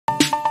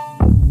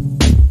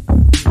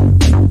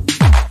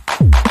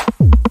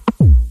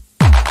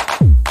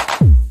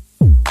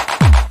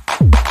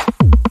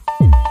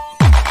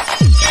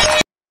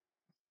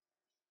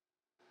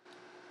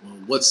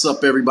What's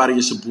up, everybody?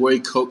 It's your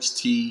boy, Coach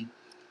T,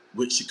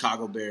 with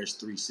Chicago Bears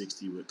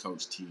 360 with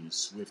Coach T and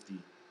Swifty.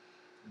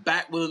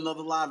 Back with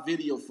another live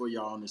video for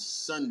y'all on this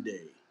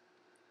Sunday.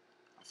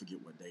 I forget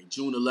what day,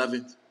 June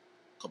 11th.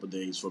 A couple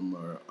days from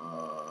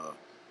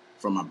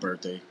my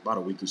birthday, about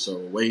a week or so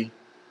away,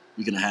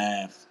 week and a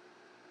half.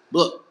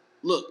 Look,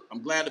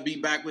 I'm glad to be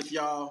back with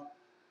y'all.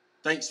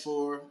 Thanks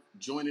for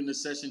joining the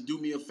session. Do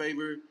me a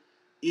favor.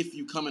 If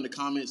you come in the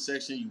comment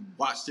section, you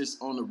watch this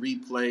on the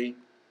replay,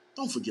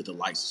 don't forget to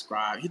like,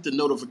 subscribe, hit the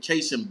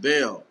notification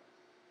bell.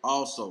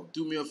 Also,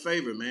 do me a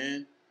favor,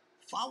 man.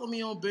 Follow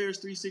me on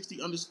Bears360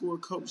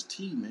 _ Coach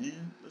T,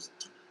 man. Let's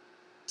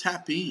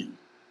tap in.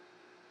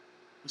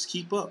 Let's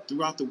keep up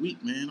throughout the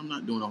week, man. I'm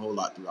not doing a whole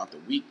lot throughout the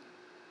week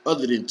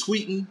other than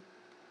tweeting,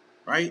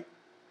 right?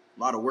 A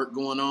lot of work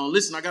going on.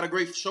 Listen, I got a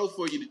great show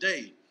for you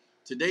today.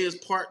 Today is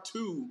part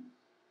 2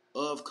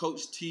 of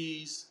Coach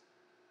T's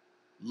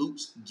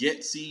Luke's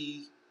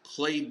Getsy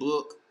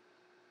Playbook-ish.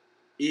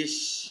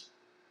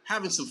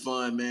 Having some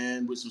fun,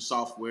 man, with some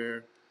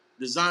software,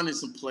 designing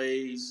some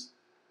plays,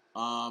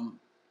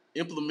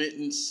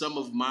 implementing some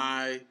of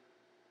my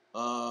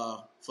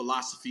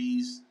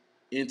philosophies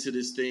into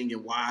this thing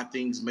and why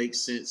things make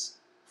sense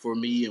for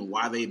me and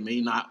why they may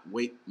not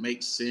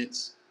make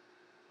sense.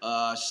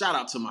 Shout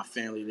out to my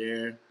family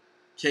there,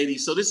 Katie.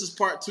 So this is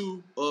part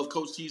 2 of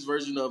Coach T's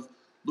version of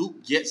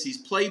Luke Getsy's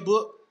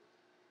Playbook.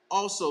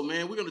 Also,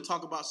 man, we're going to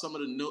talk about some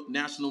of the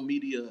national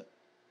media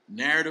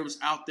narratives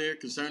out there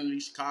concerning the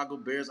Chicago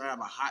Bears. I have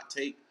a hot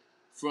take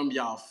from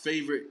y'all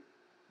favorite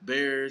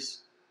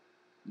Bears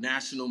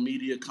national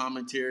media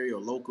commentary or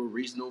local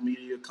regional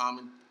media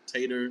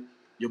commentator,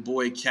 your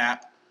boy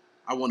Cap.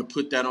 I want to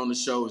put that on the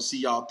show and see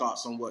y'all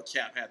thoughts on what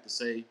Cap had to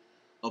say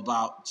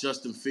about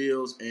Justin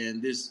Fields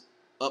and this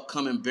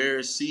upcoming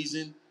Bears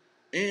season.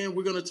 And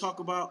we're going to talk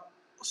about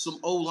some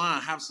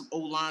O-line, have some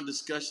O-line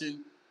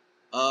discussion.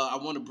 I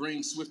want to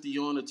bring Swifty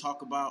on to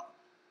talk about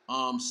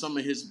some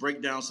of his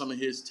breakdown, some of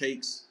his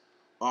takes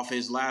off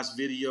his last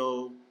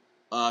video,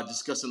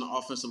 discussing the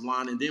offensive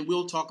line. And then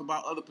we'll talk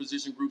about other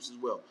position groups as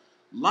well.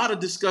 A lot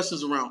of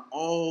discussions around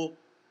all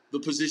the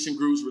position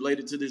groups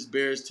related to this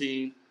Bears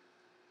team.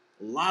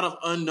 A lot of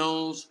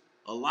unknowns,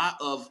 a lot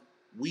of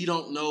we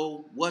don't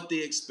know what they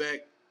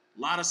expect,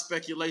 a lot of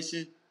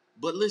speculation.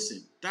 But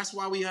listen, that's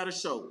why we had a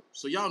show.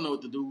 So y'all know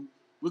what to do.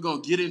 We're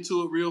going to get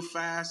into it real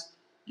fast.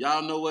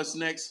 Y'all know what's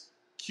next.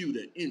 Cue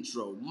the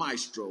intro,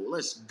 maestro.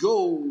 Let's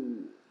go.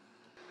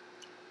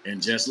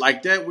 And just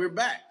like that, we're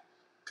back.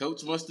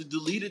 Coach must have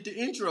deleted the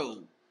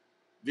intro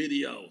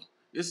video.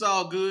 It's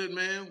all good,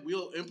 man.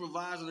 We'll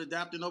improvise and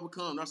adapt and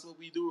overcome. That's what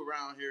we do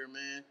around here,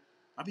 man.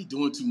 I be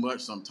doing too much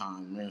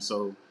sometimes, man.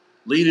 So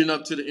leading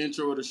up to the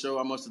intro of the show,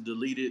 I must have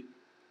deleted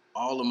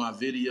all of my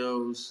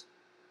videos.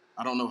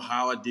 I don't know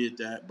how I did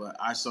that, but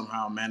I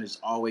somehow managed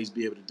to always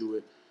be able to do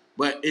it.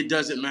 But it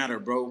doesn't matter,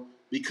 bro.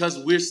 Because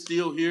we're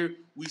still here,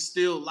 we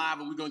still live,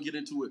 and we're going to get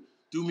into it.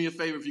 Do me a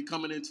favor if you're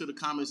coming into the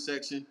comment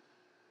section.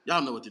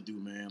 Y'all know what to do,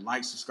 man.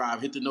 Like,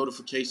 subscribe, hit the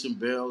notification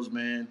bells,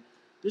 man.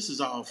 This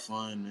is all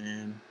fun,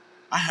 man.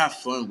 I have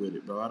fun with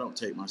it, bro. I don't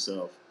take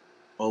myself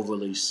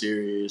overly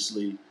serious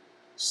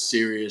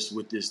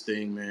with this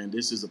thing, man.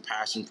 This is a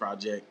passion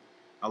project.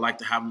 I like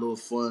to have a little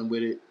fun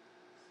with it.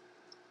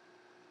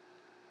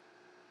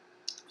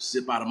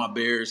 Sip out of my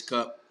Bears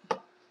cup.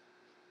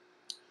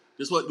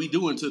 This is what we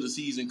do until the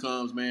season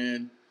comes,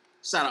 man.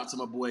 Shout out to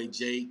my boy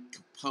Jay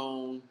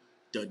Capone,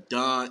 the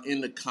Don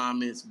in the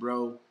comments,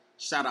 bro.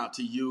 Shout out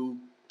to you.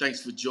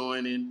 Thanks for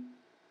joining.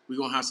 We're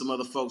going to have some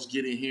other folks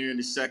get in here in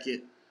a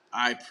second.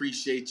 I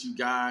appreciate you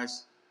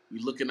guys.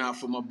 We're looking out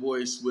for my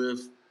boy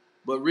Swift.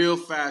 But real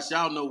fast,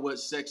 y'all know what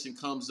section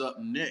comes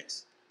up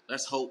next.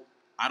 Let's hope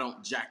I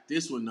don't jack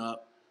this one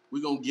up.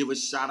 We're going to give a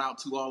shout out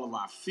to all of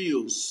our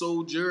field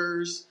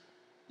soldiers.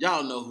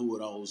 Y'all know who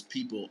those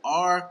people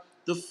are.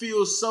 The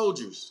field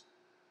soldiers.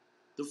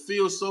 The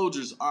field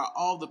soldiers are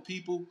all the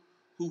people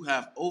who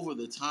have over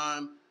the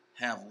time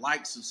have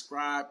liked,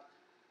 subscribed,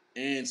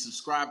 and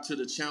subscribed to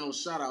the channel.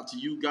 Shout out to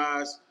you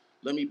guys.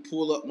 Let me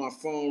pull up my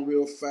phone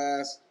real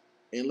fast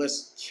and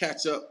let's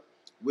catch up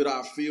with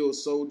our field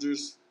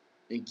soldiers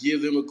and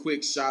give them a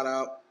quick shout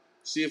out.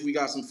 See if we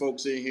got some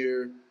folks in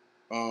here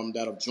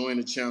that have joined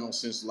the channel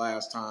since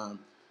last time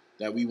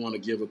that we want to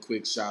give a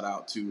quick shout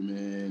out to,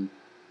 man.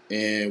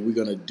 And we're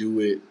going to do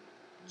it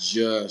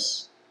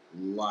just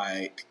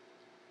like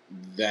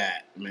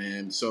that,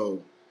 man.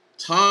 So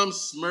Tom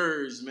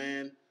Smurs,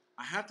 man.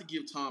 I have to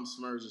give Tom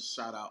Smurs a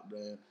shout out,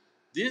 man.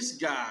 This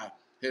guy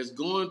has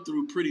gone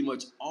through pretty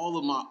much all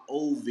of my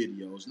old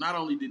videos. Not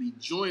only did he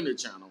join the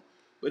channel,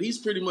 but he's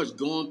pretty much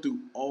gone through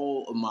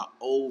all of my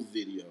old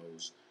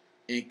videos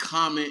and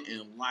comment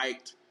and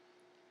liked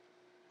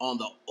on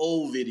the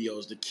old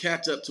videos to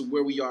catch up to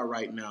where we are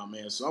right now,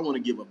 man. So I want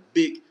to give a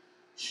big,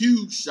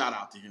 huge shout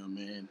out to him,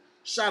 man.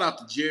 Shout out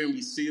to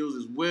Jeremy Seals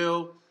as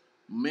well.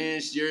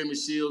 Man, Jeremy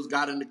Seals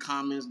got in the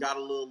comments, got a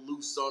little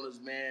loose on us,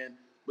 man.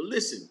 But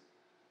listen,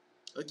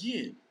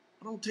 again,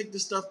 I don't take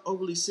this stuff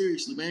overly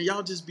seriously, man.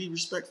 Y'all just be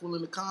respectful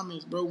in the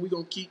comments, bro. We're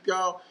going to keep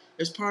y'all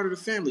as part of the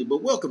family.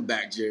 But welcome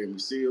back, Jeremy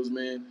Seals,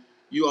 man.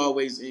 You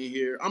always in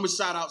here. I'm gonna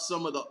shout out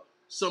some of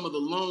the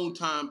long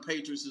time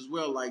patrons as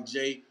well, like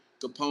Jay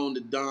Capone,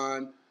 the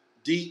Don,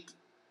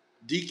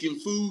 Deacon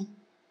Fu,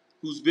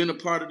 who's been a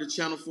part of the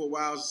channel for a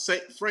while.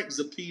 Frank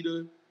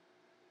Zapita,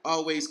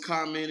 always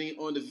commenting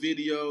on the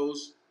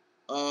videos.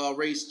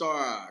 Ray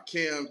Star,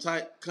 Cam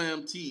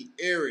T,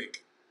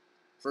 Eric,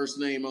 first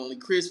name only,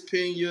 Chris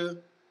Pena,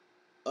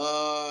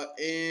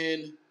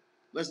 and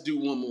let's do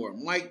one more.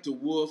 Mike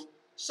DeWolf.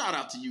 Shout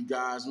out to you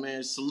guys,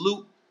 man.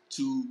 Salute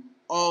to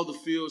all the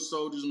field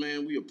soldiers,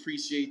 man. We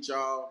appreciate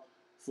y'all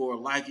for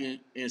liking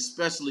and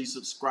especially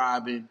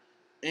subscribing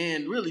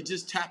and really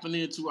just tapping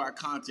into our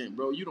content,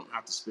 bro. You don't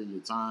have to spend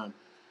your time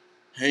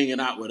hanging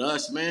out with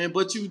us, man,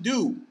 but you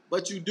do.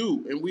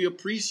 And we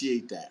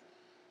appreciate that.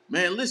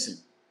 Man, listen,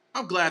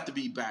 I'm glad to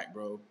be back,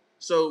 bro.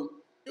 So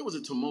it was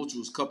a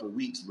tumultuous couple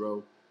weeks,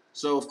 bro.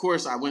 So of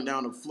course I went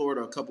down to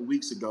Florida a couple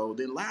weeks ago.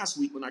 Then last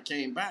week when I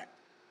came back,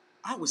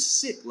 I was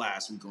sick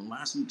last week on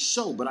last week's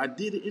show, but I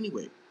did it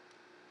anyway,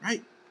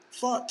 right?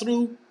 Fought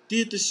through,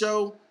 did the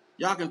show.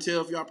 Y'all can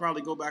tell if y'all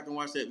probably go back and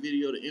watch that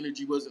video, the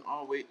energy wasn't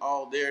always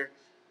all there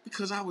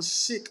because I was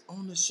sick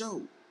on the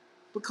show.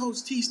 But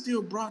Coach T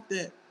still brought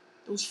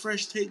those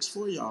fresh takes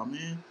for y'all,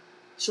 man.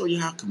 Show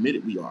you how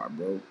committed we are,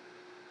 bro.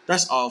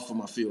 That's all for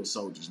my field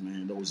soldiers,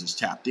 man. Those just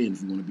tapped in.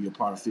 If you want to be a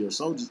part of field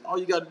soldiers, all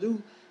you got to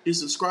do is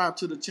subscribe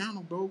to the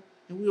channel, bro,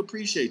 and we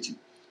appreciate you.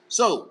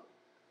 So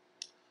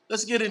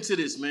let's get into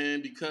this,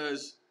 man,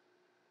 because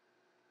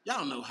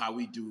y'all know how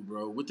we do,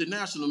 bro. With the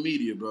national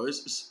media, bro,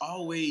 it's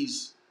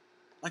always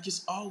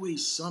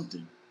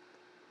something,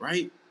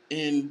 right?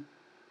 And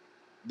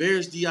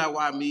Bears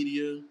DIY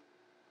media,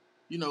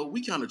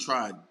 we kind of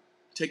tried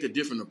take a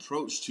different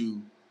approach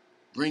to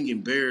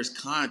bringing Bears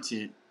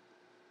content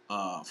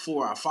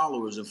for our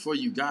followers and for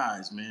you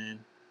guys, man.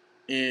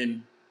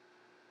 And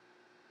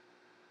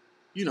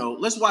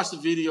let's watch the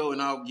video,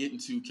 and I'll get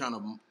into kind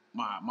of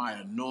my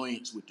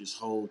annoyance with this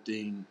whole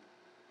thing,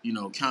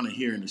 kind of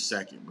here in a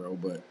second, bro.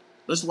 But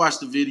let's watch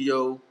the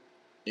video,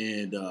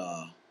 and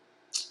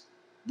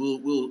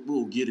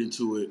we'll get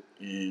into it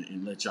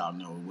and let y'all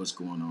know what's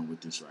going on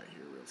with this right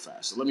here real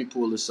fast. So let me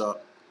pull this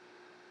up,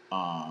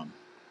 and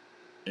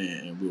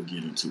we'll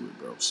get into it,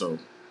 bro. So.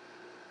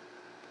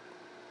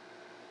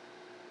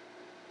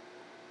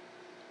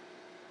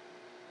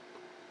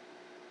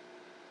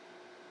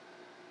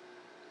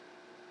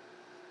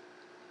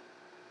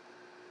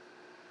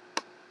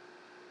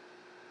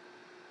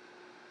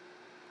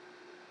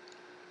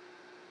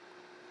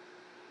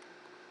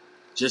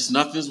 Just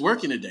nothing's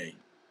working today.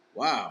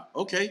 Wow.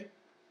 Okay.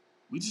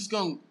 We just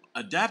gonna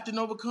adapt and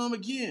overcome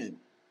again.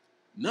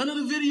 None of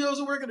the videos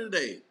are working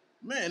today.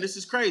 Man, this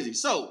is crazy.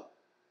 So,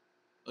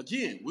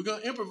 again, we're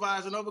gonna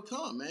improvise and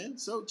overcome, man.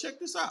 So check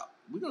this out.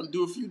 We're gonna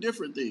do a few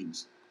different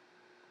things.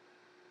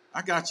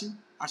 I got you.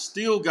 I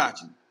still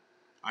got you.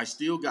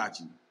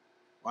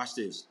 Watch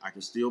this. I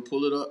can still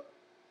pull it up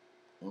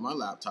on my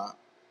laptop.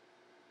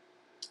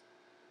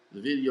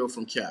 The video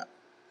from Cap.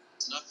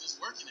 Nothing's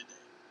working today.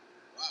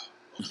 Wow.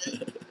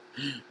 Okay.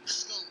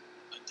 Just gonna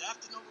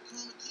adapt and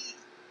overcome again.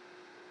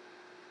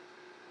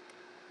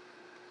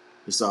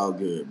 It's all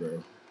good,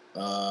 bro.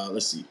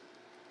 Let's see.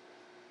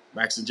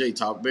 Max and Jay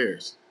talk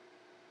Bears.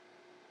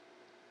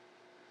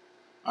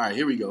 All right,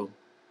 here we go.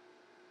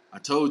 I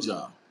told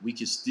y'all we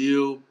can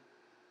still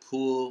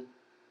pull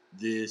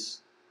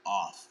this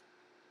off.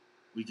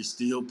 We can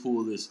still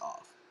pull this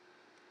off.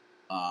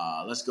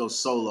 Let's go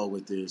solo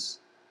with this.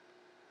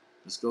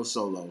 Let's go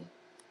solo,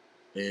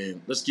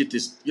 and let's get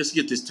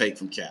this take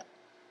from Cap.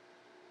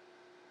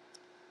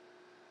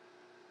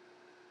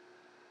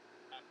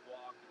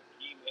 Walk,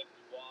 Team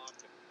Hicks walk,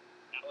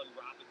 Allen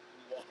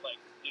Robinson walk,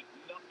 did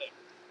nothing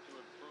to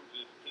improve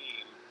this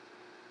team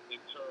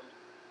in terms.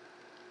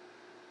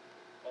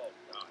 Oh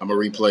God! I'm gonna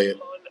replay it.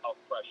 A ton of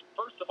pressure.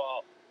 First of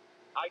all,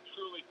 I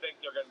truly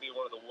think they're going to be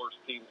one of the worst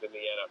teams in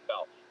the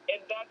NFL, and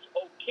that's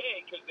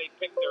okay because they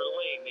picked their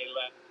lane. They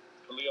let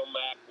Khalil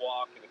Mack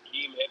walk and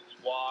Akeem Hicks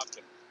walk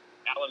and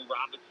Allen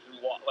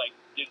Robinson walk.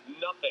 Did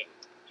nothing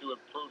to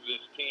improve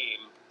this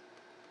team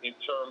in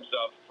terms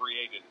of free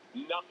agents.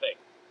 Nothing.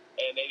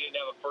 And they didn't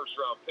have a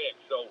first-round pick.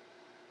 So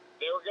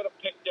they were going to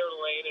pick their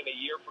lane, and a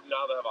year from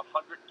now they'll have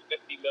 $150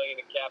 million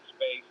in cap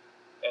space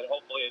and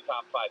hopefully a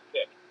top 5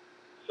 pick.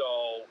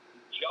 So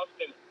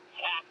Justin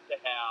has to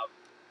have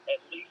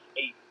at least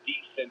a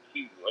decent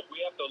season.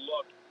 We have to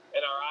look,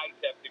 and our eyes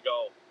have to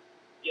go,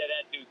 yeah,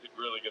 that dude's a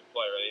really good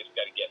player. They just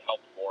got to get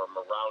help for him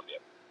around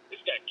him. They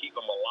just got to keep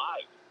him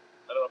alive.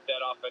 I don't know if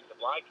that offensive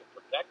line can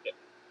protect him.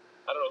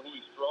 I don't know who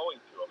he's throwing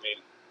to. I mean,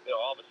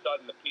 all of a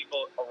sudden the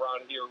people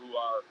around here who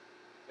are,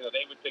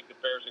 they would think the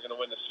Bears are going to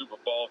win the Super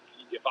Bowl.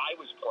 If I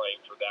was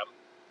playing for them,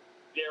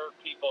 there are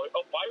people,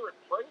 Byron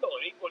Pringle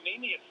and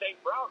Equinini and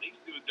St. Brown, these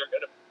dudes are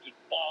going to just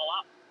fall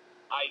up.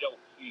 I don't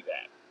see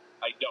that.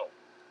 I don't.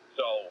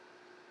 So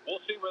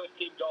we'll see where the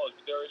team goes.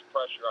 There is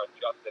pressure on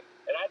Justin,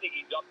 and I think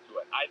he's up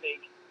to it. I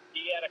think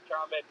he had a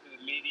comment to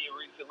the media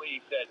recently.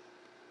 He said,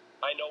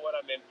 I know what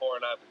I'm in for,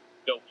 and I'm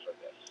built for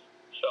this.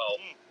 So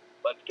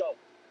let's go.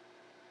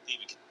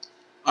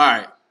 All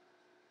right.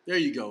 There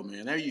you go,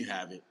 man. There you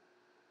have it.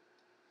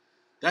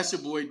 That's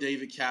your boy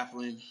David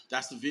Kaplan.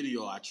 That's the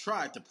video I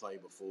tried to play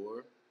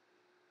before,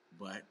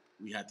 but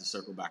we had to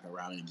circle back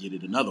around and get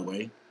it another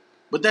way.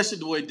 But that's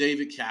your boy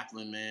David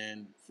Kaplan,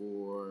 man,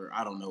 for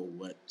I don't know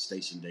what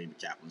station David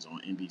Kaplan's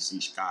on,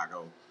 NBC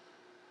Chicago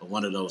or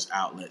one of those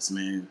outlets,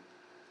 man,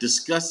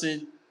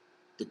 discussing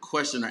the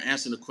question or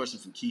answering the question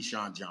from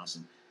Keyshawn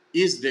Johnson.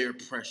 Is there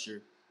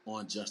pressure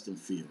on Justin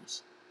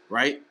Fields?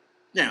 Right?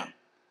 Now,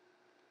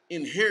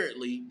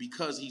 inherently,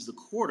 because he's the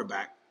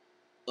quarterback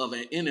of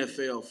an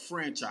NFL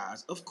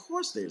franchise, of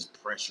course there's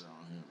pressure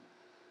on him,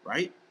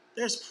 right?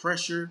 There's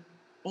pressure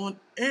on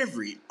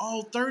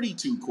all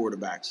 32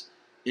 quarterbacks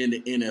in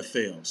the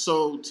NFL.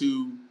 So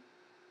to,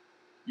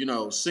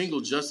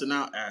 single Justin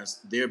out as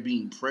there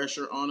being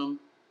pressure on him,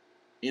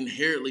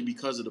 inherently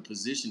because of the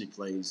position he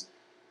plays,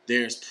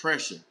 there's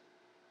pressure,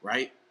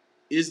 right?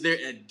 Is there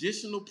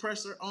additional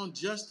pressure on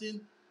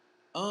Justin?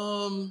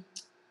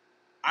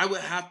 I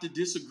would have to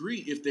disagree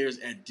if there's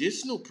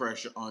additional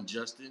pressure on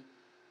Justin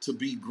to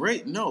be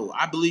great. No,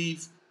 I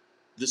believe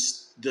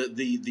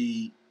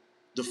the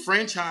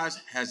franchise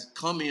has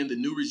come in, the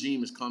new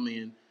regime has come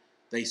in.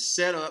 They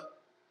set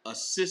up a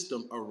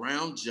system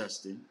around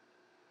Justin,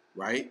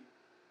 right?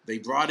 They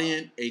brought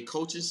in a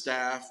coaching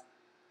staff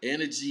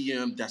and a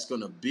GM that's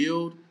going to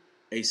build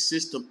a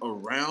system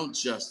around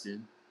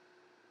Justin.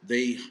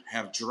 They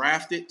have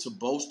drafted to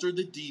bolster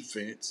the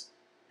defense,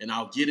 and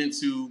I'll get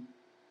into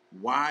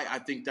why I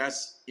think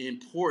that's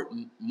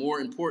important, more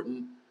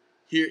important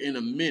here in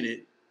a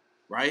minute,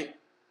 right?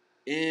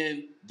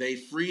 And they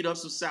freed up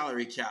some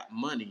salary cap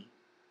money,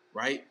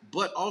 right?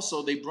 But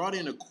also they brought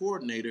in a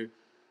coordinator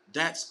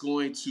that's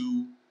going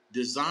to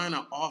design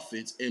an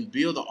offense and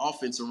build an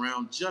offense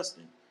around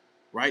Justin,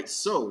 right?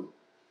 So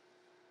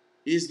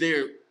is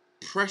there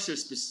pressure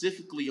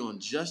specifically on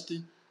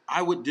Justin?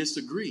 I would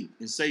disagree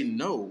and say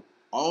no.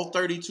 All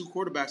 32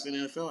 quarterbacks in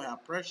the NFL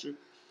have pressure,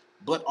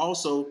 but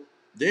also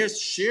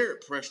there's shared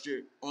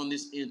pressure on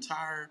this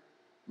entire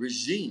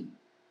regime.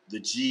 The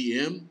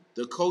GM,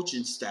 the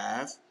coaching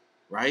staff,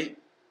 right?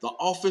 The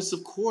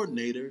offensive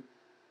coordinator,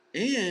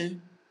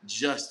 and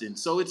Justin.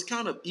 So it's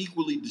kind of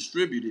equally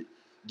distributed,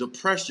 the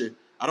pressure.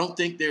 I don't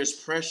think there's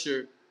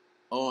pressure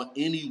on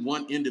any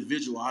one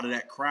individual out of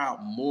that crowd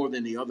more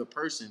than the other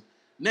person.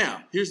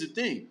 Now, here's the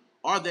thing.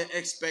 Are there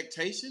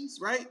expectations,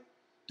 right?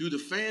 Do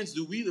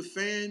we, the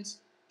fans,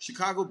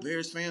 Chicago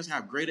Bears fans,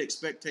 have great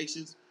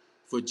expectations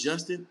for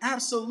Justin?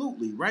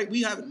 Absolutely, right?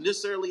 We haven't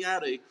necessarily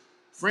had a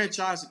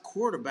franchise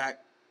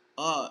quarterback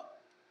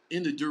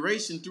in the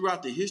duration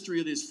throughout the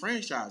history of this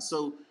franchise.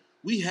 So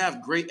we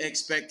have great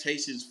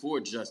expectations for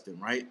Justin,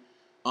 right?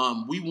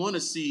 We want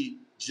to see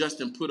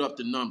Justin put up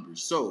the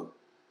numbers. So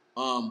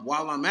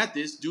while I'm at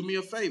this, do me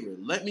a favor.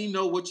 Let me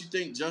know what you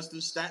think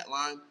Justin's stat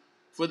line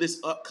for this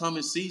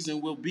upcoming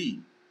season will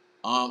be.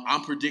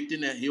 I'm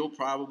predicting that he'll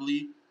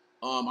probably,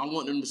 I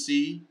want him to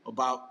see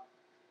about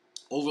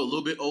a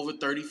little bit over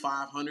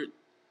 3,500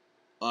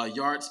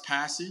 yards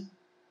passing,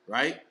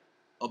 right?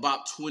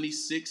 About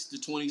 26 to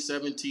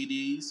 27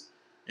 TDs,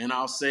 and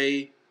I'll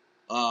say,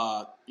 10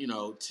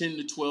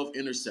 to 12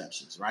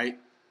 interceptions, right?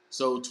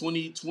 So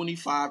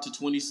 25 to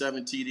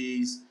 27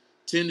 TDs,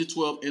 10 to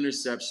 12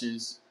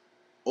 interceptions,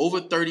 over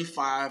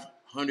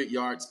 3,500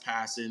 yards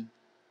passing,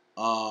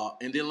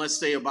 and then let's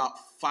say about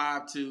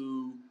 5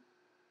 to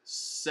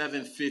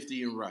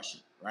 750 in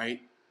rushing, right?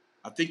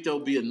 I think there'll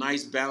be a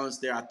nice balance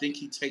there. I think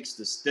he takes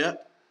the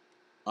step.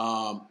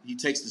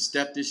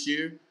 This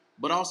year,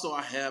 but also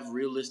I have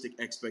realistic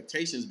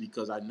expectations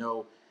because I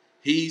know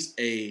he's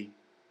a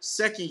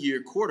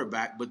second-year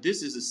quarterback, but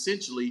this is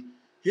essentially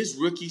his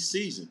rookie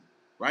season,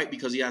 right?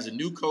 Because he has a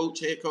new coach,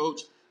 head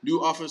coach,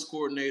 new offense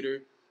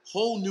coordinator,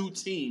 whole new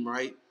team,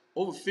 right?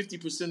 Over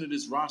 50% of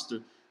this roster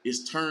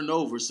is turned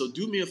over. So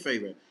do me a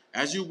favor.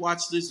 As you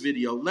watch this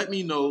video, let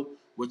me know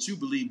what you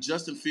believe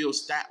Justin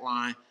Fields' stat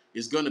line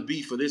is going to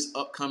be for this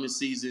upcoming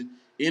season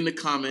in the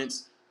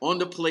comments, on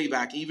the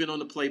playback, even on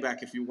the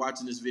playback if you're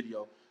watching this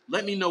video.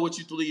 Let me know what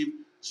you believe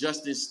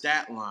Justin's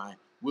stat line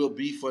will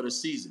be for the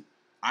season.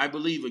 I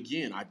believe,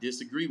 again, I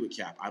disagree with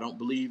Cap. I don't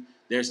believe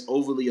there's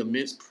overly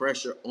immense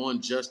pressure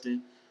on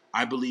Justin.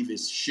 I believe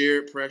it's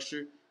shared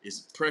pressure.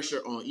 It's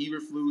pressure on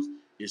Eberflus.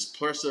 It's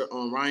pressure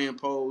on Ryan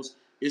Poles.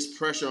 It's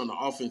pressure on the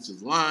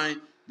offensive line.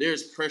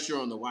 There's pressure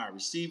on the wide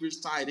receivers,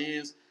 tight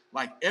ends.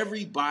 Like,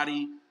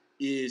 everybody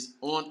is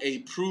on a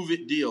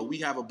prove-it deal. We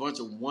have a bunch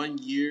of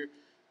one-year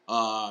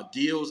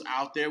deals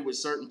out there with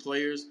certain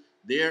players.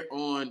 They're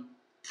on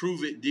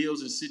prove-it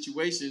deals in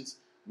situations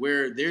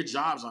where their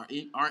jobs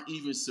aren't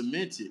even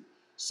cemented.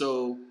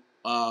 So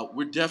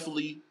we're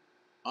definitely,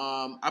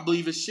 I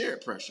believe it's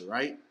shared pressure,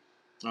 right?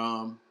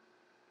 I'll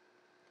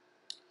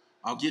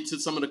get to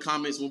some of the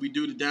comments when we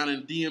do the down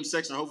in the DM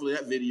section. Hopefully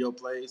that video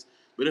plays.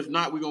 But if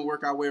not, we're going to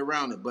work our way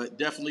around it. But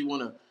definitely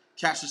want to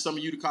capture some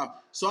of you to comment.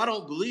 So I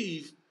don't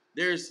believe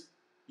there's,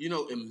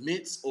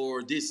 immense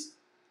or this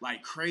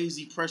like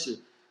crazy pressure.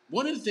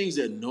 One of the things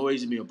that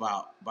annoys me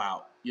about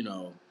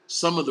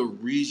some of the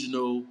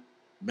regional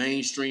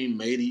mainstream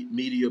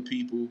media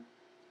people,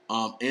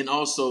 and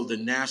also the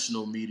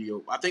national media.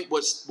 I think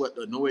what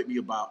annoyed me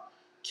about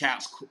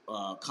Cap's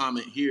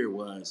comment here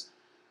was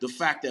the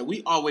fact that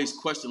we always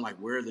question like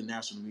where the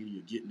national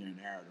media getting their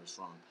narratives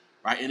from,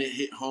 right? And it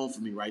hit home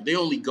for me, right? They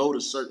only go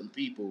to certain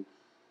people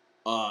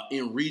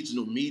in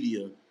regional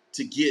media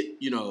to get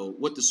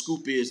what the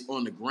scoop is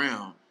on the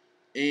ground,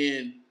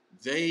 and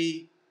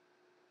they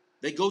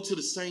go to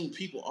the same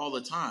people all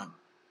the time.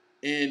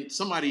 And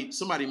somebody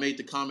made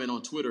the comment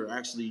on Twitter,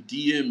 actually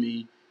DM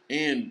me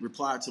and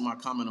replied to my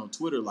comment on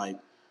Twitter, like,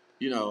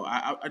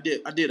 I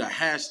did a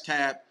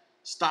hashtag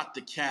stop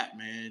the cap,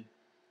 man,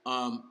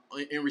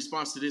 in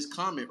response to this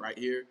comment right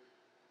here.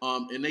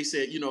 And they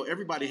said,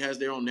 everybody has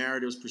their own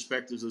narratives,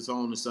 perspectives, and so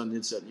on and so on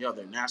and the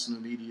other, national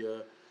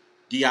media,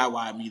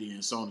 DIY media,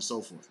 and so on and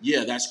so forth.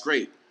 Yeah, that's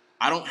great.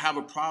 I don't have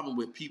a problem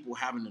with people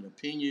having an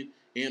opinion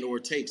and or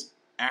takes.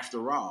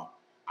 After all,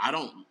 I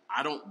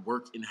don't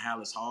work in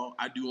Hallis Hall.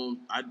 I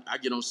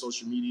get on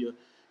social media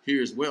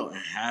here as well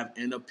and have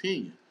an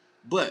opinion.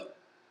 But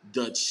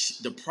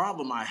the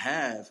problem I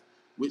have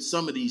with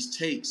some of these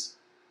takes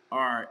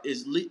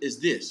is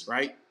this,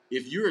 right?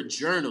 If you're a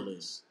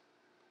journalist,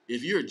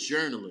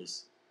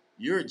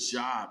 your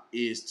job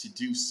is to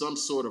do some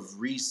sort of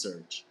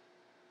research,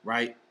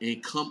 right?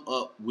 And come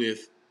up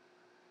with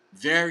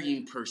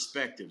varying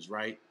perspectives,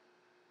 right?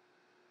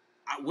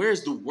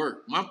 Where's the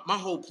work? My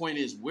whole point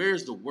is,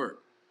 where's the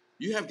work?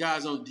 You have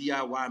guys on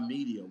DIY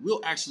media.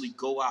 We'll actually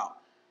go out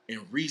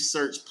and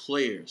research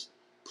players.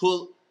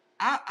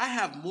 I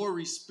have more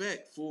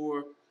respect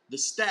for the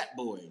stat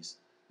boys,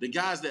 the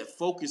guys that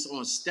focus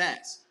on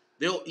stats.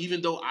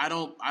 Even though I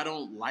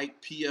don't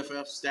like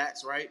PFF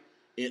stats, right?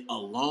 It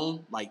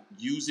alone, like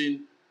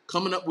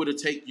coming up with a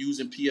take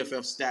using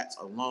PFF stats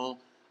alone,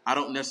 I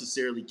don't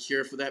necessarily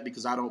care for that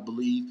because I don't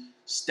believe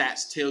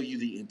stats tell you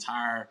the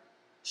entire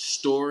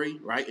story,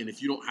 right? And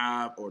if you don't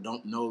have or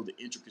don't know the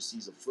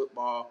intricacies of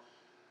football,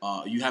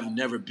 you have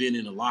never been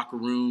in a locker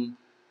room,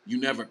 you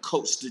never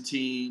coached the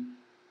team,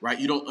 right?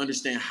 You don't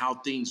understand how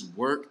things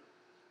work.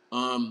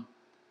 Um,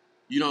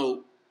 you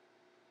know,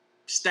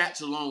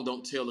 Stats alone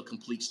don't tell a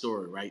complete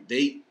story, right?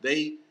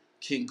 They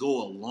can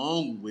go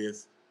along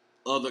with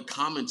other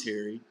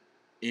commentary,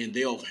 and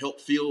they'll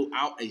help fill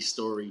out a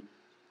story.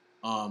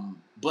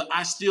 But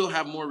I still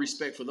have more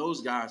respect for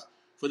those guys,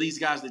 for these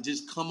guys that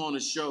just come on a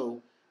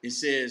show and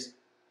says,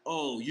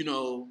 "Oh,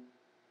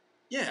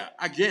 yeah,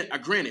 I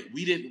granted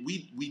we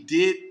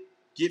did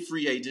get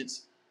free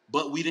agents,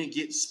 but we didn't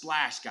get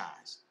splash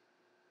guys.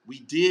 We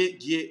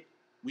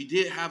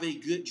did have a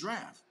good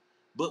draft,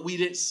 but we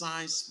didn't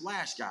sign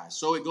splash guys."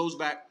 So it goes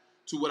back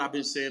to what I've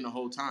been saying the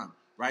whole time,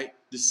 right?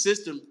 The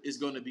system is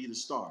going to be the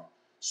star.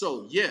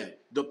 So yeah,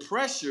 the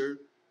pressure,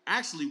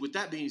 actually, with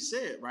that being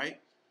said, right?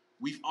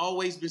 We've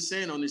always been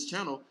saying on this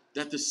channel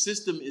that the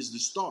system is the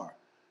star.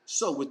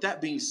 So with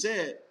that being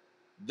said,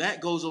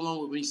 that goes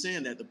along with me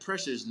saying that the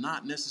pressure is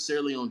not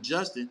necessarily on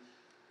Justin.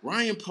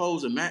 Ryan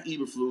Poles and Matt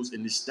Eberflus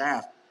and his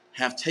staff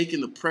have taken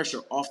the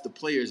pressure off the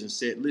players and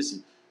said,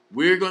 listen,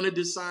 we're going to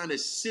design a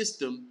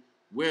system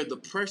where the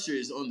pressure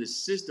is on the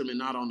system and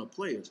not on the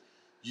players.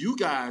 You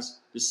guys,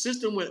 the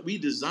system that we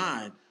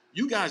designed,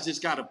 you guys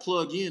just got to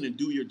plug in and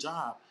do your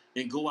job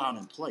and go out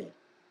and play.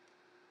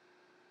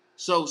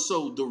 So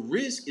the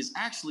risk is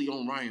actually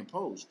on Ryan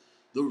Poles.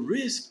 The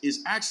risk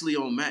is actually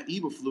on Matt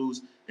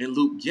Eberflus and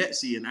Luke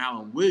Getsy and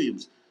Alan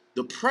Williams.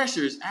 The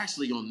pressure is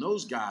actually on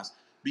those guys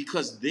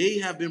because they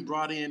have been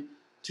brought in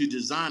to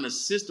design a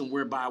system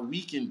whereby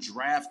we can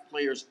draft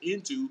players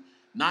into,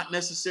 not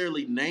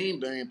necessarily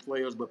name brand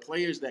players, but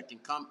players that can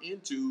come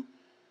into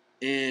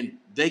and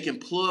they can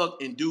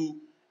plug and do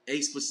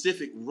a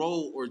specific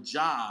role or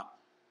job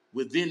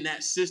within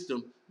that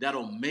system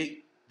that'll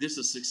make this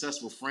a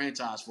successful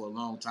franchise for a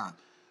long time.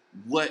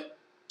 What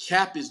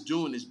Cap is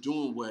doing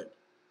what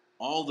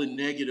all the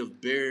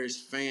negative Bears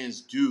fans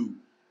do,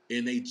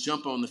 and they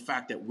jump on the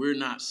fact that we're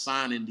not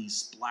signing these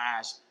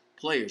splash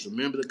players.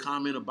 Remember the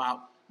comment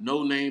about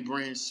no name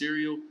brand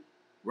cereal,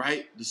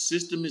 right? The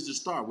system is the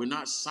star. We're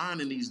not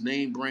signing these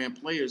name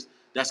brand players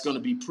that's going to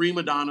be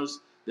prima donnas,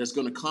 that's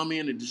going to come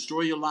in and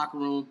destroy your locker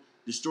room,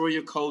 destroy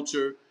your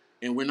culture,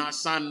 and we're not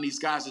signing these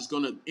guys that's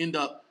going to end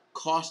up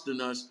costing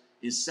us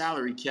in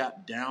salary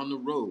cap down the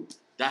road.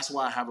 That's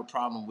why I have a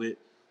problem with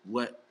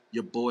what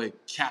your boy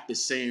Cap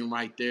is saying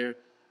right there.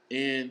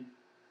 And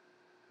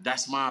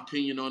that's my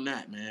opinion on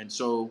that, man.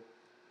 So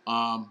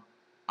I'm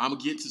going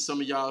to get to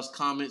some of y'all's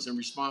comments and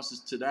responses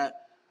to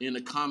that in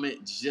the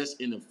comment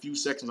just in a few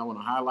seconds. I want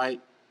to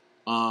highlight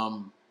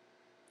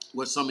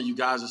what some of you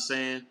guys are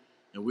saying,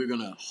 and we're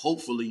going to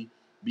hopefully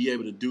be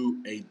able to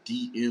do a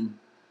DM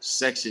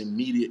section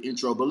media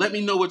intro. But let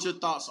me know what your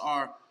thoughts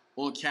are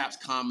on Cap's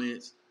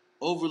comments,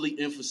 overly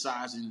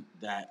emphasizing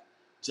that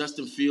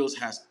Justin Fields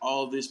has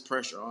all this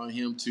pressure on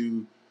him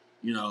to,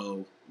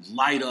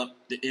 light up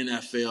the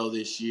NFL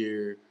this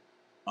year.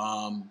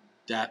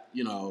 That,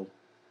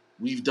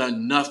 we've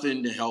done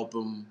nothing to help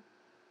him.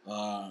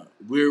 The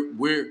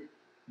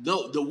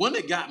one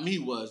that got me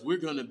was we're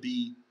going to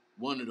be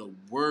one of the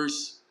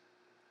worst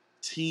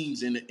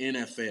teams in the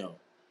NFL.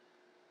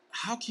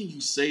 How can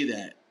you say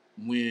that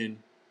when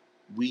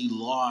we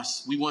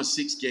lost? We won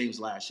 6 games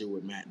last year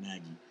with Matt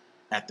Nagy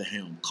at the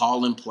helm,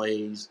 calling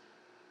plays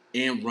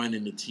and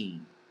running the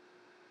team,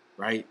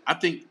 right? I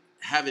think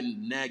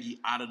having Nagy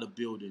out of the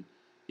building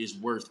is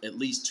worth at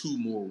least 2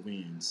 more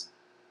wins.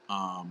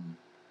 Um,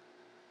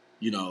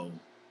 you know,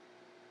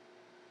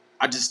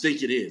 I just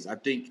think it is. I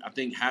think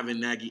having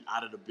Nagy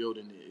out of the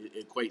building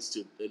it equates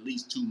to at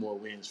least 2 more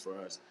wins for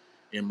us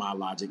in my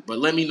logic. But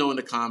let me know in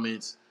the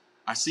comments.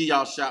 I see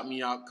y'all shout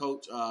me out,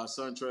 Coach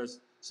Sun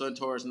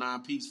Taurus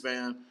 9 Peace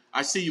fam.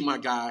 I see you, my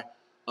guy.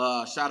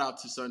 Shout out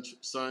to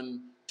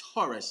Sun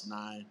Taurus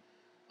 9.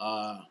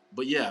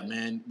 But yeah,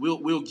 man,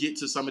 we'll get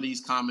to some of these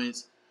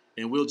comments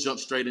and we'll jump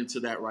straight into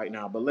that right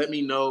now. But let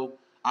me know.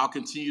 I'll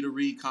continue to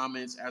read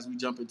comments as we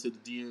jump into the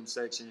DM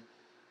section.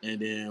 And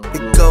then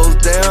it goes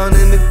down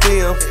in the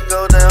DM. It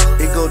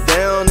go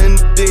down in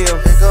the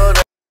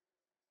DM.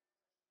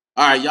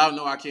 All right, y'all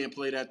know I can't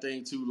play that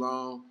thing too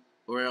long,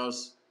 or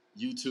else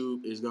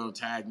YouTube is gonna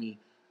tag me.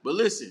 But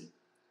listen,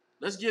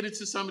 let's get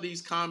into some of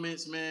these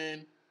comments,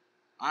 man.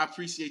 I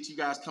appreciate you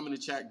guys coming to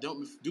chat.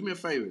 Don't do me a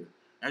favor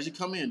as you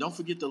come in. Don't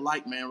forget to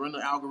like, man. Run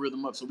the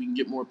algorithm up so we can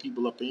get more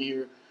people up in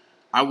here.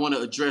 I want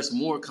to address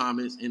more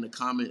comments in the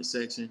comment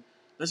section.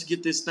 Let's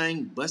get this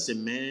thing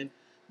busting, man.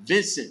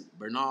 Vincent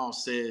Bernal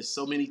says,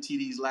 so many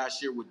TDs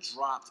last year were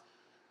dropped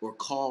or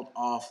called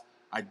off.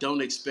 I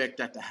don't expect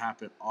that to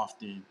happen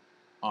often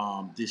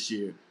this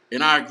year.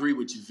 And I agree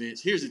with you, Vince.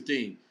 Here's the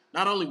thing.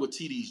 Not only were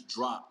TDs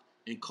dropped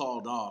and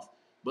called off,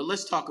 but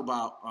let's talk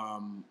about,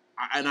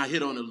 and I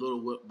hit on it a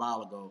little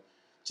while ago,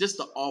 just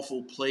the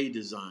awful play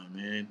design,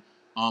 man.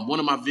 One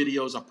of my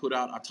videos I put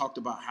out, I talked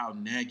about how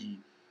Nagy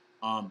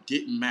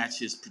didn't match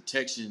his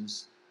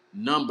protections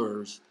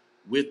numbers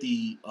with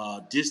the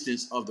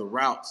distance of the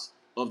routes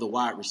of the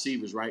wide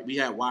receivers, right? We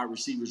had wide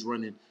receivers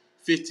running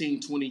 15,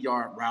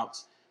 20-yard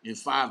routes in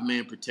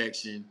 5-man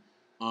protection.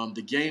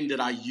 The game that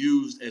I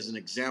used as an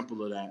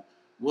example of that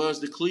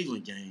was the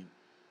Cleveland game.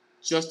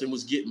 Justin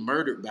was getting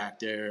murdered back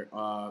there.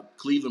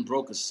 Cleveland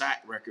broke a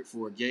sack record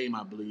for a game,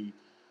 I believe,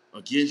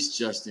 against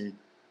Justin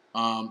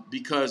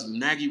because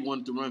Nagy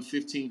wanted to run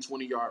 15,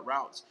 20-yard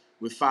routes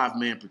with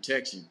 5-man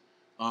protection.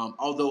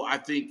 Although I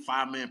think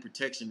 5-man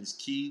protection is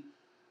key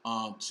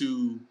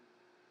to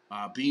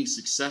being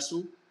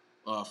successful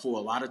for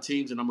a lot of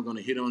teams, and I'm going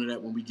to hit on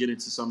that when we get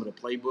into some of the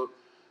playbook.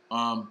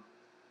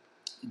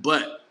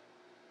 But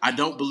I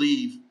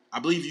believe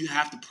you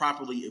have to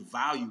properly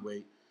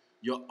evaluate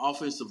your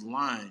offensive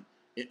line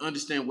and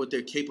understand what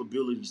their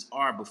capabilities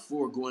are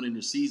before going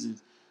into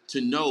seasons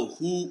to know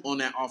who on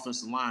that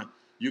offensive line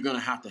you're going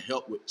to have to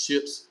help with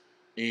chips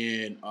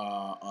and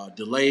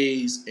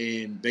delays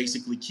and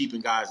basically keeping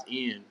guys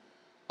in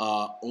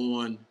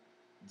on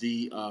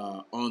the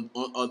on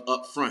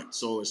up front.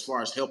 So as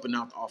far as helping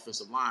out the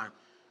offensive line,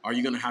 are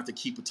you going to have to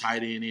keep a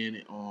tight end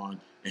in on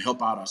and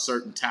help out a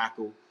certain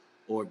tackle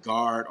or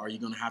guard? Are you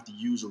going to have to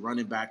use a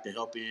running back to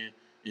help in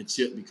and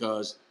chip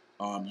because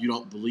you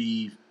don't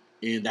believe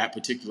in that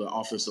particular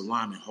offensive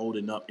lineman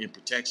holding up in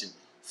protection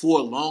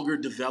for longer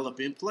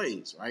developing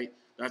plays, right?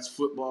 That's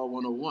football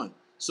 101.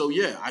 So,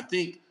 yeah, I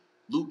think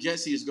Luke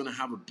Getsy is going to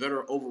have a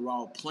better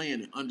overall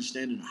plan and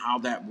understanding of how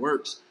that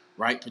works,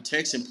 right?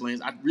 Protection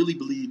plans. I really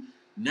believe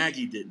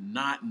Nagy did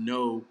not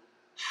know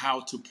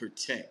how to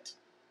protect,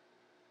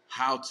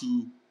 how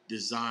to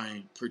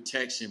design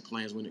protection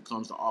plans when it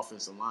comes to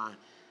offensive line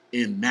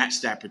and match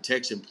that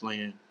protection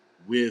plan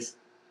with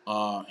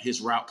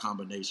his route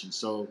combination.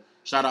 So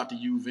shout out to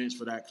you, Vince,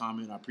 for that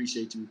comment. I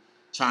appreciate you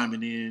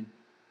chiming in.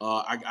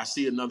 I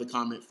see another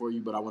comment for you,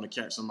 but I want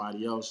to catch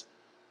somebody else.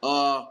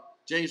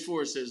 James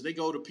Forrest says they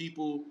go to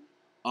people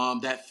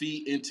that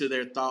feed into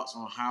their thoughts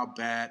on how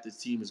bad the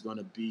team is going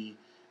to be,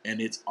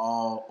 and it's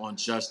all on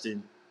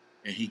Justin,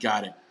 and he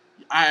got it.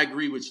 I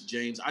agree with you,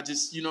 James. I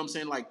just, you know what I'm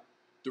saying? Like,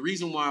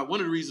 one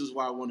of the reasons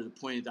why I wanted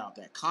to point out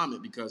that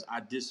comment, because I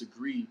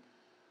disagree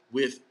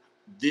with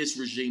this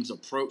regime's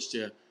approach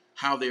to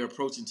how they're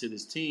approaching to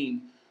this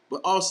team,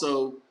 but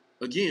also,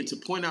 again, to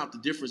point out the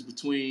difference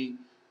between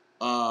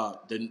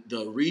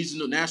the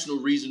regional, national,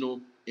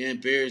 regional,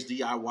 and Bears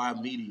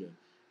DIY media.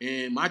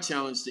 And my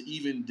challenge to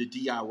even the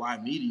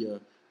DIY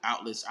media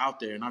outlets out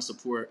there, and I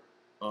support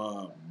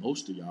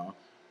most of y'all,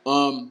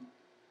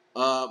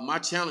 my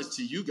challenge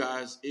to you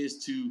guys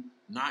is to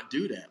not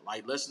do that.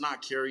 Like, let's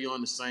not carry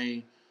on the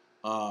same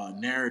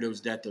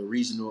narratives that the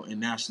regional and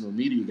national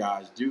media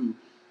guys do.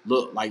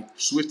 Look, like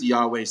Swifty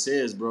always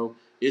says, bro,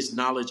 it's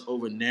knowledge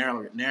over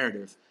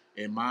narrative.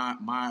 And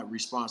my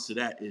response to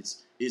that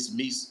is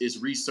it's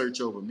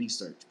research over me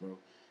search, bro.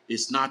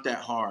 It's not that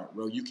hard,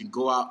 bro. You can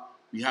go out.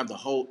 We have the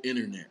whole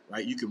internet,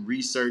 right? You can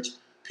research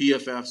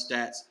PFF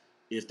stats.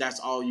 If that's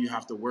all you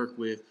have to work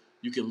with,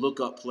 you can look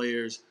up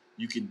players.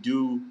 You can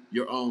do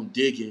your own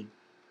digging.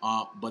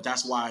 But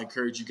that's why I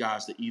encourage you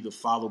guys to either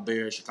follow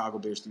Bears, Chicago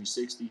Bears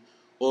 360,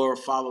 or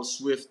follow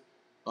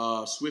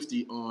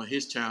Swifty on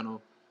his channel,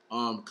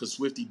 because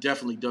Swifty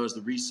definitely does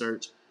the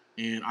research,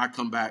 and I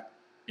come back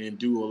and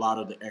do a lot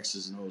of the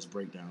X's and O's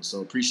breakdown.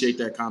 So appreciate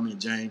that comment,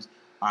 James.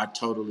 I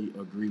totally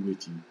agree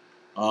with you.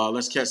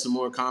 Let's catch some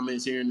more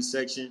comments here in the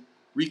section.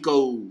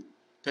 Rico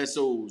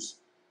Pesos.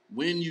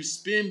 When you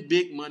spend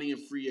big money in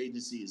free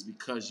agency, it's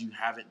because you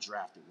haven't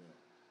drafted well.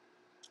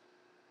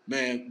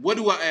 Man, what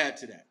do I add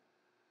to that?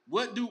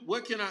 What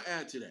can I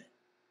add to that?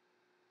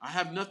 I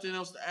have nothing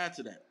else to add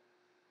to that.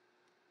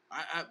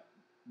 I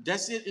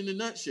that's it in a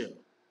nutshell.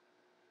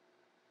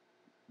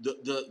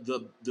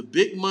 The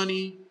big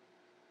money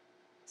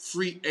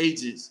free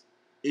agents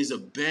is a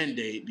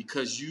band-aid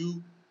because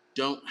you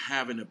don't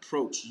have an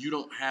approach. You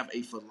don't have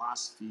a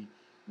philosophy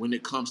when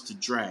it comes to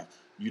draft.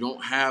 You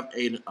don't have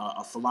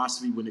a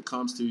philosophy when it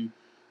comes to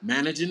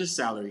managing the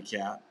salary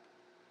cap,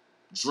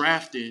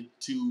 drafting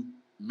to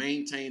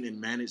maintain and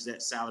manage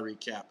that salary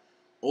cap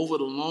over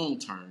the long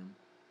term,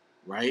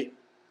 right?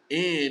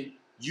 And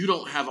you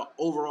don't have an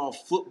overall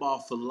football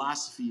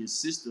philosophy and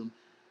system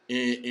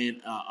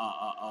and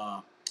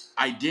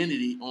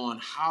identity on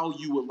how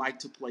you would like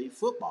to play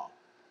football,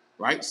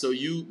 right? So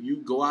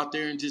you go out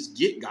there and just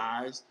get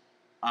guys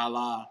a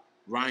la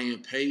Ryan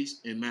Pace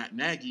and Matt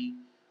Nagy,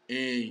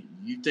 and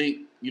you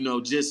think,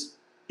 just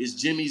it's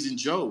Jimmy's and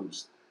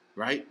Joe's,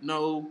 right?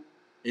 No,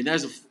 and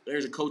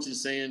there's a coaching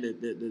saying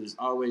that is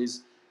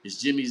always it's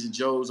Jimmy's and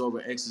Joe's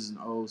over X's and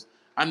O's.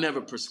 I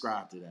never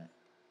prescribe to that.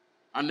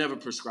 I never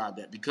prescribe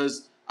that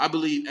because I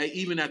believe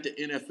even at the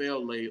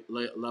NFL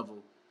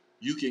level,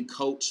 you can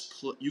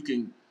you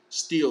can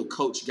still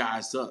coach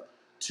guys up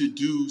to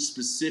do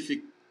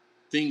specific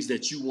things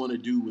that you want to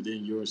do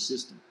within your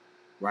system,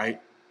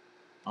 right?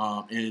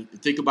 And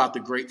think about the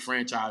great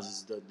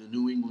franchises, the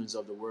New Englands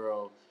of the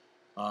world,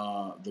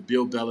 the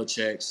Bill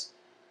Belichick's,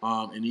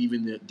 and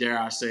even dare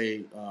I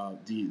say,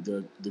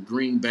 the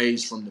Green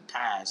Bays from the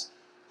past,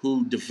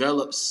 who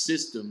developed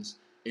systems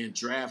and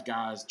drafted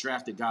guys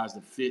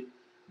that fit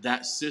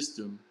that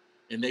system,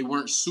 and they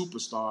weren't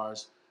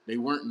superstars, they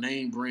weren't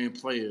name brand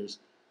players,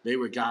 they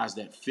were guys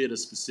that fit a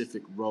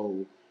specific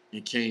role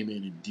and came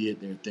in and did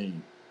their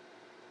thing.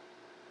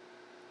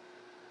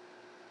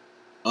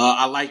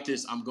 I like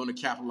this. I'm going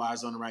to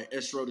capitalize on it right.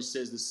 S. Schroeder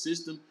says the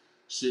system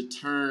should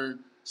turn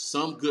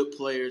some good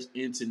players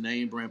into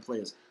name brand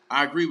players.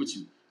 I agree with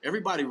you.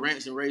 Everybody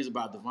rants and raves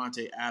about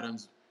Devontae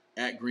Adams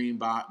at Green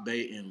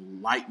Bay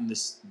and lighting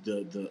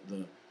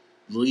the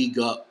league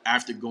up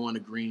after going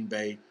to Green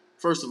Bay.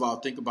 First of all,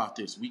 think about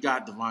this. We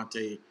got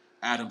Devontae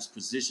Adams'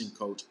 position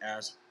coach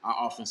as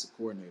our offensive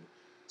coordinator.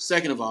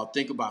 Second of all,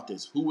 think about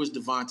this. Who was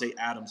Devontae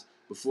Adams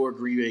before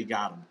Green Bay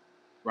got him,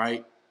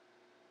 right?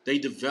 They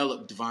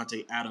developed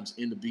Devontae Adams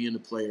into being the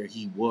player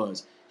he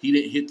was. He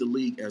didn't hit the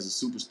league as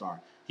a superstar.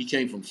 He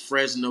came from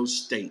Fresno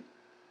State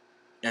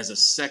as a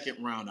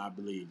second round, I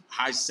believe,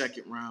 high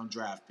second round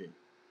draft pick.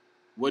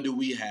 What do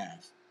we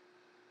have?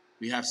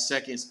 We have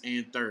seconds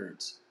and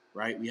thirds,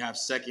 right? We have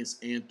seconds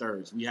and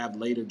thirds. We have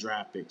later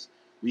draft picks.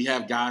 We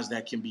have guys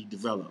that can be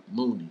developed.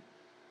 Mooney,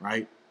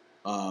 right?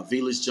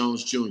 Velus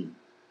Jones Jr.,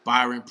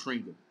 Byron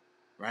Pringle,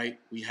 right?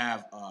 We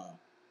have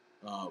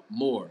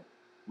Moore.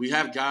 We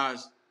have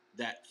guys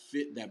that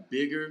fit that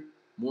bigger,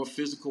 more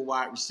physical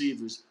wide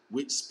receivers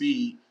with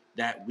speed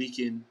that we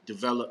can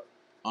develop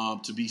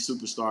to be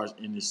superstars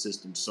in this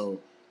system. So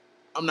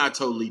I'm not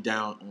totally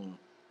down on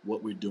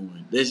what we're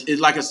doing.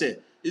 It's like I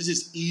said, it's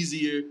just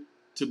easier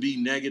to be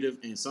negative,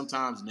 and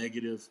sometimes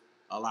negative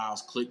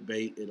allows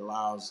clickbait. It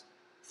allows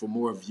for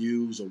more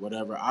views or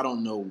whatever. I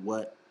don't know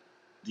what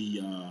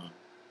the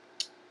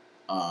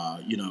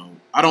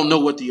I don't know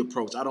what the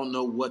approach. I don't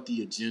know what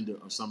the agenda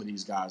of some of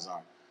these guys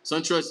are.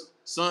 Sun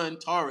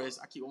Torres.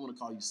 I want to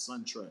call you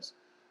Sun Trust.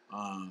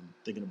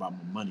 Thinking about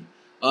my money.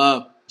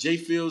 Jay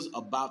Fields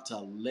about to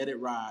let it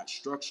ride.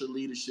 Structured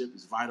leadership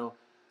is vital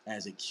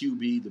as a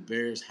QB. The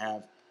Bears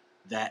have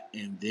that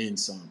and then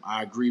some.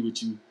 I agree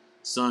with you,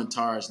 Sun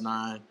Torres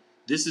 9.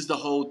 This is the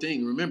whole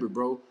thing. Remember,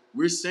 bro,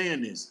 we're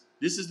saying this.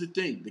 This is the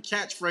thing. The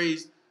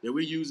catchphrase that we're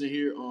using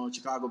here on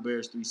Chicago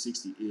Bears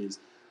 360 is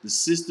the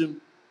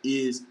system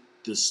is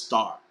the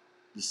star.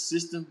 The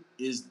system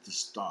is the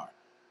star.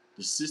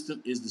 The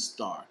system is the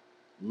star.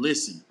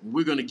 Listen,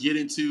 we're going to get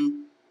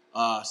into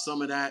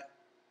some of that.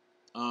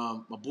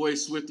 My boy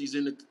Swifty's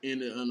in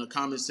the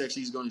comment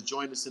section. He's going to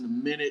join us in a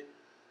minute.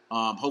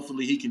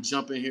 Hopefully he can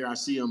jump in here. I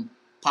see him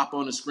pop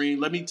on the screen.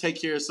 Let me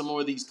take care of some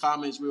more of these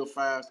comments real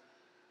fast,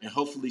 and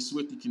hopefully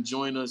Swifty can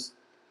join us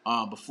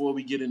before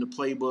we get into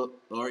Playbook,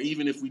 or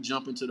even if we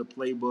jump into the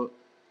Playbook.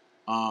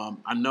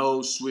 I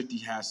know Swifty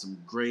has some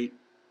great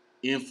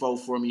info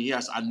for me.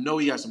 I know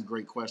he has some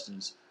great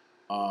questions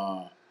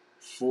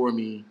for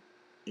me,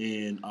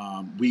 and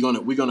we're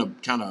gonna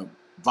kind of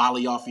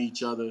volley off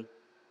each other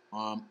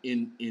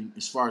in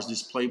as far as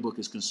this playbook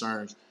is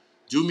concerned.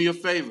 Do me a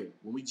favor.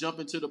 When we jump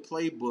into the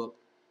playbook,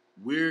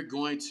 we're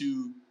going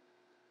to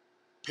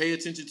pay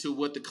attention to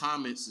what the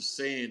comments are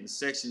saying, the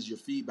sections, your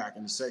feedback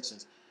in the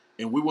sections,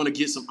 and we want to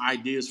get some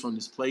ideas from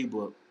this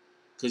playbook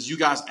because you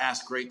guys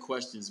ask great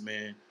questions,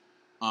 man.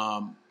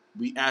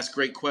 We ask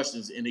great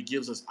questions, and it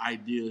gives us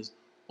ideas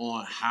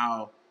on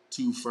how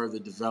to further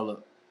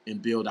develop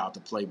and build out the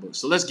playbook.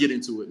 So let's get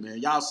into it, man.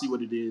 Y'all see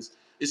what it is.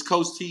 It's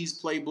Coach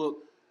T's playbook,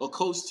 or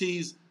Coach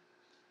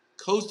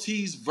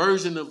T's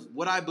version of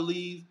what I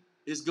believe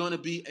is going to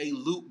be a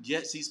Luke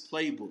Getsy's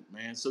playbook,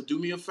 man. So do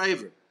me a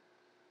favor.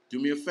 Do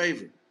me a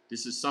favor.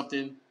 This is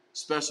something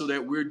special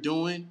that we're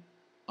doing.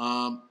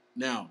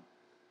 Now,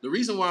 the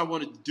reason why I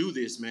wanted to do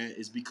this, man,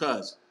 is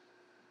because,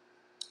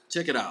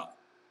 check it out.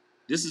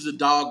 This is the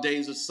dog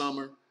days of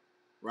summer,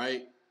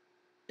 right?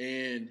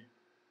 And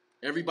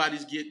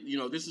everybody's getting,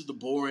 this is the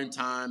boring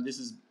time. This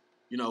is,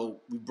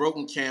 we've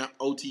broken camp,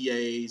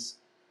 OTAs,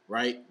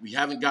 right? We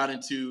haven't got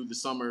into the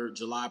summer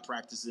July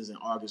practices and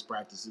August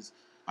practices.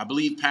 I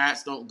believe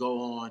Pats don't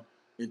go on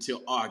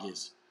until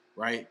August,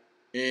 right?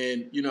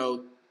 And,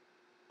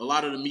 a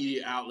lot of the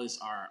media outlets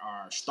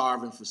are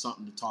starving for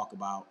something to talk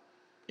about.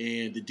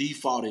 And the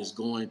default is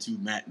going to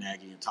Matt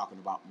Nagy and talking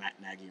about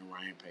Matt Nagy and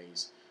Ryan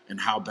Pace and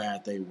how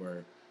bad they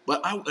were.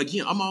 But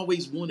I'm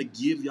always want to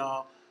give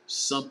y'all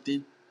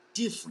something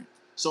different.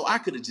 So I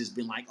could have just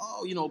been like,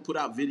 put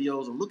out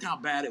videos and look how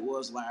bad it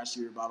was last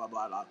year, blah, blah,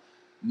 blah, blah.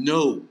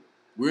 No,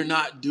 we're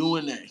not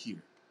doing that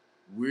here.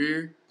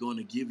 We're going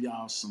to give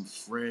y'all some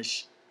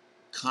fresh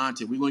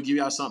content. We're going to give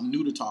y'all something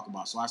new to talk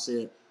about. So I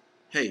said,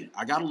 hey,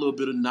 I got a little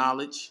bit of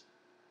knowledge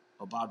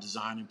about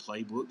designing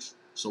playbooks.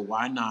 So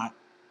why not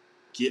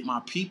get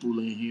my people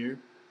in here,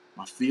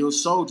 my field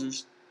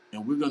soldiers,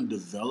 and we're going to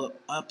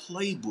develop a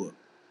playbook,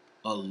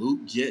 a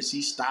Luke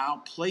Getsy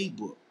style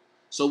playbook.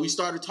 So we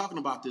started talking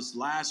about this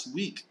last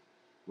week,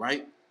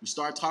 right? We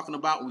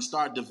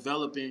started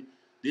developing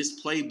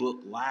this playbook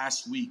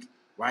last week,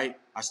 right?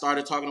 I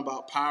started talking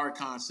about power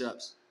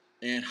concepts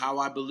and how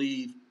I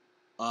believe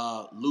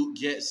Luke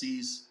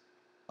Getsy's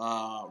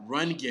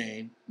run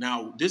game.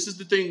 Now, this is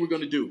the thing we're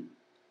going to do.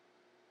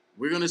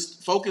 We're going to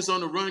focus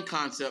on the run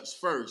concepts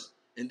first,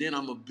 and then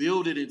I'm going to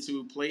build it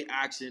into play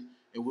action,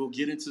 and we'll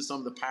get into some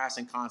of the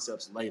passing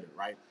concepts later,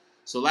 right?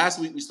 So last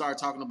week we started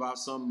talking about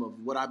some of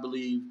what I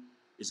believe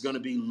is going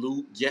to be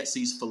Luke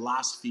Getsy's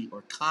philosophy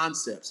or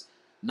concepts,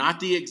 not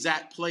the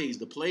exact plays.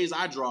 The plays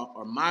I drop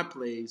are my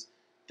plays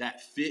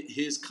that fit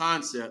his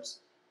concepts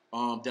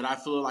that I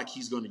feel like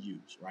he's going to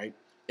use, right?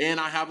 And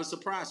I have a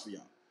surprise for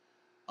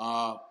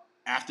y'all.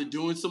 After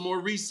doing some more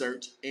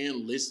research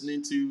and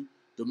listening to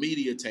the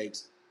media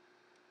takes,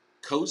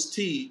 Coach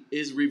T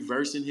is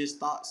reversing his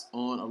thoughts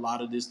on a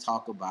lot of this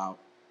talk about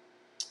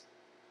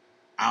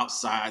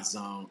outside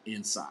zone,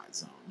 inside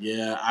zone.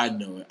 Yeah, I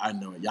know it.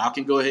 Y'all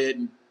can go ahead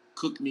and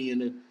cook me in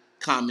the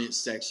comment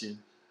section,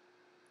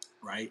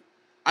 right?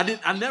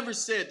 I never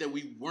said that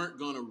we weren't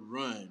going to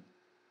run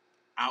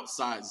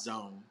outside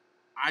zone.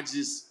 I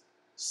just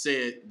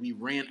said we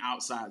ran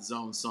outside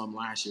zone some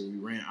last year. We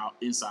ran out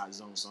inside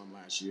zone some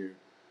last year.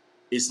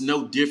 It's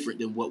no different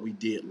than what we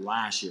did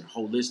last year,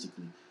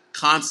 holistically,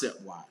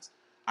 concept-wise.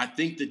 I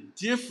think the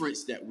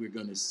difference that we're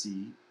going to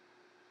see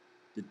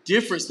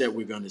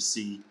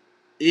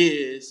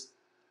is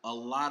a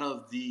lot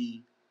of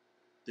the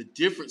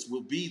difference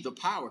will be the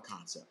power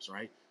concepts,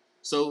 right?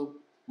 So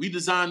we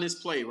designed this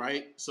play,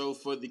 right? So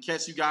for the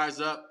catch you guys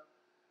up,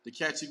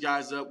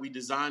 we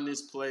designed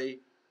this play.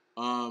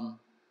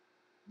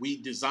 We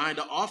designed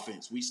the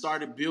offense. We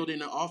started building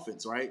the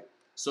offense, right?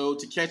 So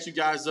to catch you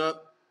guys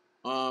up,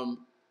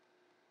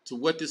 to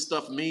what this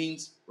stuff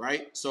means,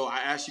 right? So I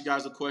asked you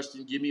guys a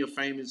question. Give me a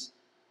famous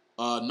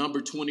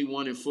number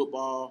 21 in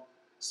football.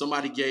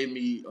 Somebody gave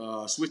me,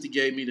 Swifty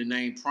gave me the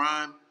name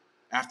Prime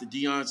after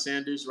Deion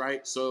Sanders,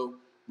 right? So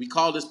we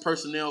call this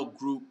personnel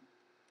group,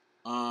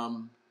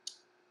 call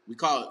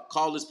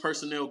this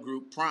personnel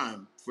group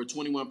Prime for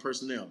 21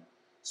 personnel.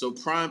 So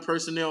Prime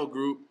personnel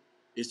group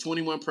is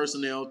 21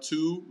 personnel,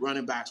 2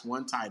 running backs,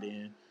 1 tight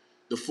end.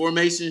 The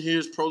formation here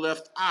is pro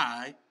left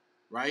eye,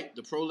 right?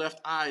 The pro left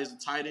eye is the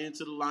tight end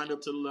to the lined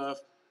up to the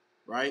left,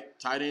 right?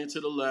 Tight end to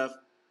the left.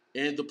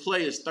 And the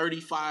play is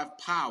 35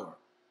 power.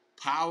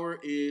 Power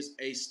is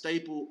a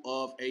staple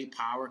of a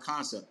power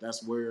concept.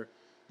 That's where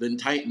the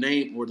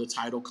name or the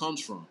title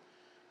comes from.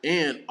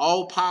 And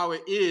all power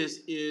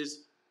is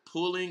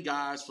pulling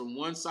guys from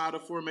one side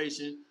of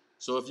formation.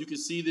 So if you can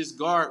see this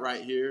guard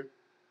right here,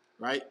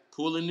 right?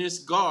 Pulling this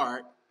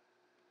guard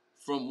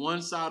from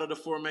one side of the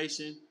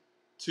formation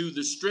to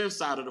the strength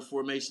side of the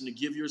formation to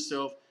give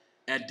yourself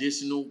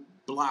additional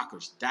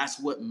blockers. That's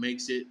what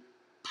makes it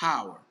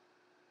power.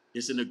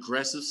 It's an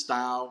aggressive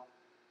style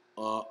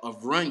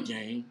of run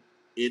game.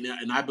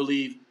 And I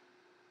believe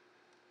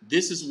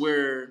this is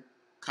where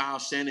Kyle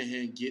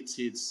Shanahan gets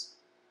his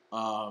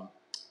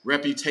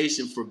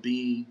reputation for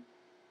being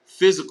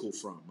physical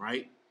from,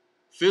 right?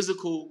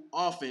 Physical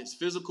offense,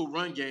 physical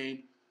run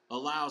game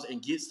allows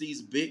and gets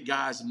these big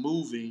guys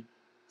moving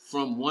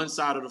from one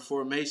side of the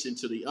formation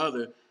to the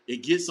other.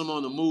 It gets them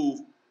on the move,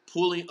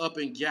 pulling up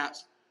in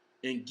gaps,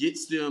 and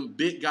gets them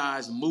big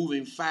guys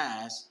moving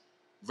fast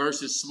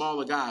versus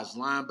smaller guys,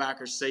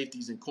 linebackers,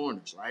 safeties, and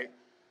corners, right?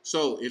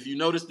 So if you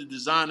notice the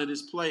design of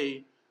this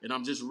play, and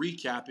I'm just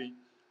recapping,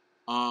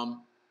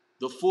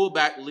 the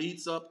fullback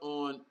leads up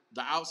on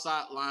the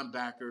outside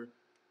linebacker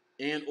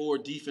and or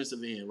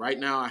defensive end. Right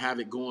now I have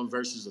it going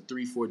versus a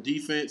 3-4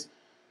 defense.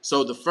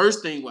 So the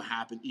first thing will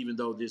happen, even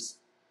though this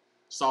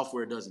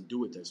software doesn't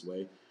do it this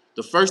way,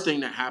 the first thing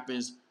that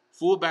happens,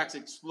 fullbacks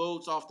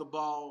explodes off the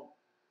ball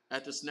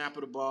at the snap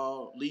of the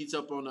ball, leads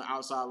up on the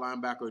outside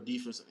linebacker or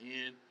defensive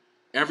end.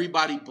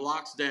 Everybody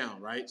blocks down,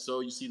 right?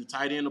 So you see the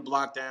tight end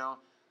block down,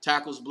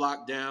 tackles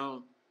block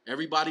down,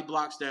 everybody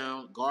blocks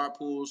down, guard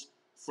pulls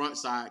front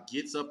side,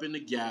 gets up in the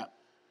gap,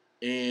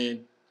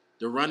 and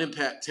the running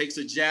back takes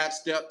a jab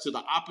step to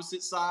the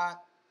opposite side.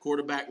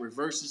 Quarterback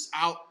reverses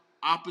out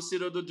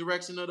opposite of the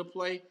direction of the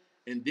play,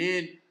 and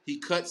then he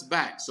cuts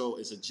back. So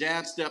it's a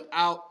jab step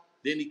out,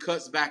 then he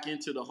cuts back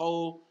into the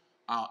hole.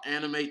 I'll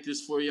animate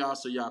this for y'all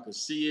so y'all can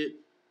see it.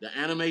 The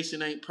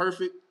animation ain't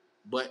perfect,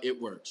 but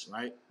it works,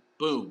 right?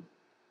 Boom.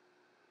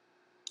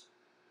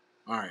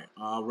 All right,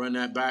 I'll run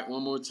that back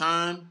one more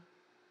time.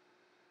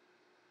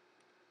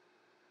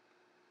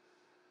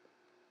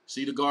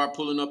 See the guard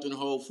pulling up in the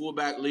hole,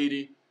 fullback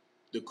leading.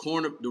 The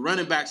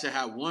running back should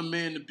have one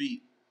man to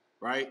beat,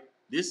 right?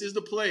 This is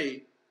the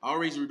play. I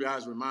always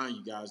remind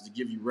you guys to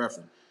give you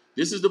reference.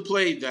 This is the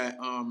play that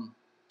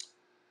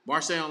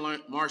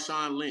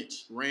Marshawn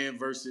Lynch ran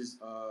versus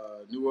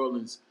New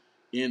Orleans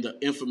in the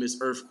infamous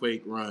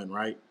earthquake run,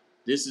 right?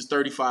 This is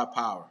 35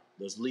 power.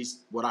 That's at least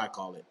what I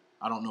call it.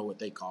 I don't know what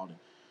they called it.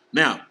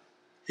 Now,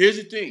 here's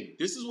the thing.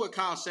 This is what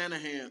Kyle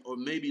Shanahan or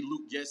maybe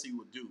Luke Getsy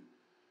would do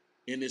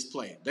in this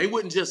play. They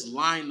wouldn't just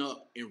line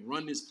up and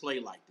run this play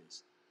like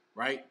this,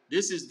 right?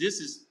 This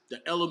is the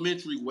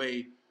elementary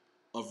way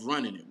of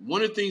running it.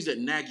 One of the things that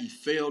Nagy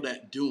failed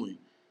at doing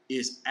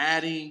is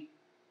adding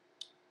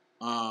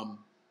I'm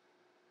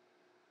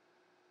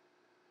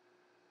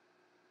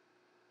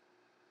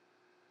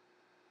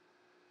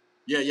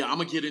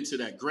gonna get into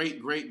that.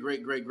 Great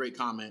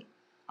comment.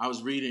 I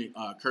was reading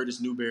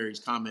Curtis Newberry's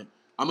comment.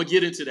 I'm gonna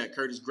get into that,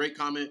 Curtis. Great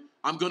comment.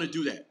 I'm gonna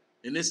do that,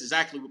 and this is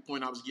exactly the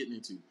point I was getting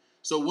into.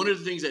 So one of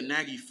the things that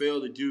Nagy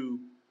failed to do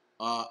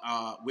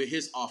with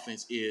his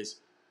offense is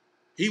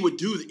he would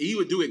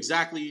do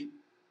exactly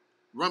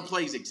run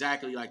plays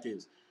exactly like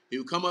this. He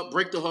would come up,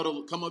 break the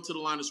huddle, come up to the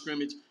line of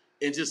scrimmage,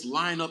 and just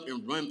line up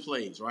and run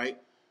plays.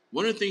 Right.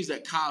 One of the things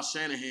that Kyle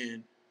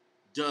Shanahan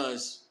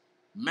does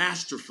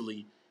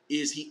masterfully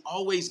is he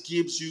always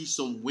gives you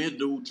some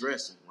window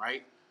dressing,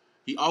 right?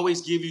 He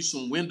always gives you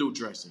some window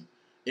dressing.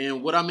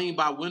 And what I mean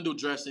by window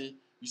dressing,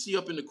 you see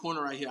up in the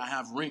corner right here, I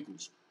have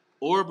wrinkles.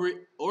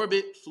 Orbit,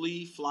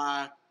 flee,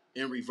 fly,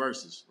 and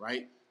reverses,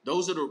 right?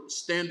 Those are the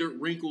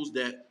standard wrinkles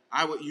that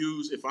I would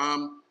use if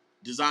I'm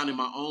designing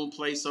my own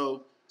play.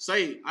 So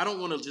say I don't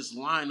want to just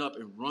line up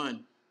and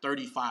run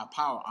 35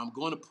 power. I'm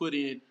going to put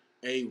in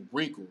a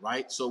wrinkle,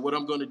 right? So what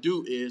I'm going to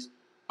do is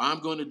I'm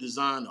going to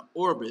design an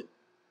orbit,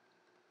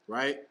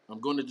 right?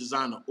 I'm going to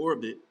design an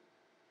orbit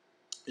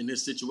in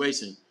this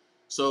situation.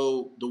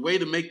 So the way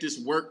to make this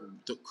work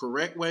the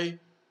correct way,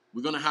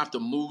 we're going to have to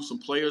move some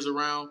players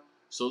around.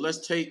 So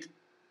let's take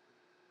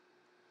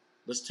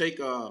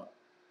our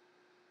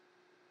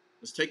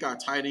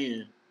tight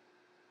end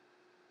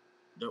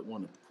that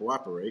want to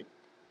cooperate.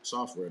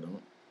 Software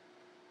don't.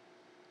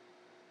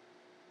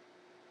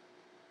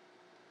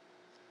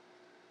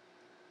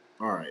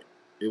 All right.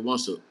 It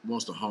wants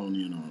to hone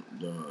in on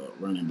the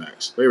running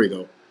backs. There we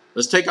go.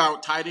 Let's take our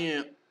tight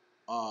end.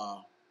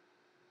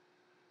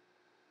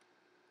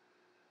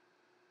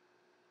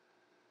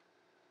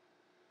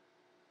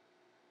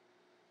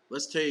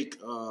 Let's take.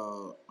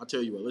 I'll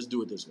tell you what. Let's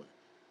do it this way.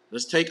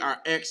 Let's take our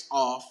X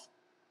off,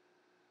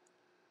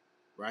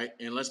 right,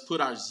 and let's put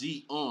our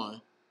Z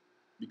on,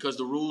 because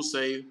the rules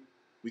say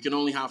we can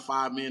only have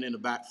 4 men in the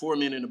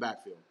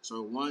backfield.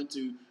 So 1,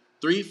 2,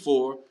 3,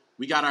 4.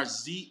 We got our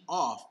Z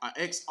off, our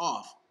X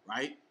off,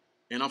 right?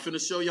 And I'm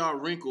finna show y'all a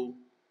wrinkle,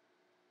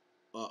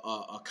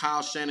 a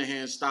Kyle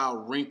Shanahan style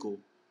wrinkle,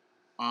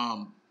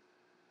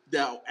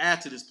 that'll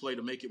add to this play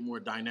to make it more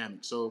dynamic.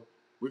 So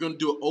we're gonna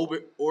do an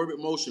orbit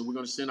motion. We're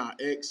gonna send our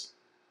X.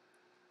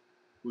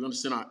 We're gonna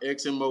send our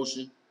X in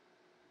motion.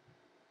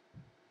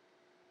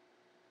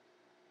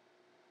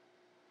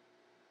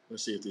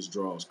 Let's see if this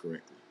draws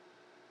correctly.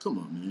 Come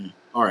on, man.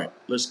 All right,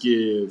 let's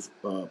give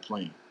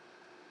playing.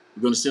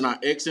 We're going to send our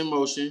X in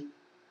motion.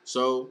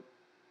 So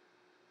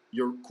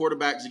your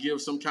quarterback to give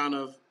some kind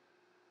of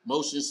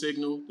motion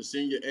signal to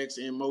send your X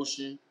in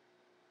motion.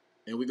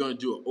 And we're going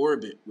to do an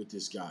orbit with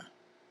this guy.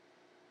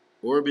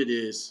 Orbit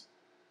is,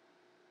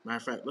 matter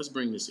of fact, let's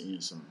bring this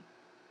in some.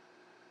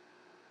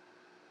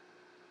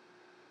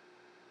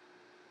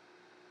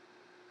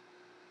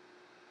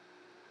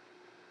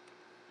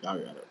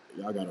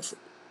 Y'all gotta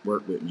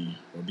work with me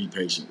or be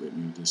patient with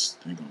me. This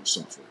thing on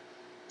software.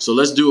 So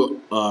let's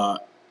do a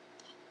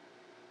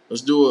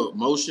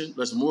motion.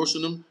 Let's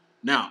motion him.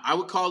 Now I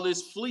would call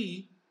this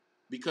flee,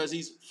 because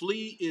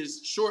flee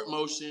is short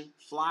motion.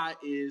 Fly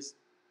is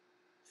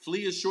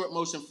short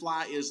motion.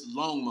 Fly is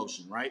long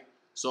motion, right?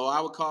 So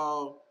I would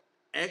call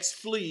X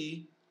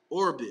flee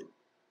orbit,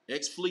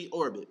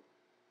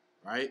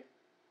 right?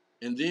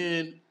 And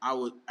then I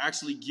would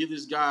actually give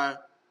this guy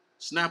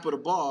snap of the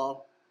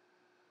ball.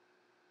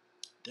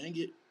 Dang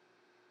it.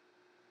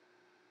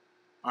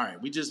 All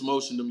right, we just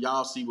motioned him.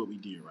 Y'all see what we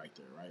did right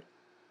there, right?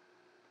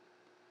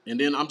 And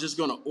then I'm just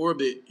going to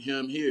orbit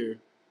him here.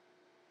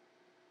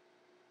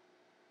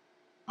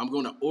 I'm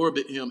going to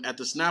orbit him at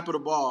the snap of the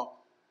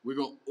ball. We're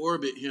going to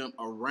orbit him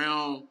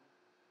around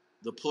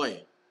the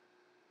play.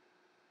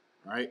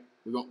 All right?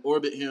 We're going to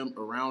orbit him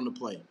around the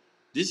play.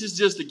 This is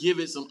just to give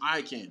it some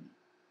eye candy.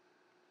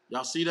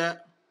 Y'all see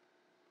that?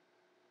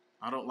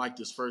 I don't like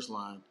this first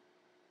line.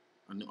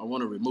 I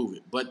want to remove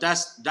it. But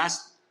that's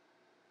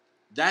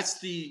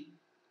the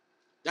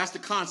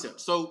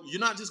concept. So you're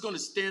not just going to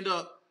stand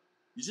up.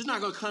 You're just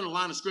not going to come to the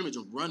line of scrimmage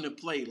and run the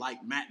play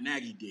like Matt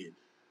Nagy did.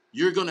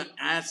 You're going to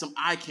add some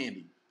eye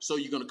candy. So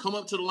you're going to come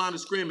up to the line of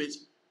scrimmage.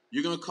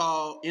 You're going to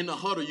call in the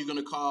huddle. You're going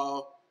to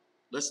call.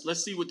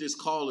 Let's see what this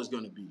call is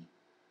going to be.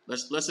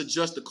 Let's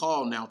adjust the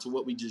call now to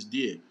what we just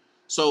did.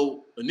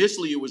 So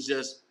initially it was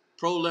just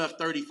pro left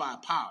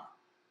 35 power,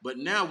 but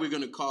now we're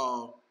going to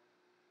call.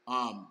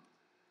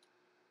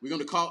 We're going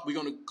to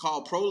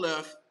call pro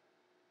left.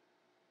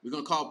 We're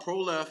going to call pro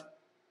left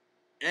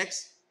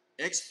X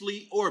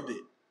flee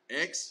orbit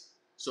X.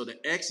 So the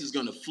X is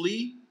going to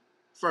flee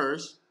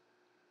first,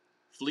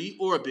 flee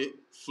orbit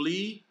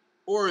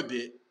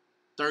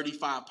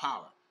 35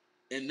 power.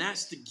 And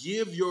that's to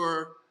give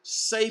your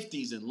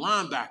safeties and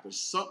linebackers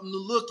something to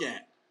look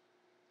at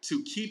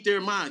to keep their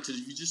mind. Because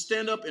if you just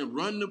stand up and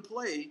run the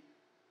play,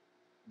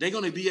 they're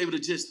going to be able to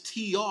just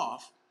tee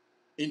off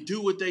and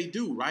do what they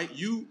do, right?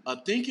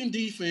 A thinking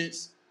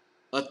defense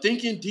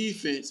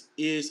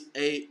is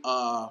a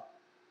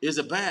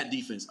bad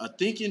defense. A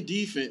thinking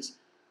defense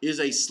is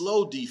a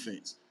slow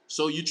defense.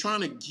 So you're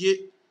trying to get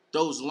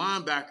those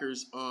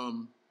linebackers,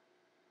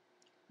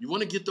 you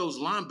want to get those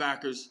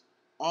linebackers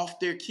off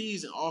their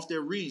keys and off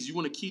their reads. You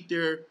want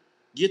to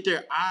get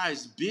their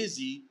eyes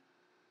busy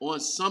on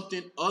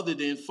something other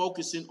than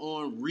focusing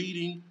on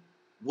reading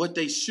what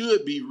they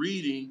should be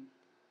reading,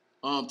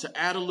 to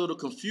add a little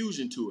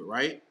confusion to it,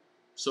 right?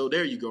 So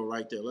there you go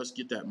right there. Let's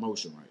get that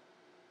motion right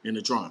in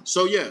the drawing.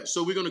 So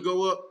so we're going to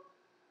go up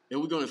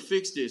and we're going to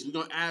fix this. We're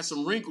going to add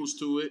some wrinkles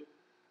to it.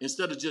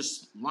 Instead of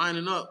just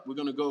lining up, we're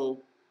going to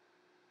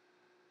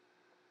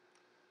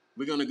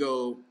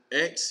go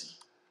X,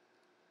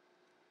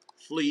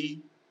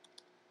 flee,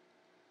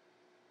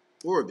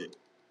 orbit,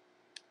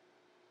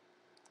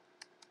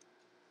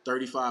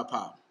 35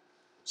 power.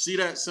 See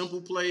that simple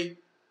play?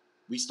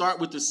 We start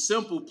with the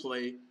simple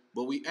play,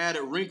 but we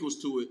added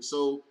wrinkles to it.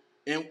 So,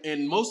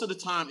 and most of the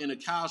time in a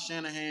Kyle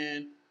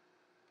Shanahan,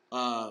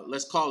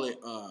 let's call it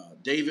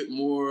David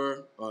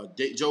Moore,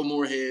 Joe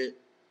Moorhead.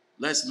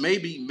 Let's may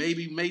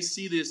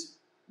see this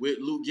with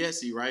Luke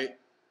Getsy, right?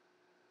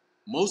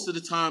 Most of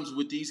the times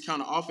with these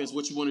kind of offense,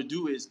 what you want to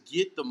do is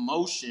get the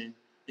motion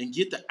and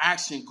get the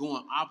action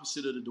going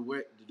opposite of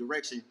the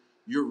direction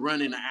you're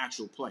running the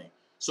actual play.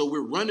 So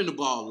we're running the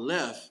ball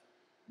left,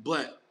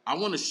 but I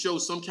want to show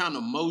some kind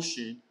of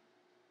motion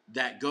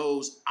that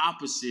goes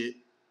opposite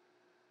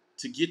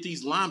to get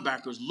these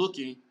linebackers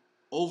looking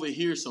over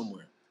here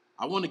somewhere.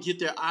 I want to get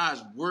their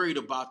eyes worried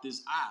about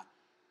this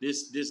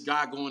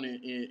guy going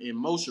in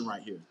motion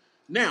right here.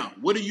 Now,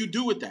 what do you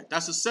do with that?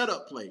 That's a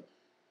setup play.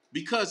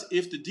 Because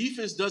if the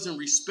defense doesn't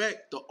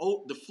respect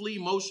the flee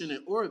motion and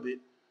orbit,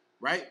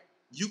 right,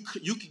 you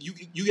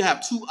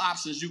have two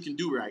options you can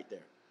do right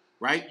there,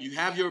 right? You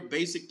have your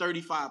basic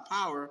 35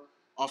 power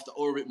off the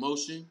orbit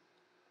motion,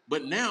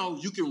 but now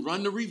you can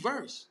run the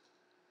reverse.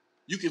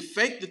 You can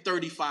fake the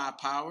 35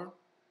 power.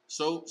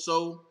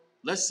 So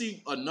let's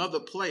see another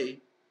play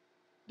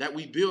that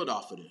we build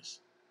off of this.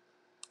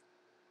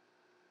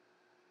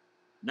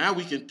 Now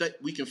we can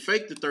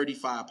fake the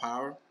 35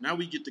 power. Now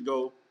we get to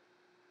go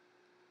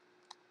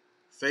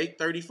fake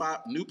 35,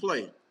 new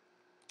play.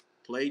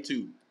 Play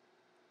 2.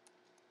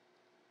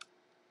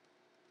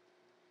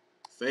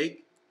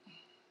 Fake.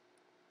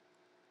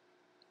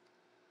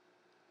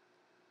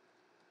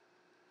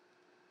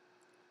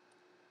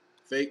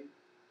 Fake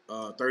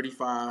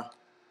 35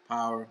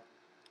 power.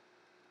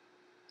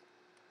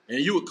 And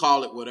you would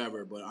call it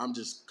whatever, but I'm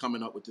just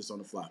coming up with this on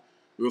the fly.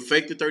 We'll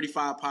fake the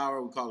 35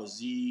 power. We'll call it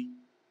Z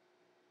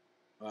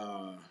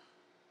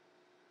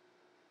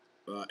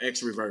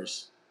X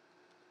reverse.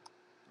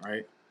 All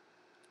right.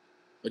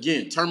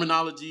 Again,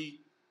 terminology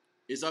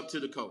is up to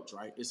the coach,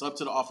 right? It's up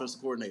to the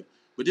offensive coordinator.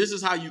 But this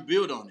is how you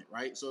build on it,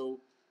 right? So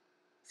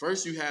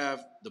first you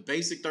have the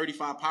basic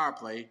 35 power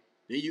play.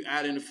 Then you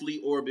add in the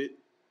flee orbit,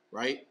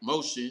 right?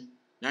 Motion.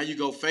 Now you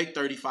go fake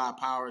 35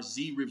 power,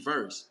 Z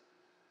reverse.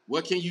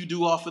 What can you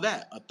do off of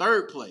that? A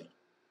third play.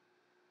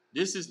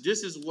 This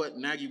is what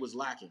Nagy was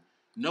lacking.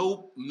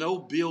 No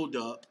build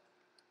up.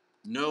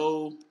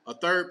 A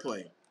third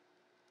play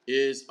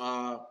is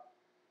now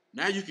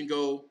you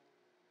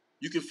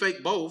can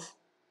fake both.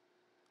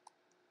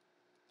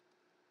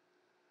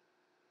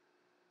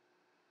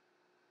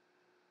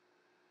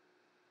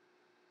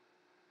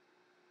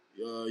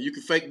 You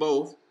can fake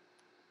both.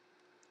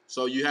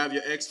 So you have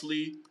your X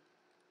flee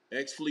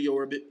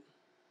orbit.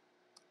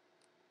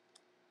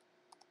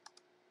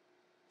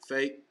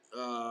 Fake,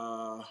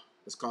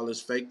 let's call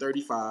this fake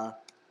 35.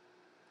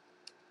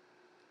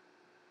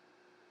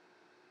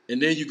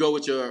 And then you go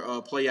with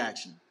your play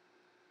action.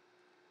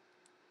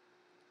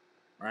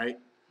 right?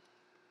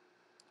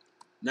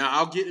 Now,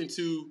 I'll get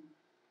into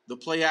the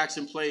play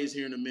action plays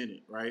here in a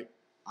minute, right?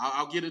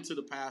 I'll get into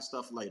the past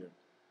stuff later,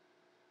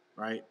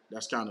 right?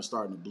 That's kind of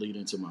starting to bleed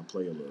into my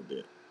play a little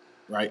bit,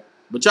 right?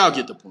 But y'all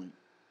get the point.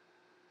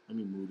 Let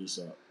me move this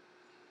up.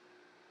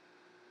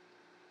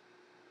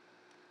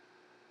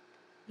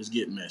 It's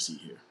getting messy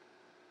here.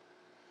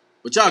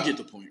 But y'all get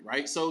the point,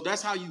 right? So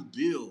that's how you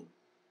build.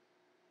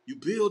 You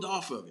build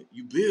off of it.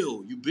 You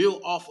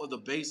build off of the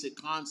basic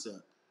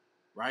concept,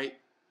 right?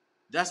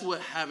 That's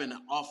what having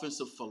an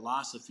offensive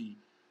philosophy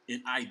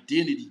and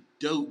identity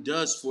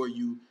does for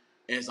you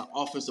as an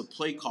offensive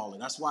play caller.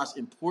 That's why it's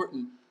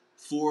important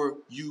for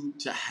you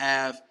to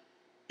have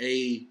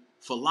a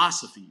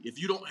philosophy.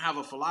 If you don't have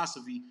a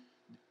philosophy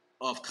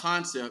of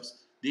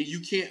concepts, then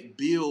you can't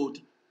build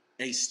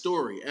a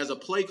story. As a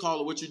play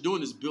caller, what you're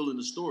doing is building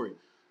a story.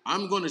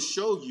 I'm going to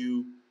show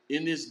you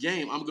in this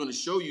game, I'm going to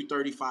show you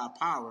 35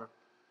 power,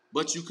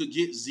 but you could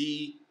get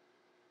Z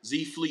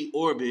fleet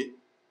orbit.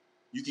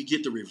 You can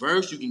get the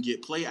reverse. You can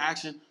get play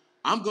action.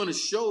 I'm going to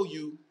show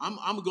you.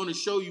 I'm going to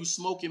show you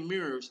smoke and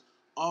mirrors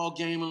all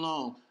game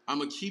long. I'm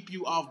going to keep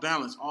you off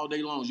balance all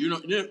day long. You're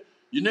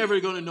never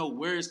going to know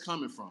where it's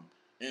coming from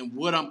and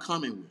what I'm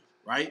coming with,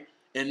 right?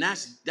 And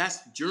that's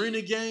during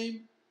the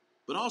game,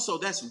 but also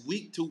that's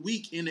week to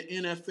week in the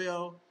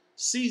NFL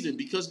season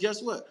because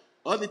guess what?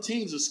 Other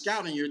teams are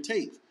scouting your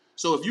tape.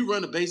 So if you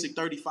run a basic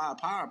 35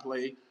 power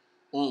play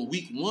on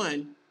week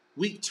 1,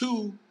 week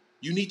 2,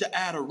 you need to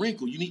add a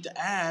wrinkle. You need to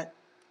add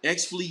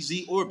X fleet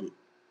Z orbit,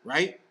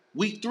 right?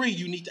 Week 3,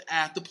 you need to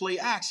add the play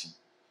action.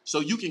 So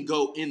you can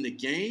go in the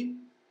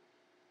game.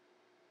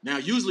 Now,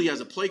 usually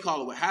as a play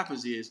caller, what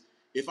happens is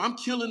if I'm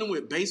killing them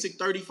with basic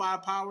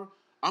 35 power,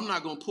 I'm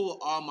not going to pull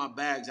all my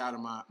bags out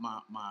of my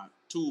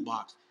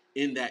toolbox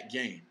in that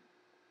game,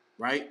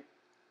 right?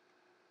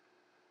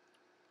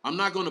 I'm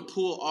not going to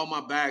pull all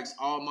my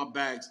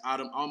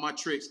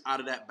tricks out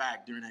of that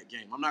bag during that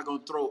game. I'm not going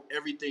to throw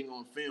everything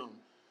on film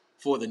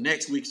for the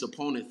next week's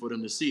opponent for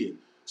them to see it.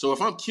 So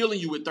if I'm killing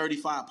you with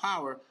 35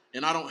 power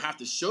and I don't have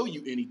to show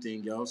you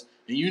anything else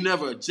and you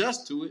never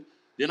adjust to it,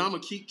 then I'm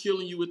going to keep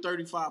killing you with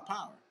 35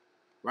 power,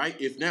 right?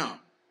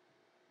 Now,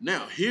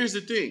 here's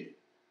the thing.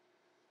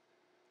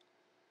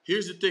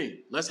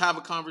 Let's have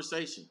a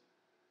conversation.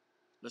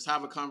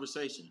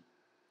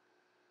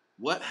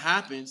 What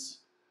happens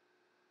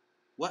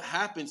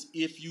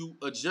if you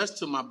adjust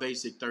to my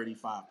basic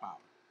 35 power?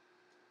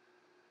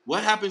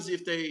 What happens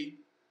if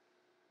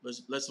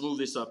let's move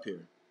this up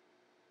here.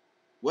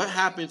 What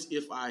happens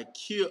if I'm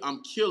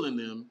killing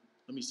them?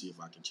 Let me see if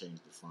I can change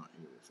the font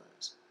here real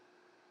fast.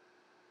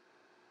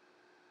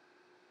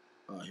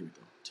 Here we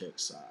go.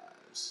 Text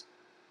size.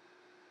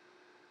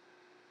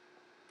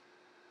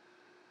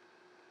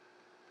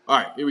 All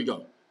right, here we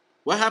go.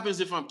 What happens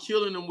if I'm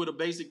killing them with a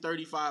basic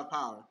 35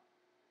 power?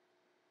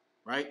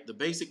 Right? The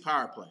basic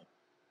power play.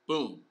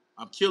 Boom.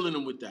 I'm killing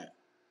them with that.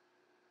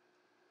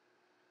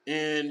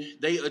 And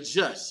they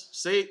adjust.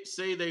 Say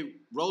they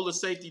roll a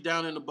safety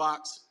down in the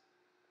box.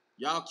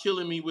 Y'all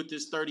killing me with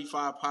this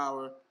 35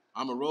 power.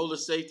 I'm going to roll a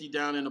safety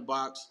down in the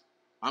box.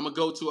 I'm going to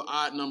go to an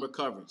odd number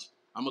coverage.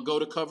 I'm going to go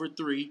to cover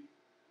 3.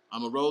 I'm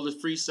going to roll the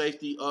free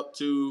safety up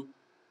to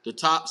the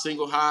top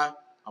single high.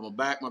 I'm going to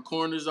back my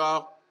corners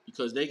off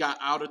because they got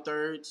outer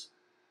thirds,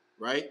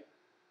 right?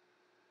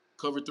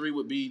 Cover 3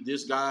 would be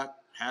this guy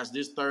has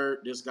this third.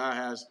 This guy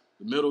has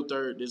the middle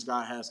third. This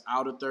guy has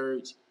outer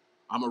thirds.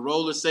 I'm going to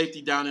roll the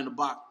safety down in the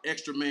box,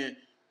 extra man,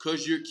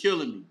 because you're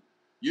killing me.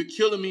 You're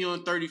killing me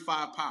on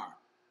 35 power.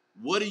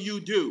 What do you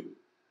do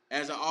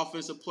as an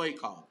offensive play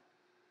caller?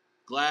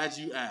 Glad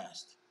you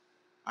asked.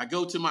 I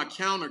go to my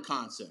counter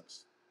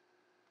concepts.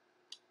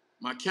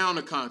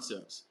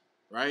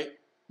 Right?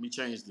 Let me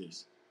change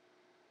this.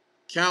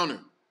 Counter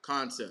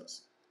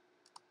concepts.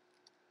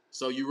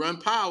 So you run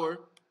power,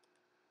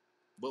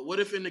 but what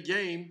if in the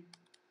game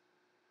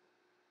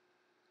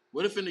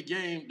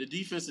the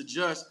defense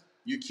adjusts,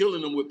 you're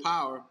killing them with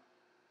power?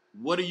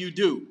 What do you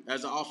do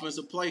as an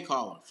offensive play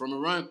caller from a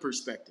run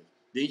perspective?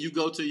 Then you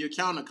go to your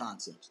counter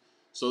concepts.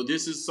 So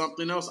this is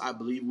something else I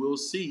believe we'll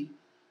see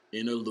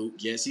in a Luke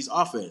Getsy's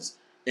offense.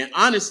 And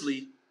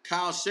honestly,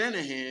 Kyle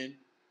Shanahan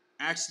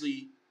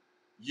actually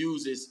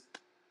uses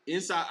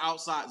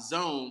inside-outside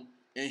zone,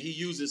 and he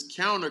uses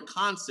counter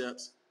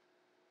concepts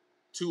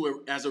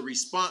as a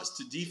response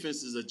to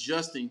defenses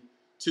adjusting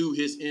to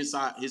his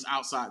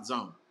outside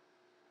zone.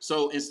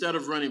 So instead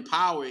of running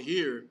power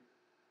here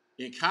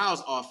in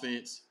Kyle's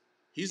offense,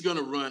 he's going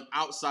to run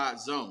outside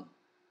zone.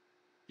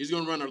 He's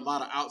going to run a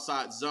lot of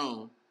outside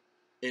zone.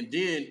 And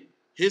then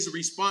his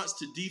response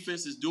to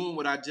defense is doing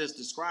what I just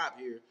described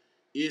here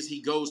is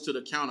he goes to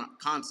the counter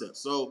concept.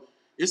 So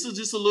this is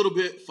just a little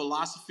bit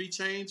philosophy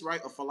change, right?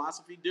 A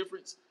philosophy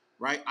difference,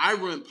 right? I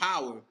run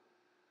power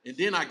and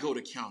then I go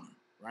to counter,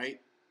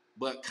 right?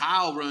 But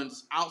Kyle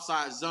runs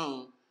outside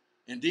zone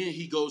and then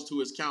he goes to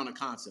his counter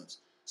concepts.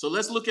 So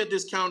let's look at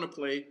this counter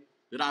play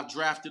that I've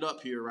drafted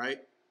up here, right?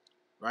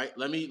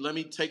 Let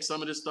me take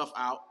some of this stuff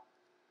out.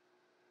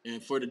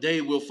 And for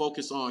today, we'll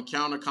focus on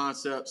counter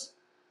concepts,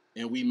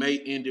 and we may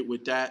end it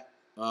with that.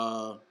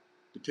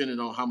 depending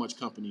on how much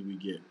company we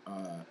get.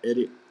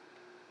 Edit,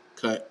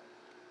 cut.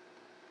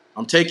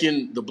 I'm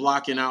taking the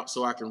blocking out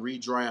so I can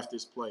redraft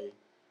this play.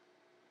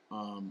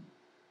 I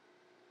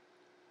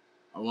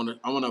want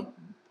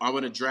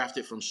to draft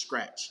it from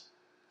scratch.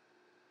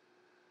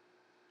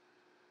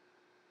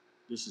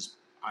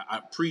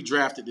 I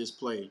pre-drafted this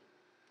play,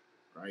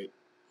 right?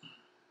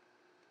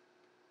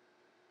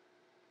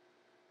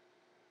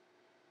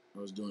 I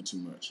was doing too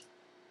much.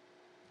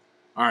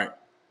 All right,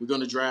 we're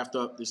going to draft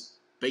up this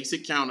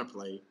basic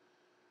counterplay.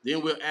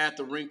 Then we'll add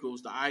the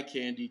wrinkles, the eye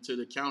candy to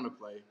the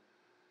counterplay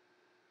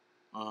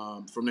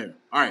from there.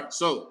 All right,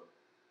 so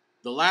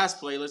the last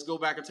play, let's go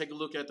back and take a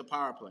look at the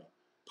power play.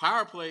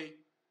 Power play,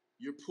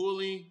 you're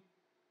pulling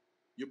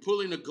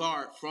the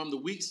guard from the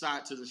weak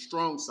side to the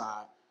strong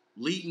side,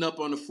 leading up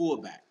on the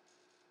fullback,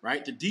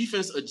 right? The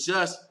defense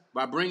adjusts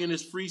by bringing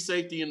this free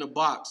safety in the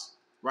box,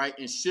 right,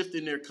 and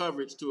shifting their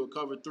coverage to a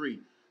cover 3.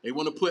 They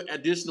want to put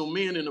additional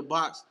men in the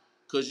box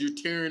because you're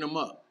tearing them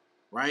up,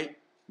 right?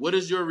 What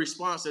is your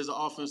response as an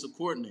offensive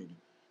coordinator?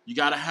 You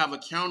got to have a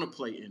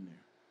counterplay in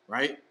there,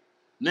 right?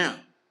 Now,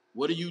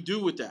 what do you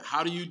do with that?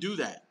 How do you do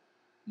that?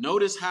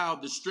 Notice how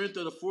the strength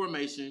of the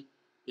formation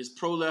is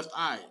pro left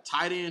eye,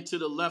 tight end to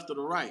the left or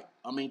the right.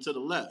 To the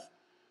left.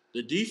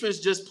 The defense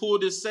just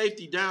pulled this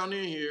safety down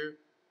in here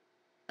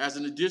as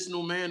an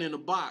additional man in the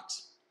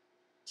box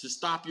to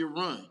stop your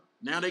run.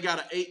 Now they got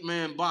an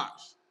 8-man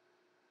box.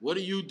 What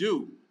do?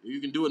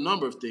 You can do a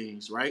number of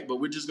things, right? But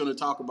we're just going to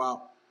talk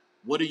about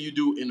what do you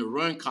do in the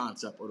run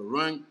concept or the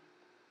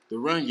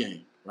run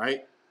game,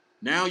 right?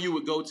 Now you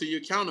would go to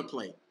your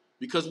counterplay.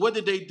 Because what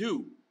did they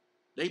do?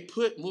 They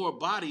put more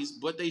bodies,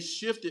 but they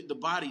shifted the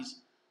bodies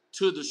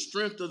to the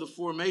strength of the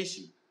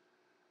formation,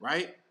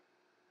 right?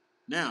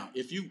 Now,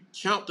 if you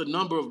count the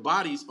number of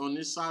bodies on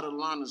this side of the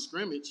line of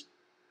scrimmage,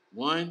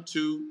 1,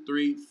 2,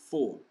 3,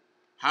 4.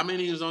 How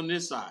many is on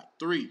this side?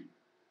 3,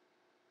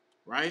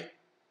 right?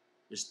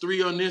 It's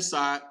 3 on this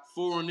side,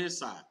 4 on this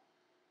side.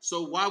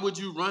 So why would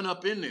you run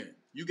up in there?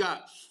 You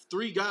got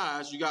 3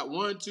 guys. You got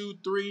 1, 2,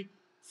 3,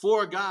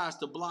 4 guys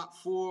to block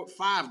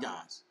 5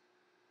 guys.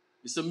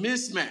 It's a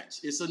mismatch.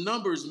 It's a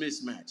numbers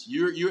mismatch.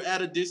 You're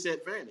at a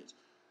disadvantage.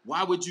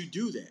 Why would you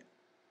do that?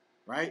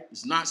 Right?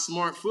 It's not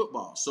smart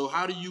football. So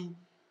how do you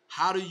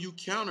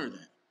counter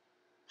that?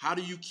 How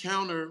do you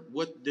counter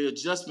what the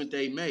adjustment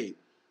they made?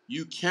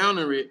 You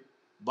counter it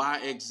by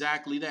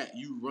exactly that.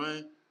 You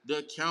run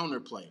the counter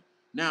play.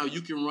 Now,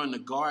 you can run the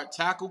guard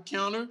tackle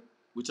counter,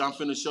 which I'm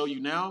finna show you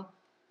now.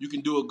 You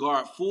can do a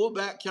guard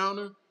fullback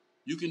counter.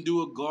 You can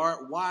do a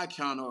guard wide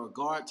counter or a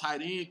guard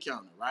tight end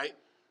counter, right?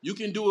 You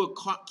can do a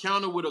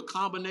counter with a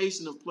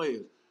combination of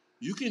players.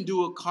 You can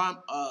do a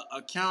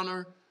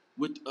counter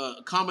with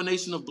a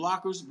combination of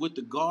blockers with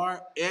the guard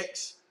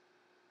X,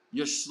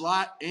 your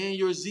slot, and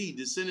your Z,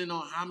 depending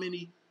on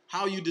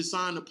how you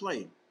design the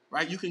play,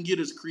 right? You can get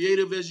as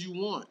creative as you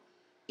want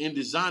in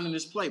designing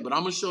this play. But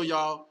I'm going to show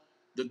y'all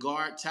the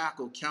guard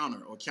tackle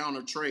counter or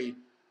counter trade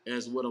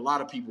as what a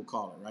lot of people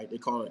call it, right? They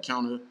call it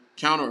counter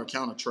or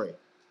counter trade,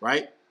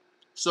 right?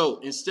 So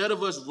instead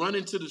of us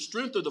running to the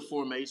strength of the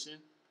formation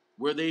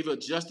where they've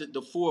adjusted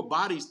the 4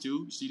 bodies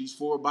to, you see these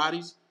 4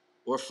 bodies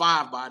or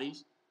 5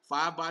 bodies,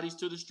 5 bodies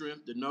to the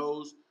strength, the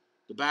nose,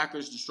 the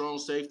backers, the strong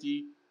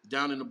safety,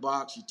 down in the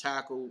box, you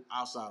tackle,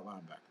 outside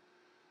linebacker.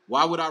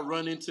 Why would I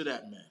run into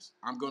that mess?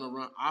 I'm going to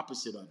run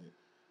opposite of it.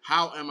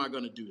 How am I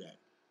going to do that?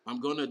 I'm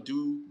going to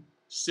do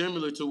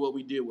similar to what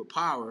we did with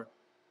power.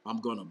 I'm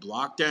going to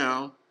block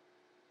down.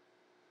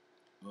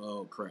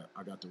 Oh, crap.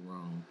 I got the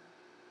wrong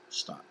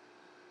stop.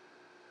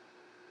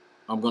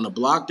 I'm going to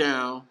block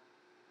down.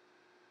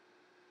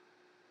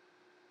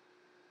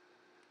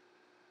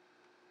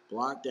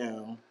 Block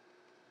down.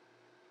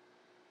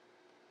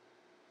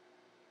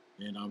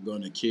 And I'm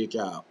going to kick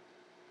out.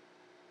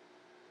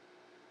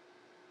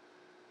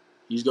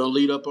 He's going to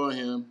lead up on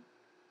him.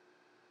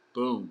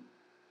 Boom.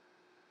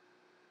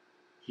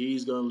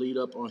 He's going to lead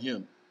up on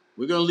him.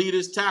 We're going to leave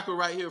this tackle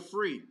right here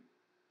free.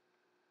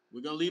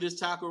 We're going to leave this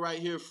tackle right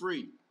here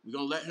free. We're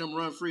going to let him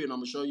run free, and I'm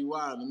going to show you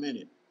why in a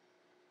minute.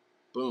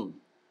 Boom.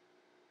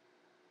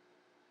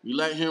 We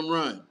let him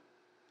run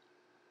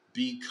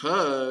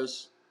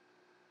because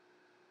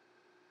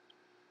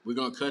we're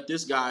going to cut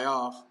this guy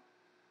off.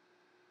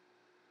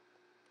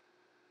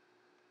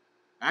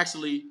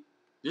 Actually,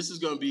 this is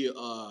going to be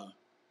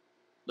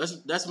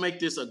let's make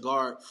this a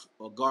guard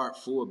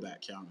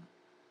fullback counter.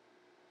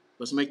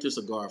 Let's make this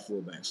a guard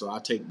fullback. So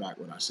I'll take back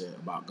what I said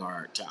about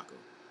guard tackle.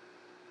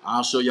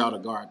 I'll show y'all the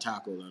guard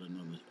tackle at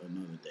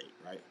another date,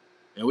 right?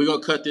 And we're going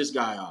to cut this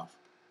guy off.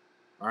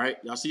 All right?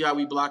 Y'all see how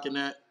we blocking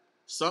that?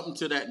 Something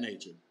to that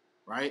nature,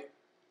 right?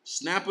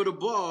 Snap of the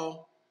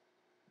ball,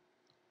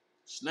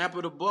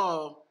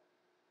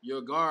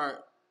 your guard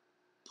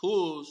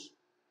pulls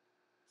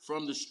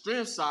from the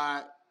strength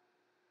side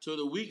to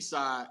the weak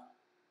side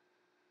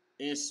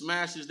and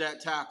smashes that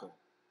tackle.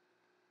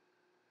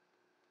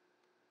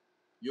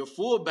 Your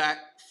fullback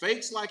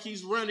fakes like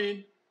he's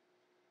running,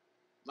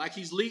 like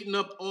he's leading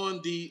up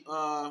on the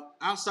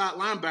outside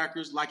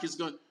linebackers, like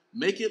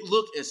Make it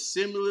look as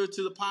similar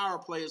to the power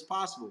play as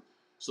possible.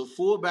 So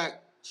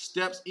fullback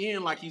steps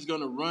in like he's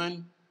going to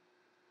run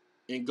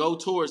and go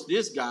towards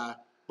this guy,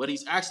 but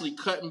he's actually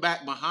cutting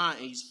back behind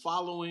and he's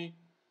following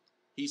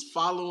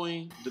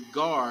the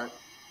guard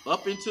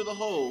up into the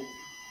hole.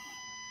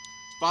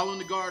 Following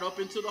the guard up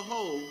into the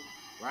hole,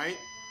 right?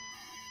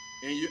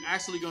 And you're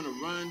actually going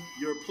to run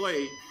your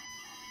play.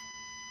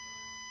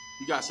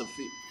 You got some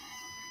feed.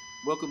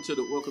 Welcome to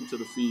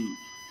the feed,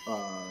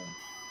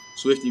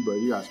 Swifty. But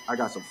I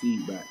got some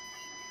feedback.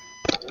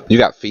 You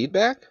got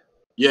feedback?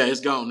 Yeah,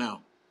 it's gone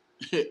now.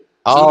 So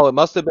Oh, it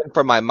must have been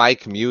from my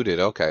mic muted.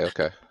 Okay.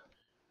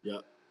 yeah.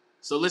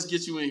 So let's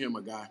get you in here,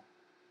 my guy.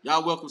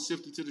 Y'all welcome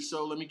Swifty to the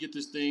show. Let me get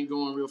this thing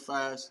going real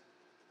fast.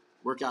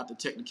 Work out the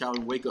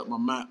technicality. Wake up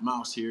my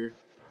mouse here.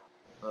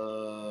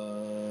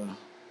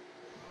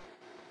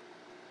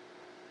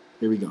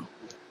 Here we go.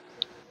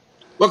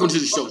 Welcome to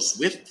the show,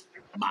 Swift.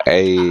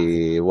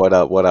 Hey, what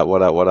up?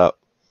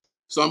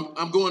 So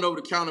I'm going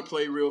over the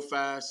counterplay real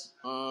fast.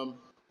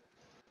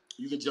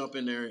 You can jump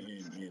in there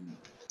and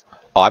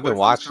Oh, I've been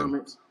watching.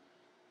 Comments.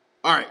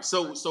 All right,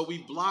 so we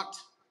blocked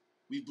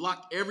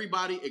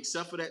everybody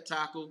except for that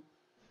tackle.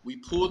 We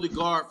pulled the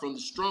guard from the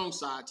strong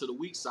side to the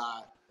weak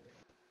side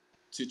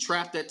to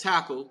trap that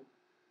tackle.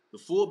 The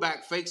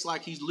fullback fakes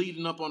like he's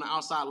leading up on the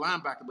outside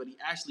linebacker, but he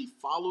actually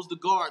follows the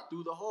guard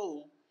through the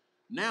hole.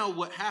 Now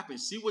what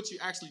happens? See what you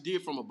actually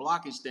did from a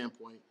blocking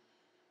standpoint.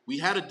 We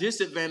had a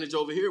disadvantage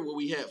over here where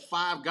we had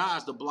 5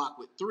 guys to block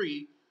with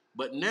 3,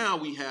 but now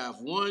we have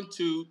 1,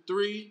 2,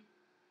 3.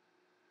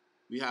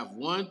 We have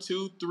 1,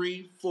 2,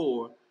 3,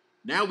 4.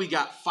 Now we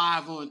got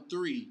 5 on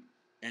 3,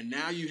 and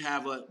now you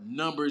have a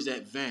numbers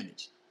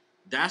advantage.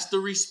 That's the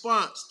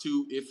response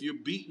to if you're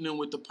beating them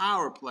with the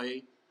power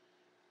play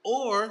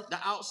or the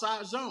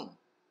outside zone.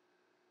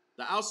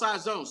 The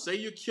outside zone. Say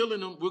you're killing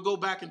them. We'll go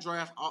back and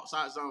draft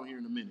outside zone here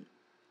in a minute,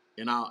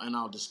 and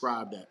I'll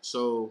describe that.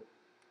 So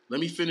let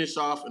me finish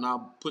off, and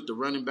I'll put the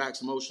running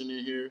back's motion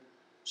in here.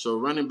 So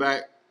running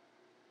back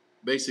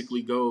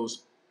basically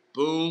goes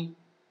boom,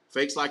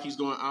 fakes like he's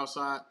going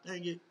outside.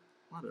 Dang it.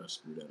 Why did I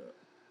screw that up?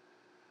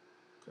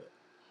 Okay.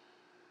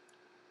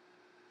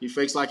 He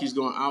fakes like he's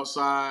going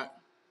outside.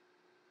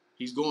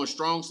 He's going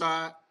strong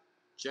side.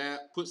 Jab,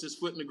 puts his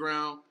foot in the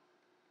ground,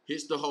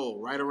 hits the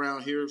hole right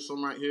around here,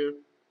 some right here.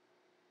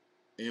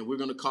 And we're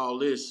going to call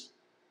this,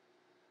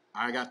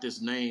 I got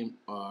this name,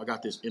 I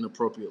got this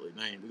inappropriately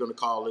named. We're going to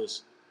call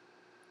this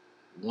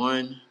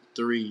 1,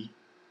 3,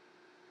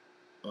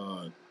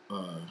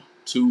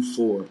 2,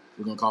 4.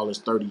 We're going to call this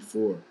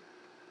 34.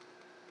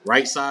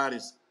 Right side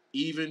is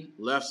even,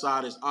 left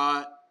side is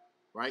odd,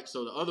 right?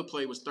 So the other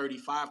play was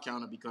 35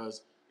 counter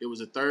because it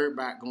was a third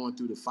back going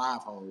through the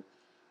 5 hole.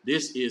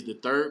 This is the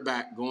third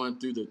back going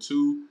through the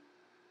 2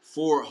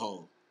 4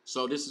 hole.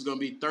 So this is going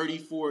to be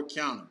 34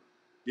 counter.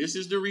 This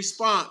is the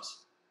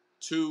response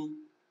to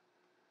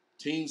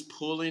teams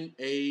pulling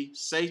a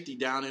safety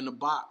down in the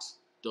box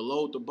to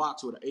load the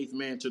box with an 8th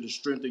man to the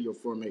strength of your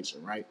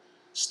formation, right?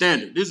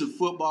 Standard. This is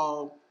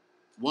football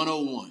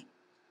 101.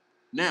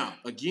 Now,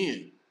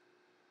 again,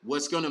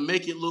 what's going to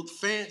make it look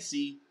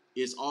fancy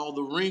is all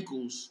the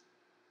wrinkles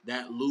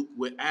that Luke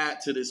would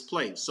add to this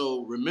play.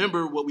 So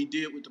remember what we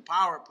did with the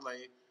power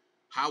play,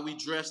 how we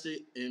dressed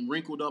it and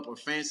wrinkled up or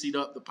fancied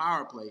up the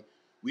power play.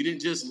 We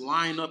didn't just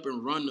line up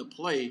and run the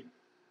play.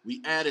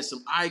 We added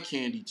some eye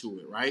candy to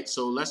it, right?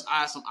 So let's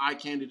add some eye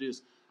candy to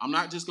this. I'm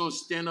not just going to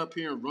stand up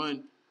here and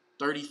run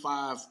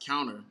 35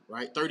 counter,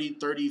 right? 30,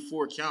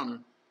 34 counter.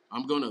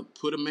 I'm going to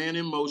put a man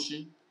in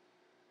motion.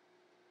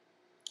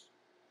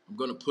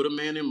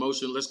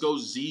 Let's go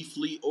Z,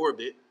 flee,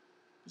 orbit.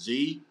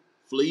 Z,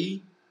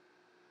 flee.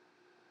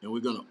 And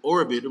we're going to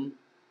orbit him.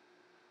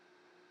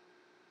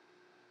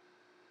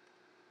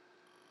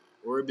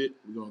 Orbit.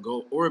 We're going to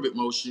go orbit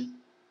motion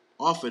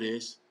off of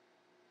this.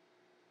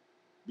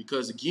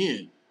 Because,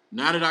 again,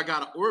 now that I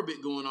got an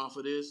orbit going off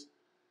of this,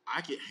 I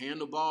could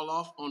hand the ball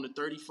off on the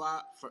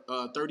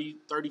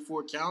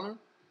 34 counter.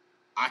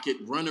 I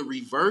could run a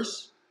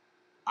reverse.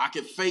 I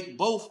could fake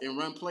both and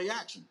run play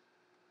action.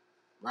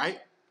 Right?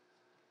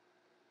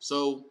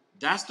 So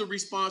that's the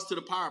response to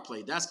the power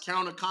play. That's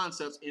counter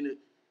concepts in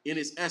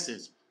its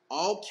essence.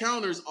 All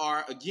counters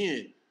are,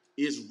 again,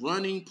 is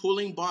running,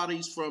 pulling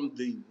bodies from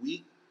the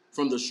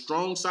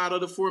strong side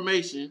of the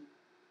formation.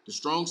 The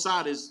strong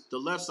side is the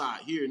left side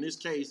here in this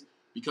case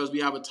because we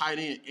have a tight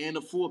end and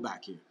a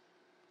fullback here.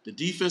 The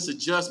defense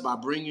adjusts by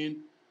bringing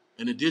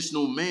an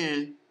additional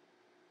man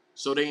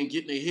so they can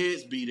get their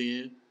heads beat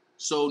in.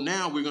 So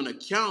now we're going to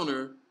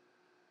counter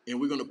and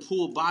we're going to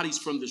pull bodies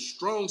from the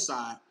strong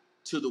side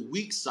to the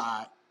weak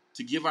side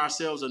to give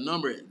ourselves a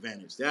number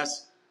advantage.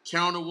 That's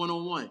counter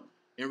 101.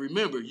 And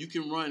remember, you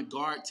can run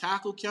guard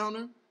tackle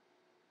counter.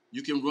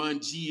 You can run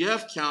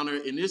GF counter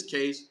in this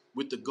case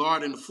with the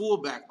guard and the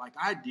fullback like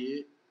I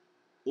did.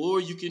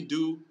 Or you can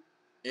do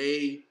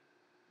a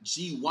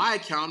GY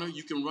counter.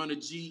 You can run a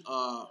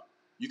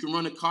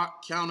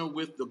counter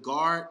with the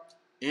guard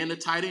and the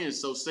tight end.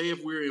 So say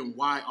if we're in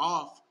Y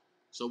off,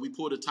 so we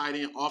pull the tight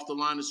end off the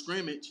line of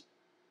scrimmage,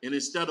 and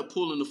instead of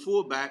pulling the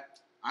fullback,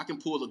 I can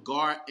pull the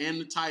guard and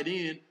the tight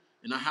end,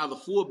 and I have the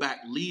fullback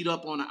lead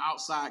up on the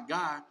outside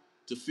guy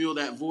to fill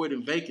that void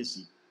and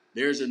vacancy.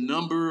 There's a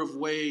number of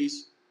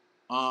ways.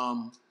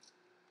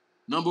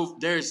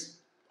 There's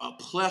a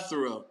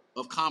plethora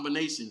of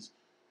combinations.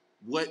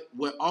 What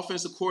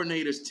offensive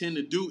coordinators tend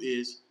to do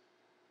is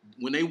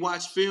when they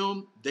watch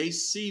film, they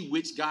see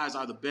which guys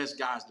are the best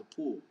guys to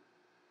pull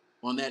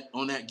on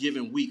that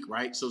given week,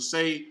 right? So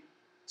say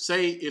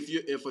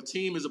if a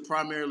team is a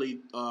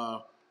primarily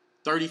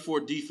 34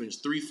 defense,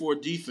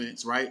 3-4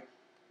 defense, right?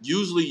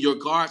 Usually your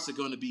guards are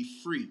going to be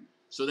free.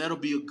 So that'll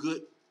be a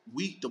good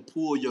week to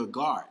pull your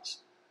guards,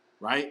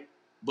 right?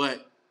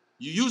 But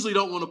you usually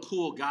don't want to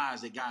pull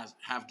guys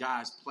have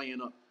guys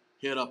playing up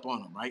head up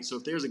on them, right? So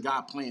if there's a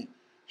guy playing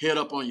head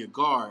up on your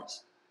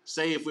guards,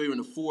 say if we're in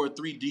a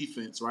 4-3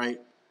 defense,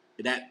 right?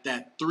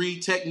 That 3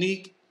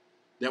 technique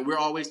that we're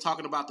always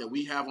talking about that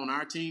we have on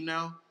our team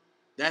now,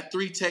 that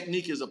 3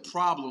 technique is a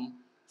problem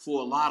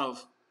for a lot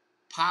of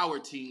power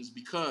teams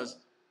because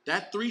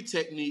that 3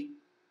 technique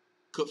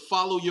could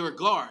follow your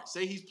guard.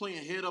 Say he's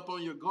playing head up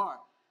on your guard.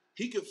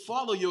 He could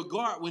follow your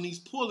guard when he's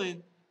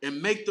pulling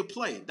and make the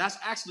play. That's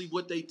actually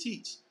what they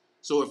teach.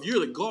 So if you're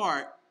the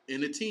guard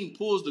and the team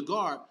pulls the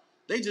guard,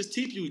 they just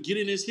teach you to get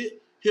in his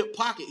hip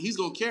pocket. He's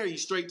going to carry you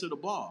straight to the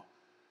ball.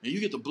 And you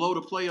get to blow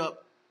the play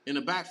up in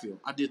the backfield.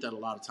 I did that a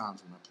lot of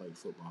times when I played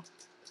football.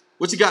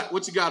 What you got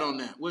on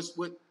that?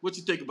 What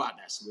you think about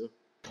that, Swift?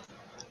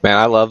 Man,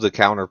 I love the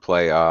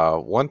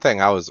counterplay. One thing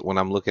when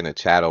I'm looking at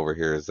chat over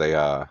here is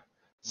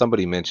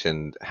somebody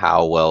mentioned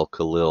how well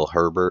Khalil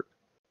Herbert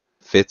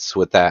fits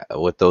with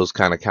those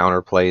kind of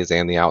counterplays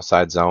and the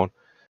outside zone.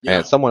 Yeah.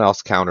 And someone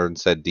else countered and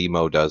said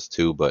Demo does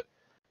too, but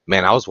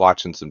man, I was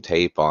watching some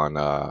tape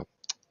on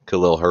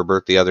Khalil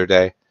Herbert the other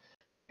day,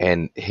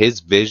 and his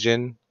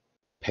vision,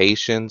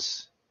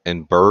 patience,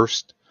 and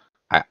burst,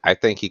 I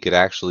think he could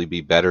actually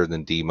be better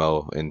than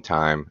Demo in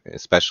time,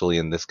 especially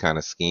in this kind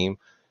of scheme,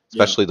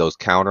 especially those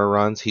counter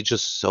runs. He's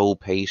just so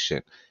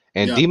patient.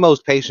 And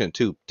Demo's patient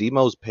too.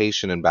 Demo's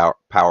patient and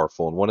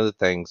powerful. And one of the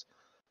things,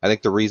 I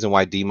think the reason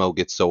why Demo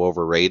gets so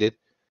overrated,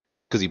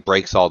 because he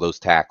breaks all those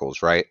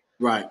tackles, right?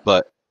 Right.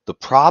 But the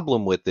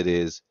problem with it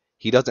is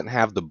he doesn't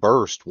have the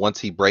burst once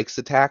he breaks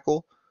the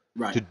tackle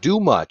to do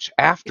much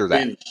after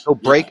that.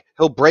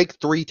 He'll break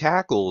 3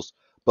 tackles,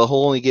 but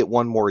he'll only get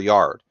 1 more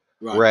yard.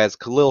 Right. Whereas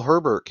Khalil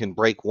Herbert can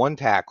break 1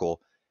 tackle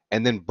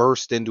and then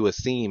burst into a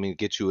seam and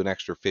get you an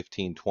extra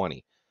 15,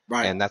 20.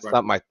 Right. And that's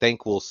something I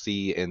think we'll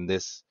see in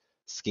this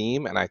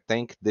scheme. And I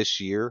think this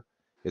year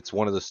it's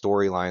one of the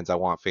storylines I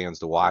want fans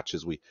to watch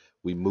as we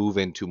move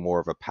into more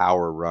of a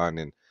power run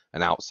and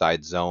an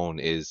outside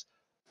zone is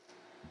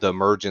the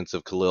emergence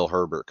of Khalil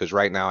Herbert. Because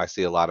right now I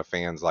see a lot of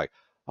fans like,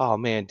 oh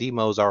man,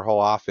 Demo's our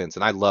whole offense.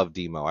 And I love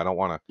Demo. I don't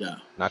want to,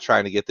 not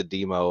trying to get the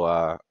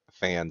Demo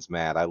fans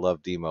mad. I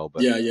love Demo,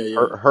 but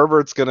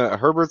Herbert's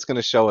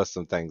gonna show us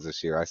some things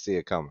this year. I see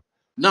it coming.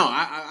 No,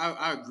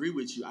 I agree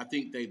with you. I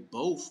think they're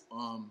both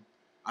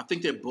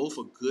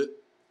a good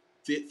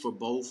fit for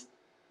both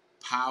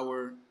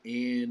power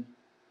and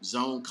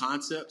zone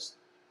concepts.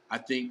 I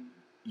think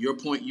your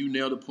point, you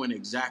nailed the point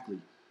exactly.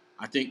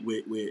 I think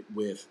with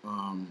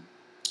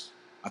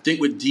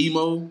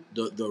Demo,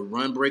 the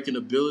run breaking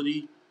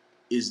ability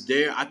is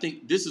there. I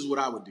think this is what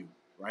I would do,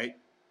 right?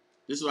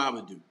 This is what I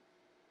would do.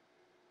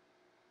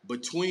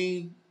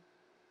 Between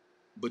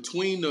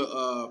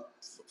the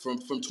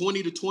from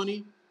 20 to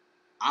 20,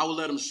 I will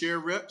let them share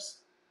reps.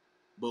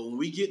 But when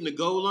we get in the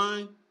goal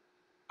line,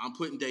 I'm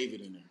putting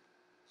David in there,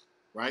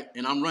 right?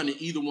 And I'm running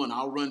either one.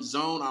 I'll run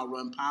zone, I'll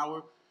run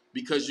power,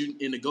 because you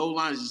in the goal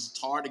line it's just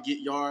hard to get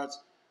yards,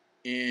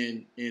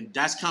 and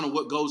that's kind of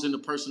what goes into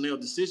personnel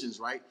decisions,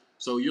 right?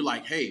 So you're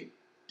like, hey,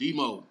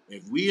 Demo,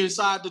 if we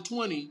inside the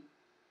 20,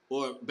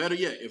 or better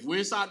yet, if we're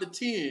inside the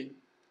 10,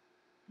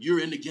 you're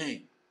in the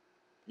game.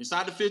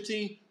 Inside the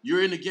 15,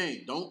 you're in the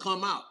game. Don't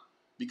come out,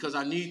 because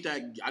I need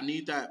that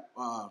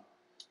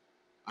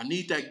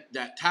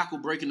tackle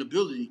breaking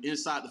ability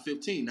inside the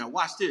 15. Now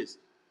watch this.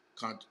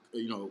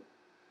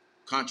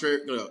 Counter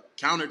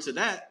to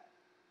that,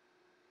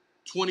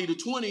 20 to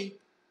 20.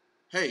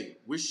 Hey,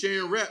 we're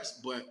sharing reps,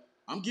 but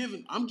I'm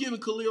giving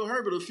Khalil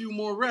Herbert a few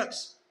more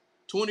reps,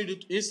 20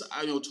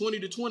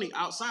 to 20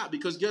 outside,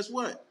 because guess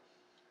what?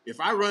 If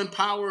I run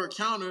power or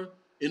counter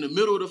in the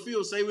middle of the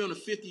field, say we're on the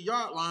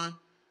 50-yard line,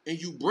 and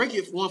you break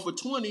it one for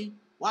 20,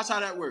 watch how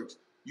that works.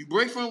 You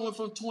break from one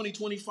from 20,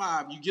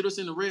 25, you get us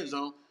in the red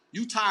zone,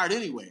 you tired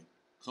anyway.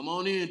 Come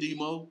on in,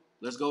 Demo.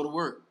 Let's go to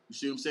work. You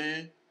see what I'm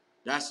saying?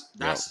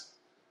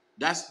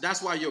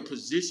 That's why your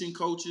position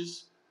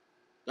coaches,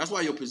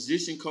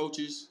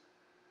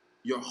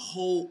 your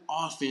whole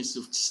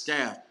offensive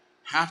staff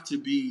have to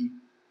be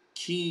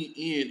keying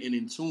in and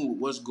in tune with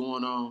what's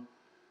going on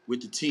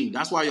with the team.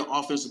 That's why your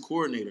offensive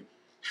coordinator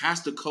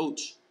has to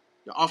coach.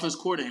 The offensive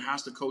coordinator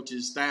has to coach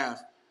his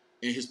staff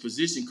and his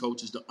position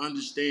coaches to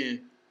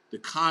understand the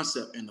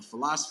concept and the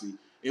philosophy.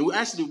 And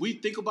we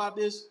think about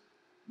this,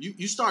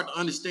 you start to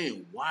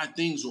understand why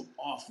things were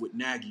off with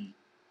Nagy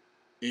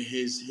and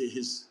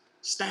his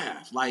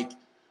staff. Like,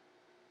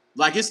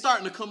 Like, it's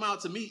starting to come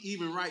out to me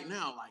even right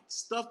now. Like,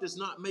 stuff that's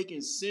not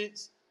making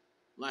sense.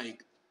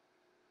 Like,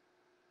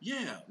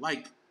 yeah,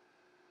 like,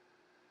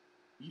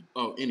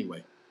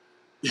 anyway.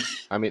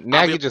 I mean,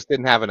 Nagy just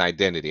didn't have an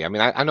identity. I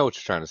mean, I know what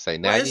you're trying to say.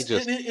 Well, Nagy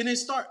just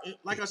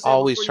like I said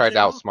always before you tried to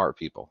came on. outsmart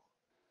people.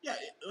 Yeah,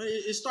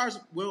 it starts.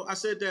 Well, I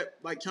said that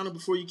like kind of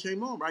before you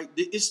came on, right?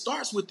 It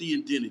starts with the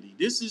identity.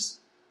 This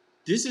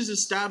is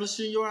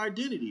establishing your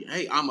identity.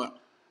 Hey, I'm a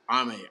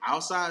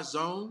outside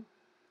zone.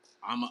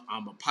 I'm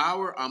a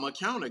power. I'm a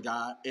counter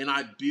guy, and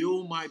I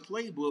build my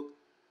playbook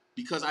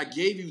because I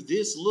gave you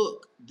this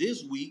look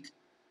this week,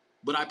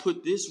 but I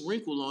put this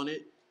wrinkle on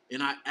it,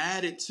 and I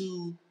added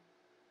to.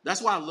 That's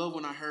why I love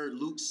when I heard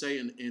Luke say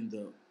in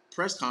the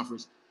press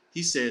conference.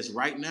 He says,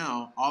 "Right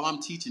now, all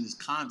I'm teaching is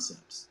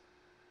concepts,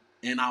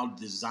 and I'll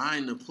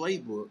design the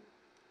playbook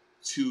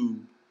to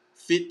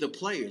fit the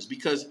players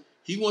because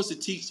he wants to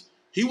teach."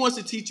 He wants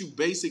to teach you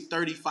basic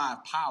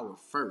 35 power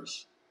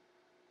first.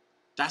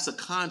 That's a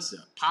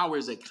concept. Power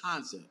is a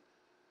concept.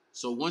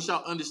 So once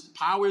y'all understand,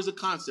 power is a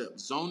concept,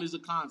 zone is a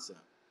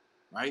concept,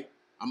 right?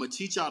 I'm going to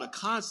teach y'all the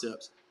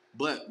concepts,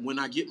 but when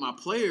I get my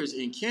players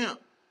in camp,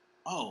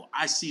 oh,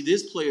 I see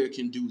this player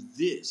can do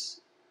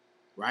this,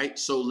 right?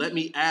 So let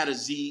me add a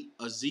Z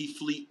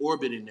fleet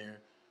orbit in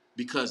there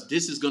because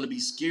this is going to be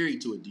scary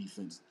to a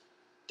defense.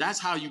 That's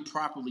how you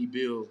properly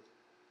build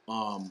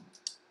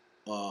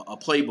a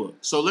playbook.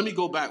 So let me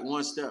go back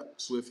one step,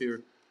 Swift,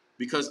 here,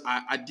 because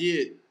I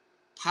did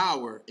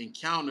power and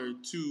counter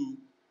to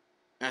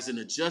as an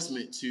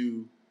adjustment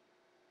to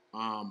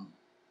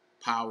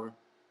power.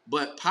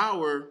 But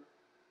power,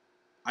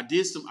 I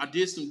did some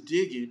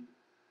digging,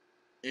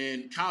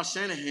 and Kyle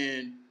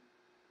Shanahan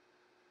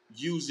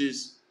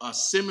uses a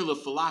similar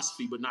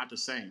philosophy, but not the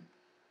same.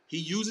 He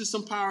uses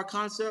some power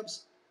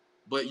concepts,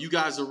 but you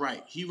guys are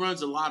right. He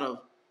runs a lot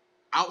of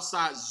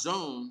outside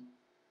zone,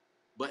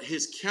 but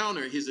his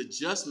counter, his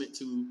adjustment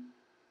to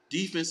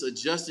defense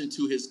adjusting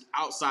to his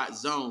outside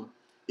zone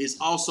is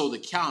also the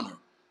counter.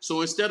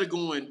 So instead of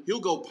going, he'll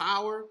go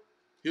power,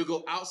 he'll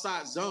go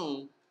outside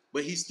zone,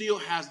 but he still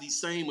has these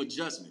same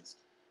adjustments.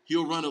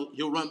 He'll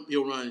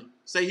run.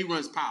 Say he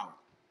runs power.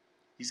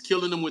 He's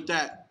killing them with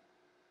that.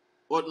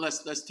 Or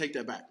let's take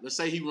that back. Let's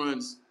say he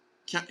runs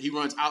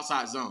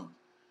outside zone.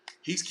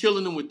 He's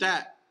killing them with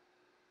that.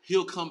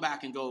 He'll come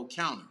back and go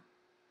counter,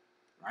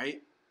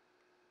 right?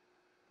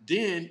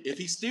 Then, if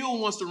he still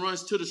wants to run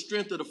to the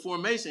strength of the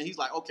formation, he's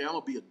like, okay, I'm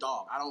going to be a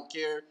dog. I don't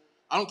care.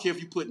 I don't care if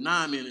you put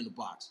 9 men in the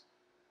box.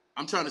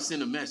 I'm trying to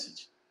send a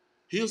message.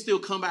 He'll still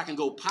come back and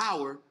go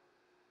power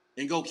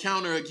and go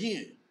counter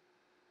again.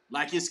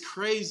 Like, it's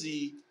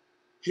crazy.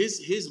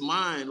 His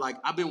mind, like,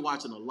 I've been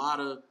watching a lot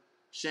of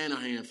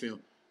Shanahan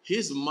film.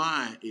 His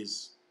mind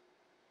is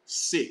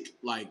sick.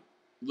 Like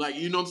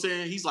you know what I'm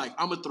saying? He's like,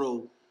 I'm going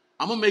to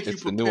make you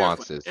prepare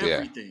for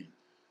everything. Yeah.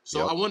 So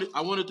yep.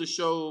 I wanted to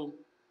show.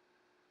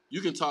 You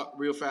can talk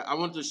real fast. I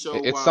wanted to show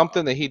it's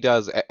something that he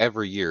does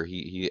every year.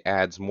 He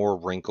adds more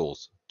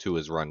wrinkles to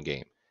his run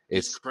game.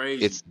 It's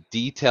crazy. It's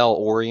detail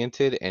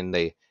oriented, and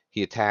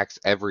he attacks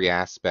every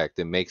aspect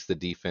and makes the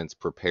defense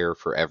prepare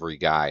for every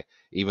guy,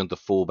 even the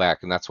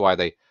fullback. And that's why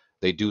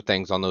they do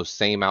things on those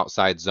same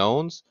outside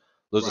zones.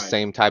 Those are the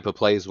same type of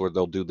plays where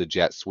they'll do the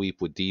jet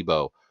sweep with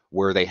Debo,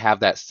 where they have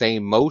that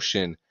same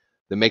motion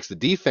that makes the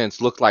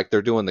defense look like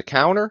they're doing the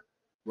counter.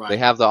 Right. They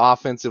have the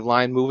offensive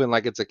line moving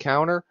like it's a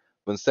counter.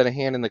 But instead of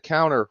handing the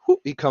counter,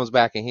 he comes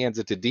back and hands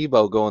it to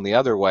Debo going the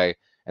other way,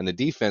 and the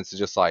defense is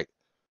just like,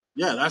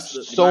 yeah,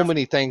 that's so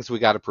many things we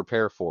got to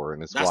prepare for,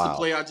 and it's wild. That's the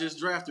play I just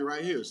drafted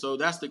right here. So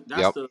that's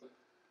so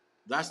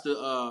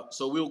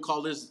we'll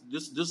call this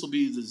will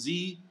be the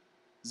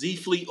Z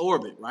fleet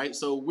orbit, right?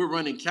 So we're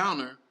running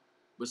counter,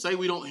 but say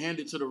we don't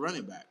hand it to the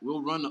running back,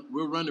 we'll run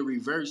the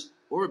reverse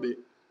orbit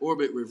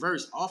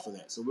reverse off of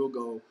that. So we'll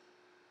go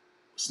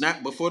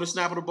snap before the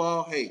snap of the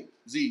ball. Hey,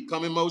 Z,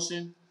 come in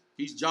motion.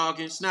 He's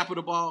jogging, snap of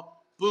the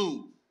ball,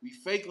 boom. We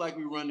fake like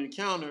we run the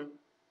counter,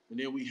 and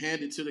then we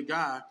hand it to the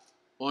guy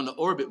on the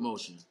orbit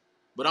motion.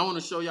 But I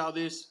want to show y'all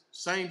this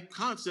same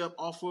concept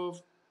off of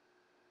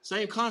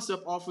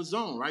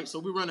zone, right? So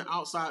we run an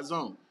outside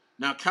zone.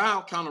 Now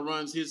Kyle kind of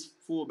runs his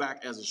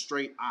fullback as a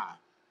straight eye,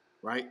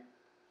 right?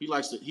 He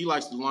likes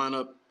to line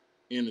up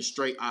in the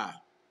straight eye,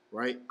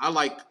 right?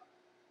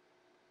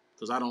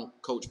 Because I don't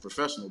coach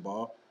professional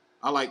ball,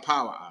 I like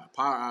power eye.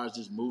 Power eye is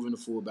just moving the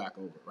fullback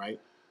over, right?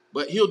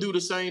 But he'll do the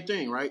same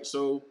thing, right?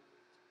 So,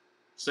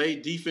 say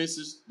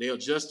defenses, they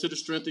adjust to the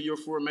strength of your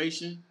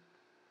formation.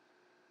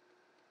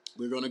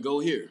 We're going to go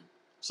here.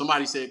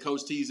 Somebody said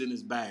Coach T's in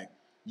his bag.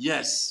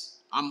 Yes,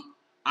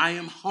 I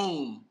am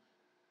home.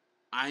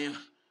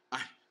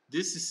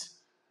 This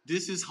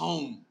is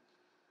home.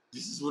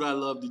 This is what I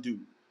love to do.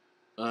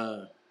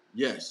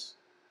 Yes.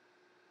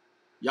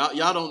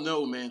 Y'all don't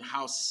know, man,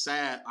 how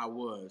sad I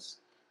was.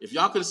 If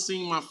y'all could have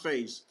seen my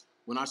face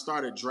when I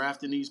started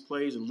drafting these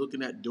plays and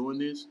looking at doing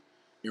this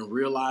and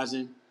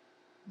realizing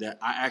that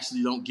I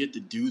actually don't get to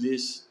do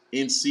this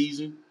in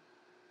season,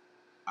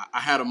 I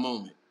had a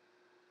moment.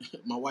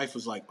 My wife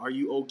was like, "Are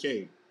you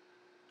okay?"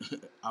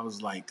 I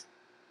was like,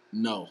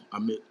 No,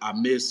 I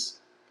miss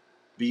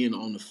being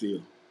on the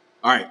field.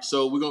 All right,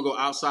 so we're gonna go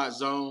outside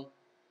zone,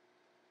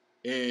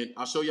 and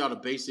I'll show y'all the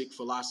basic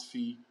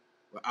philosophy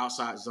of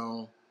outside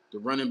zone, the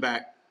running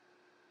back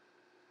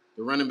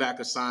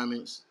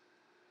assignments,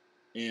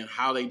 and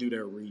how they do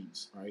their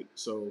reads. Right,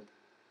 so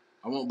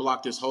I won't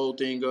block this whole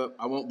thing up.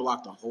 I won't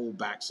block the whole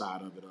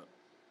backside of it up,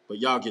 but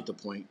y'all get the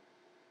point.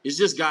 It's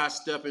just guys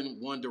stepping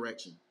one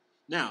direction.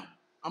 Now,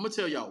 I'm going to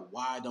tell y'all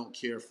why I don't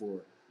care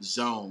for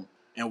zone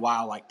and why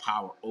I like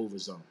power over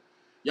zone.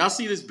 Y'all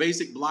see this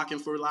basic blocking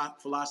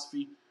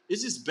philosophy?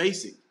 It's just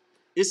basic.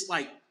 It's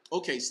like,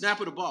 okay, snap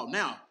of the ball.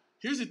 Now,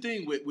 here's the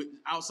thing with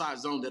outside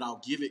zone that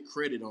I'll give it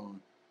credit on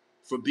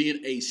for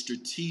being a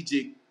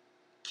strategic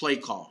play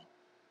call.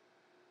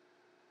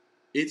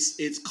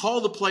 It's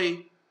call the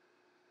play.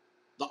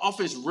 The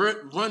offense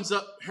runs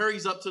up,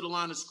 hurries up to the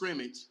line of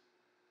scrimmage,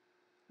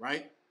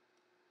 right?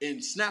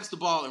 And snaps the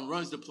ball and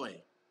runs the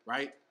play,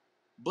 right?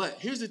 But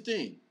here's the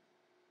thing.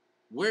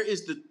 Where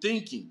is the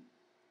thinking?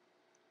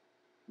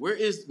 Where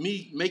is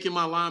me making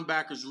my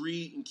linebackers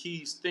read and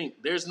keys think?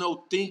 There's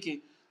no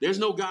thinking. There's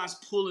no guys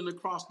pulling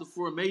across the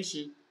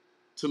formation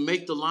to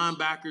make the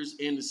linebackers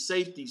and the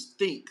safeties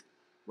think,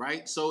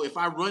 right? So if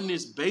I run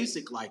this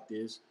basic like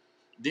this,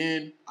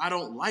 then I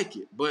don't like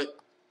it. But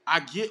I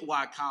get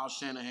why Kyle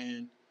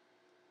Shanahan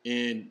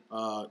and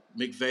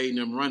McVay and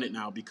them run it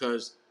now,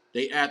 because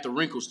they add the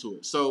wrinkles to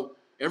it. So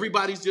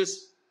everybody's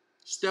just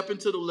stepping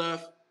to the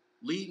left,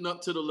 leading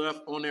up to the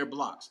left on their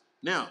blocks.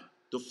 Now,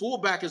 the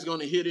fullback is going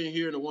to hit in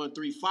here in the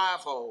 1-3-5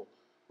 hole,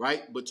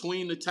 right,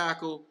 between the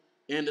tackle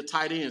and the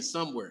tight end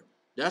somewhere.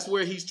 That's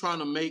where he's trying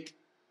to make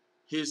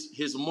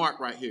his mark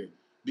right here.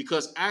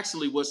 Because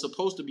actually what's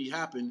supposed to be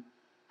happening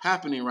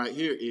right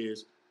here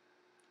is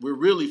we're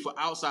really, for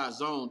outside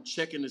zone,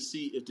 checking to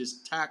see if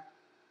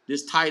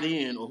this tight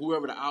end or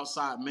whoever the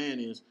outside man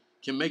is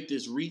can make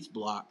this reach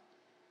block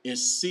and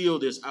seal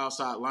this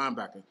outside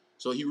linebacker.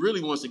 So he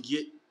really wants to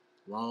get,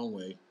 wrong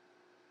way,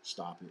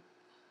 stop it.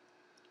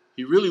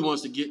 He really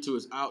wants to get to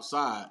his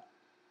outside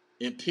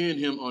and pin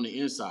him on the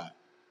inside.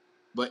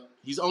 But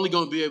he's only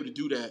going to be able to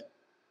do that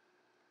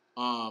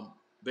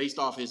based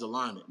off his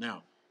alignment.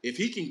 Now, if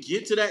he can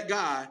get to that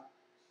guy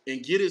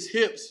and get his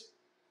hips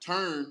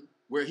turned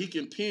where he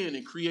can pin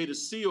and create a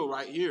seal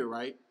right here,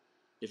 right?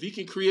 If he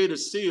can create a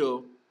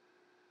seal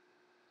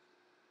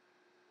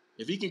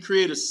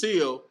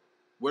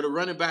where the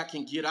running back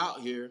can get out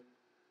here,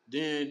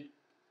 then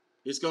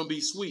it's going to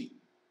be sweet,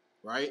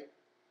 right?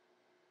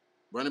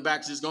 Running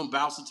back's just going to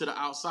bounce it to the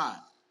outside.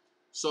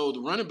 So the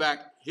running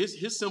back,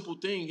 his simple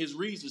thing, his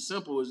reads as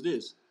simple as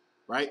this,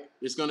 right?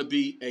 It's going to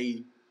be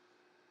a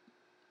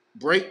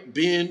break,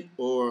 bend,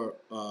 or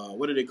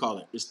what do they call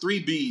it? It's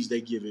 3 Bs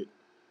they give it,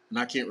 and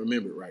I can't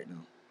remember it right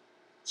now.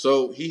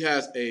 So he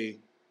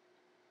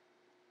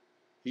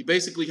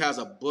basically has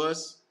a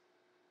bust.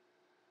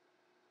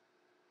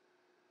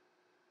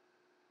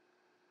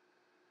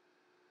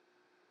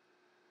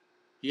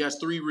 He has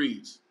 3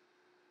 reads.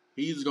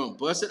 He's either going to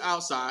bust it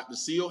outside. The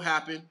seal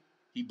happened.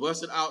 He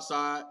busts it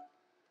outside.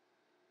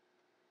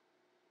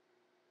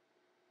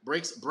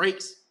 Breaks,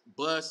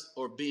 bust,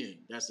 or bend.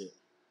 That's it.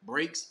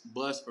 Breaks,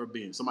 bust, or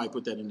bend. Somebody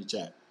put that in the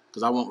chat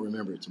because I won't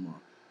remember it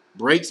tomorrow.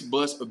 Breaks,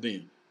 bust, or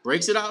bend.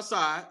 Breaks it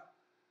outside.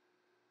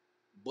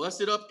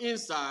 Bust it up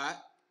inside.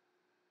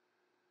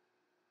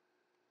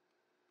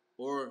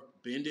 Or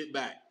bend it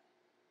back.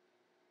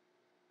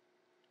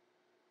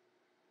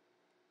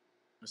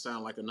 That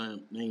sounds like a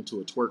name to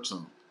a twerk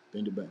song.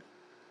 Bend it back.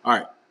 All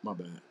right, my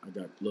bad. I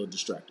got a little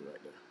distracted right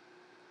there.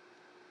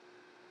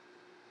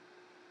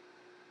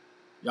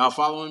 Y'all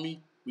following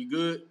me? We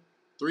good?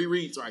 3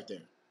 reads right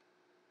there.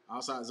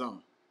 Outside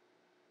zone.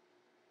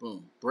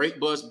 Boom. Break,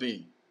 bust,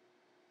 bend.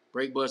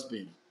 Break, bust,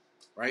 bend.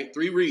 Right?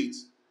 3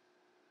 reads.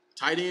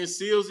 Tight end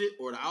seals it,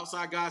 or the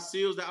outside guy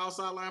seals the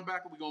outside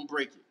linebacker, we're going to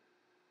break it.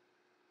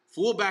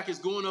 Fullback is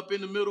going up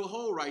in the middle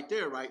hole right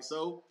there, right?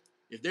 So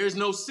if there's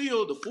no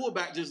seal, the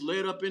fullback just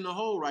led up in the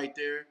hole right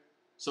there.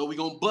 So we're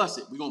going to bust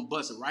it. We're going to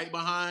bust it right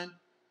behind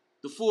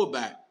the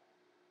fullback.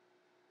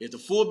 If the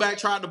fullback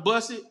tried to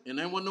bust it and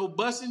there wasn't no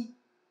busting,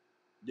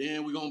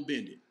 then we're going to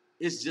bend it.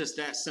 It's just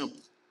that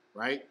simple,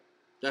 right?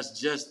 That's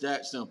just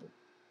that simple.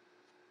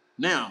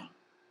 Now,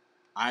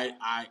 I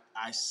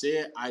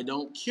said I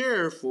don't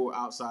care for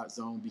outside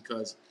zone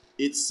because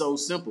it's so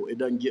simple. It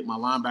doesn't get my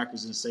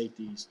linebackers and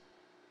safeties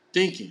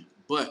thinking.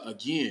 But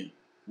again,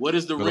 what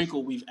is the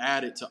wrinkle we've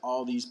added to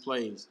all these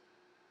plays?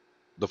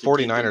 The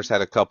 49ers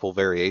had a couple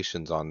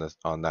variations on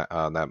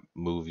that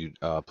move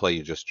play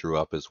you just drew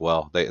up as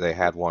well. They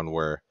had one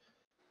where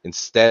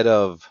instead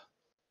of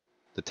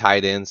the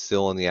tight end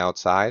still on the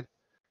outside,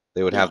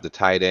 they would have the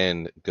tight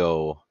end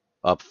go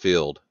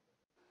upfield,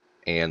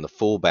 and the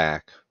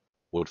fullback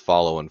would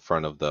follow in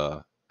front of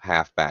the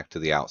halfback to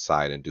the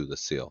outside and do the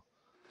seal.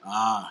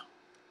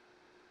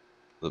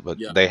 But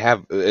they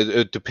have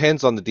it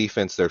depends on the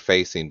defense they're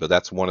facing, but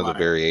that's one of the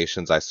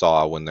variations I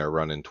saw when they're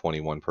running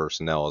 21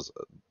 personnel is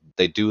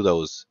they do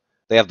those.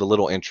 They have the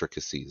little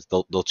intricacies.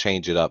 They'll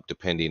change it up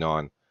depending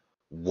on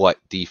what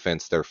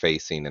defense they're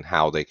facing and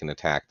how they can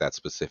attack that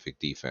specific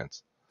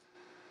defense.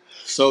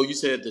 So you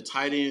said the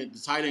tight end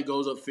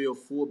goes upfield,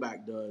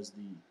 fullback does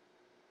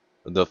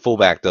the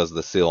fullback does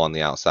the seal on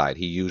the outside.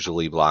 He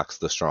usually blocks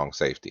the strong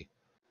safety.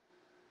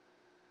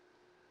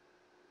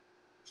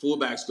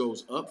 Fullbacks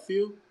goes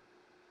upfield?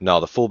 No,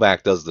 the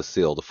fullback does the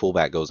seal. The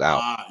fullback goes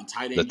out. And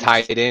tight The end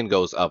tight end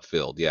goes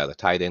upfield. Yeah, the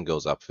tight end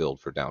goes upfield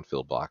for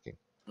downfield blocking.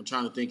 I'm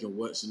trying to think of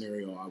what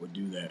scenario I would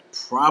do that.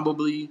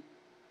 Probably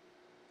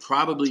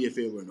if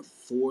it were in a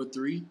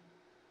 4-3.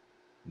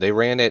 They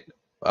ran it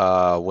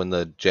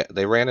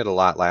they ran it a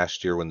lot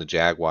last year when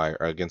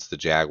against the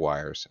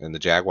Jaguars, and the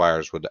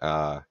Jaguars would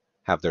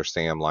have their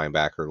Sam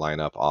linebacker line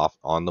up off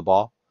on the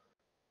ball,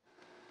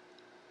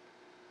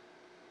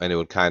 and it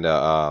would kind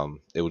of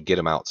it would get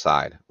them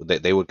outside.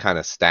 They would kind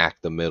of stack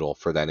the middle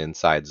for that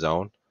inside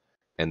zone,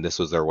 and this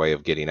was their way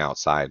of getting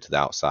outside to the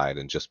outside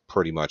and just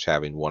pretty much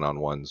having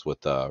one-on-ones with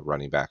the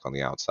running back on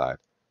the outside.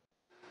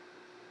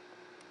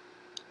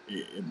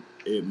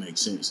 It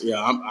makes sense. Yeah,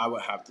 I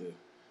would have to.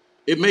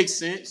 It makes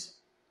sense,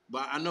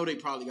 but I know they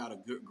probably got a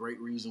great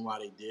reason why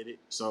they did it.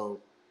 So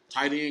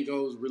tight end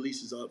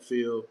releases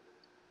upfield.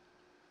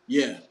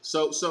 Yeah.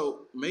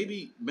 So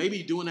maybe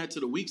doing that to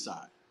the weak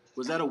side.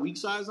 Was that a weak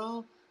side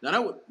zone? Now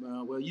that would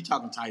well, you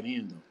talking tight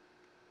end though.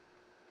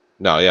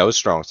 No, yeah, it was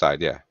strong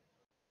side. Yeah,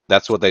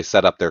 that's what they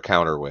set up their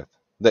counter with.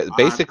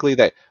 Basically,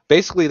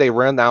 they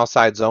run the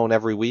outside zone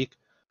every week,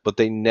 but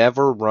they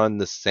never run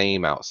the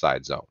same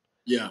outside zone.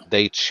 Yeah.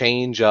 They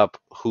change up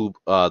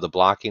the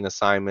blocking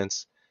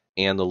assignments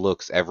and the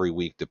looks every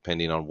week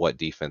depending on what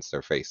defense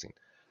they're facing.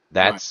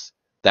 That's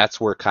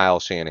where Kyle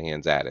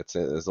Shanahan's at.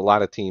 There's a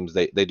lot of teams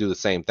they do the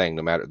same thing.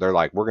 No matter, they're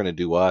like, we're gonna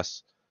do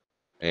us,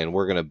 and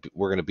we're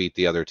gonna beat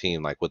the other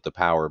team like with the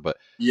power. But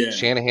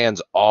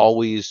Shanahan's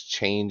always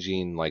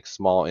changing like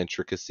small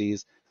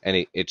intricacies,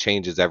 and it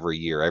changes every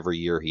year. Every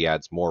year he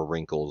adds more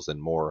wrinkles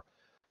and more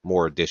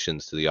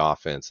additions to the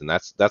offense, and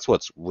that's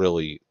what's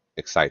really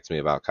excites me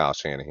about Kyle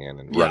Shanahan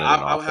and running an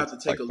offense. I would have to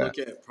take like a look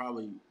at,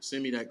 probably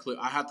send me that clip.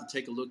 I have to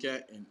take a look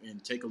at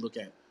and take a look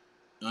at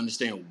and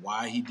understand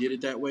why he did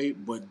it that way.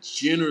 But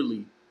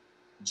generally,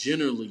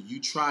 you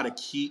try to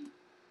keep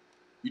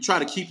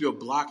your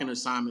blocking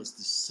assignments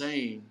the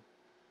same,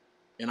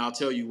 and I'll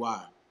tell you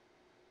why.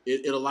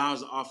 It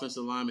allows the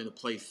offensive lineman to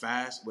play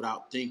fast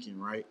without thinking,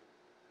 right?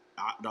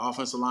 The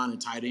offensive line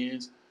and tight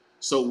ends.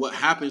 So what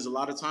happens a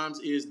lot of times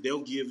is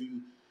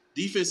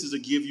defenses will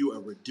give you a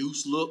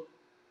reduced look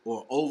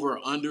or over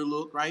or under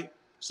look, right?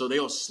 So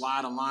they'll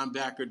slide a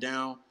linebacker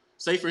down.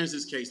 Say for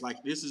instance, case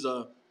like this is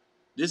a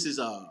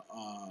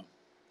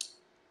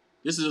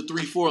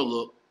 3-4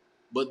 look,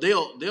 but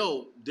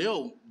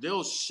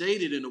they'll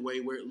shade it in a way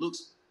where it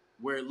looks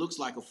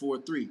like a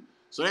 4-3.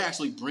 So they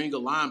actually bring a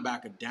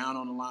linebacker down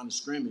on the line of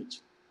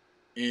scrimmage,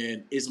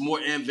 and it's more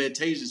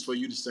advantageous for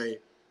you to say,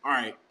 all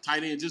right,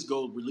 tight end, just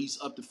go release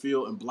up the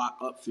field and block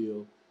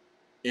upfield.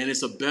 And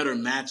it's a better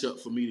matchup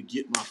for me to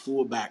get my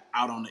fullback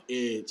out on the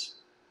edge.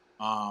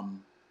 You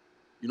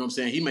know what I'm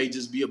saying? He may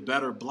just be a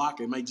better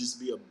blocker. It may just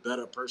be a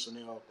better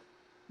personnel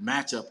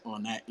matchup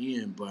on that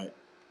end. But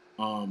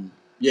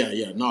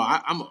yeah. No,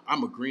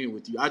 I'm agreeing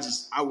with you.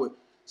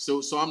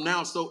 So I'm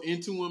now so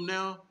into him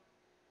now,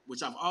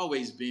 which I've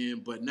always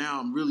been, but now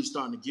I'm really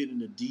starting to get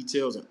into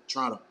details and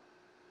trying to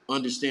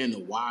understand the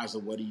whys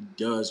of what he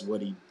does,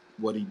 what he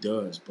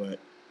does. But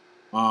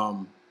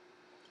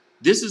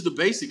this is the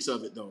basics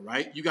of it though,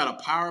 right? You got a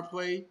power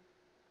play.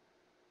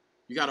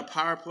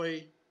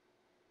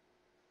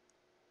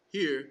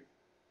 Here.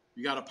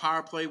 You got a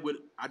power play with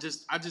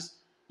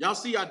y'all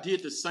see I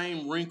did the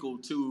same wrinkle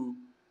to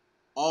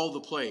all the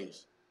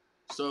plays.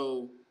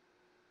 So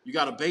you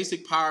got a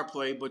basic power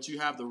play, but you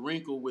have the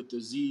wrinkle with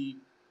the Z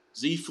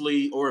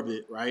flea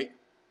orbit, right?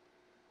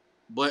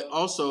 But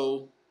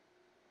also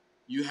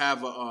you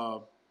have a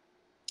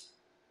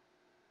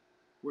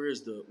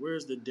where's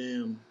the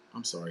damn,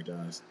 I'm sorry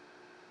guys.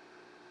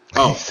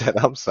 Oh, he said,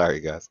 I'm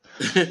sorry guys.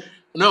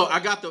 No, I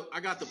got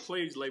the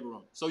plays label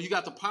wrong. So you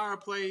got the power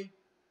play,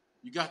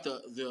 you got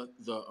the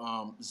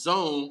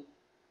zone,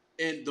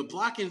 and the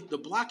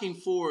blocking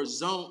for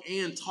zone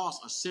and toss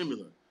are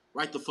similar,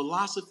 right? The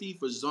philosophy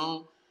for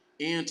zone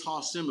and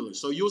toss similar.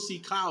 So you'll see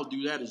Kyle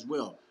do that as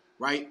well,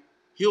 right?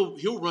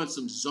 He'll run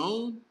some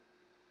zone,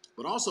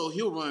 but also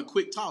he'll run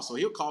quick toss. So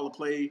he'll call a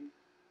play.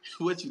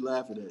 What you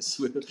laughing at?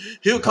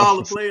 He'll call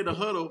a play in the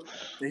huddle,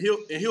 and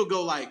he'll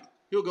go like,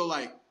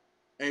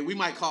 hey, we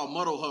might call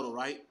muddle huddle,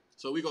 right?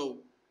 So we go,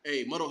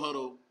 hey, muddle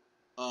huddle,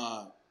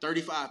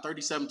 35,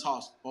 37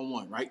 toss on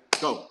one, right?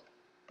 Go.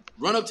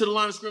 Run up to the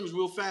line of scrimmage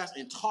real fast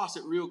and toss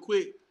it real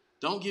quick.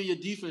 Don't give your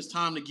defense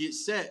time to get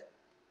set.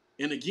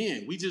 And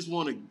again, we just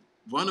want to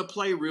run a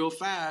play real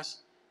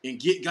fast and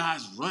get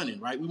guys running,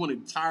 right? We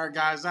want to tire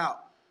guys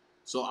out.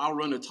 So I'll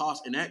run a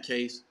toss in that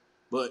case.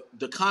 But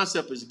the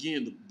concept is,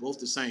 again, both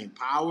the same.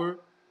 Power,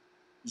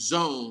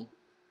 zone,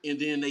 and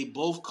then they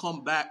both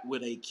come back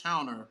with a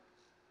counter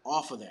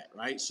off of that,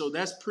 right? So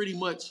that's pretty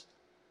much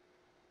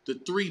the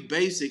three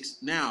basics.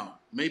 Now,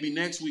 maybe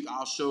next week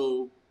I'll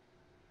show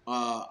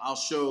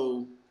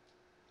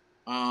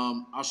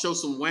I'll show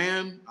some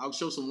wham. I'll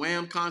show some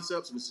wham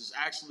concepts, which is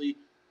actually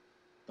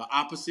the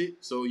opposite.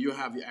 So you'll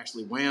have your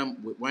actually wham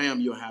with wham.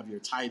 You'll have your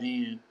tight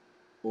end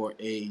or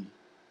a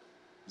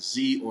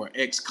Z or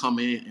X come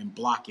in and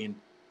blocking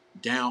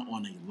down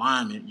on a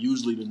lineman,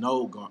 usually the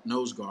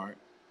nose guard.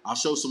 I'll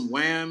show some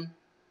wham.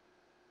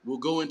 We'll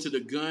go into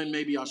the gun.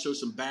 Maybe I'll show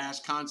some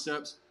bash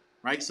concepts,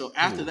 right? So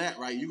after that,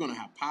 right, you're going to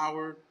have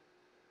power,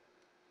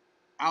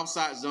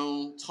 outside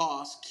zone,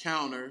 toss,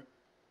 counter,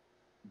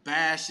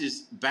 bash,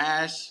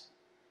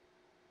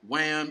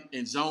 wham,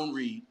 and zone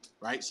read,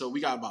 right? So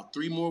we got about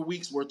 3 more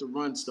weeks worth of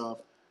run stuff.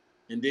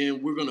 And then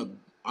I'm gonna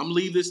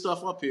leave this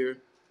stuff up here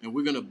and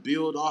we're gonna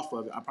build off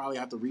of it. I probably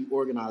have to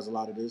reorganize a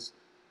lot of this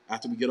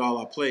after we get all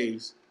our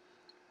plays.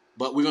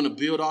 But we're gonna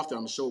build off that.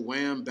 I'm gonna show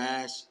wham,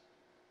 bash,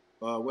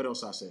 what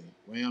else I say?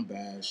 Wham,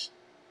 bash,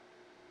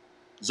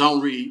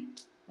 zone read,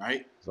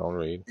 right? Zone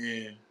read.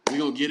 And we're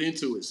gonna get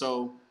into it.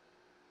 So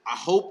I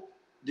hope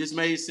this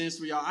made sense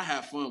for y'all. I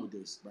have fun with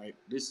this, right?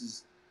 This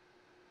is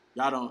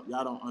y'all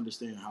don't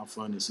understand how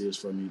fun this is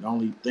for me. The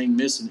only thing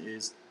missing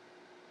is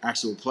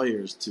actual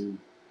players to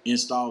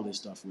install this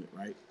stuff with,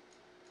 right?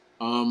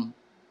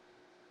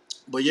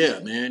 But yeah,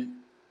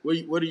 man,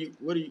 what do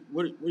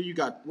you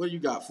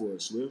got for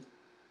us, Swift?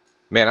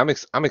 Man,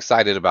 I'm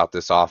excited about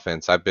this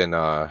offense. I've been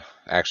I've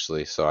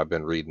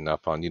been reading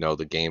up on,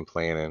 the game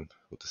planning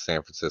with the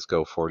San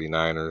Francisco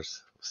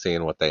 49ers,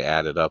 seeing what they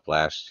added up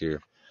last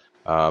year.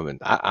 And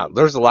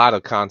there's a lot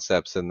of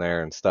concepts in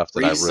there and stuff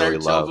that I really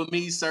Research love over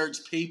me, search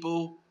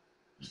people.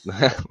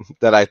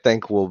 that I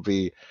think will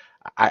be.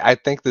 I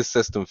think this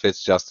system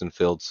fits Justin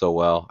Fields so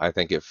well. I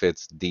think it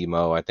fits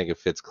Demo. I think it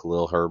fits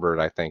Khalil Herbert.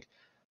 I think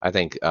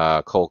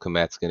Cole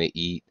Kmet's going to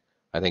eat.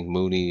 I think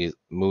Mooney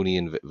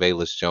and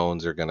Velus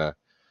Jones they're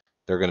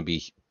gonna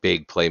be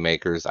big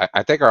playmakers.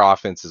 I think our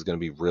offense is going to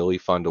be really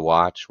fun to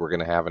watch. We're going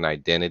to have an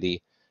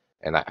identity,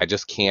 and I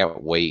just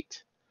can't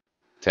wait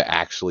to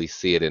actually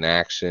see it in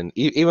action,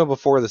 even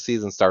before the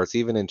season starts,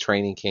 even in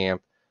training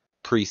camp,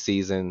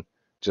 preseason,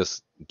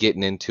 just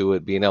getting into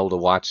it, being able to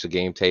watch the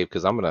game tape,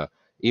 because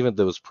even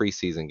those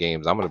preseason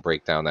games, I'm going to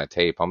break down that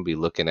tape. I'm going to be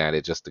looking at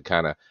it just to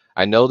kind of,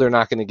 I know they're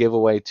not going to give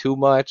away too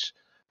much,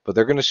 but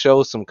they're going to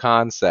show some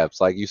concepts.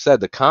 Like you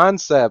said, the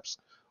concepts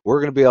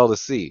we're going to be able to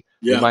see.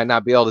 Yeah. We might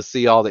not be able to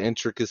see all the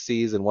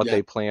intricacies and what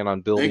they plan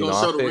on building. They're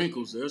going to show the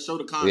wrinkles. They'll show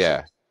the concepts.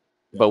 Yeah.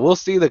 But we'll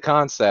see the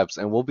concepts,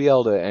 and we'll be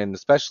able to, and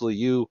especially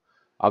you,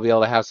 I'll be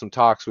able to have some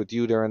talks with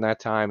you during that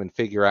time and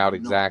figure out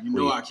exactly.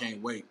 I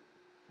can't wait.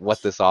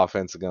 What this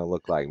offense is going to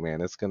look like,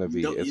 man. It's going to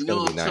be. It's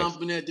going to be nice. I'm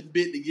chomping at the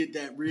bit to get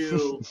that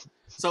real.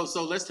 so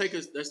let's take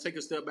a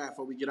step back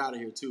before we get out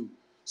of here too.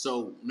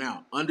 So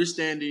now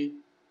understanding,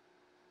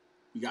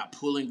 we got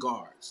pulling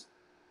guards,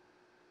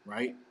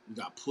 right? We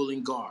got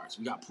pulling guards.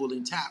 We got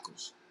pulling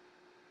tackles.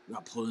 We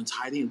got pulling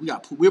tight end.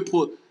 We're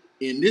pulling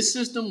in this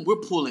system. We're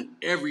pulling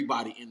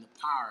everybody in the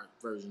power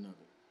version of it.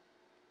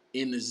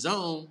 In the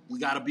zone, we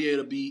got to be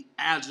able to be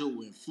agile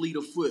and fleet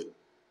of foot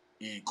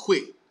and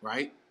quick,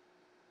 right?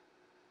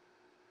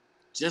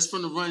 Just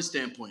from the run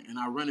standpoint and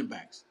our running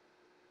backs,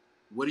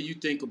 what do you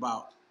think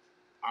about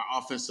our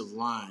offensive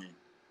line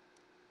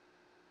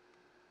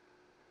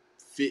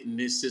fitting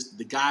this system?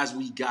 The guys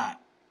we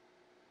got,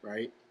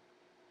 right?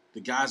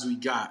 The guys we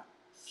got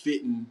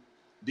fitting,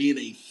 being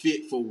a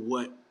fit for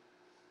what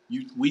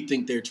we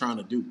think they're trying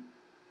to do.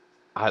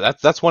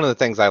 That's one of the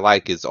things I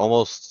like is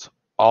almost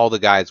all the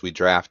guys we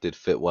drafted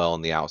fit well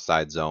in the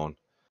outside zone.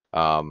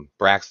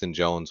 Braxton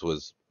Jones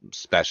was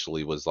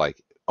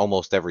like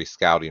almost every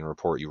scouting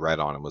report you read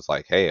on him was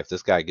like, hey, if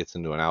this guy gets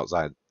into an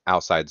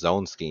outside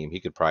zone scheme, he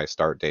could probably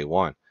start day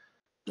one.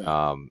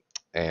 Yeah.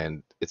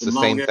 And it's the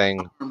same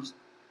thing. Arms.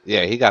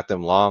 Yeah, he got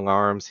them long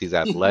arms. He's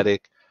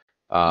athletic.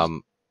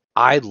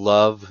 I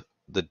love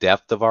the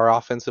depth of our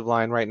offensive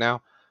line right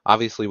now.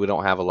 Obviously, we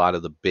don't have a lot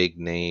of the big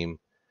name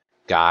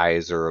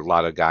guys or a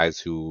lot of guys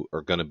who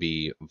are going to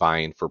be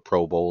vying for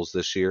Pro Bowls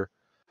this year.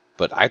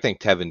 But I think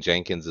Tevin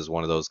Jenkins is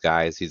one of those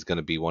guys. He's going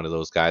to be one of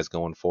those guys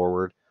going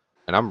forward.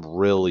 And I'm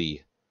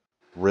really,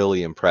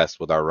 really impressed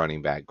with our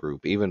running back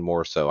group, even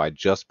more so. I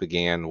just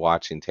began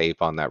watching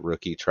tape on that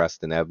rookie,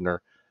 Treston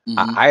Ebner.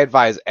 Mm-hmm. I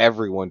advise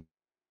everyone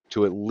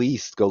to at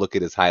least go look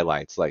at his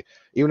highlights. Like,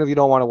 even if you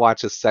don't want to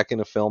watch a second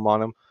of film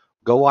on him,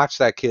 go watch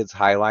that kid's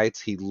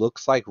highlights. He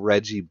looks like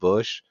Reggie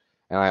Bush.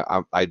 And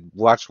I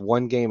watched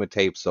one game of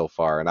tape so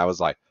far, and I was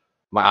like,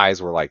 my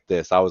eyes were like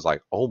this. I was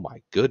like, oh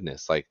my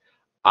goodness. Like,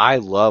 I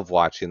love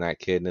watching that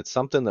kid. And it's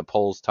something that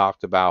Poles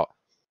talked about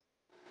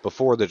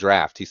before the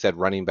draft. He said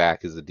running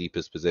back is the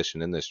deepest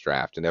position in this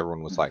draft. And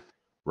everyone was like,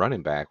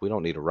 running back? We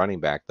don't need a running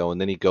back, though. And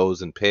then he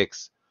goes and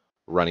picks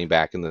running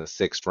back in the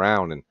 6th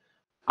round. And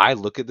I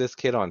look at this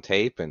kid on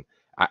tape, and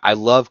I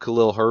love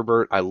Khalil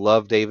Herbert. I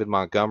love David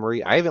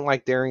Montgomery. I even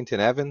like Darrington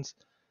Evans.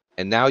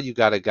 And now you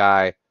got a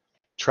guy,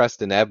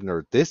 Treston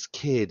Ebner. This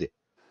kid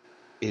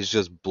is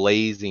just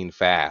blazing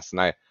fast.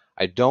 And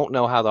I don't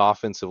know how the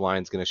offensive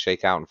line is going to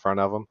shake out in front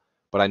of him,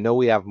 but I know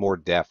we have more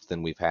depth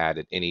than we've had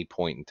at any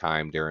point in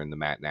time during the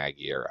Matt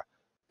Nagy era.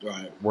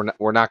 Right.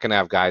 We're not going to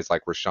have guys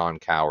like Rashawn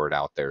Coward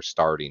out there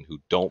starting who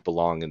don't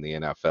belong in the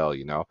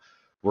NFL.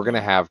 We're going to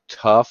Right. have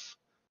tough,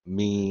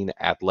 mean,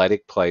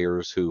 athletic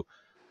players who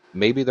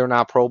maybe they're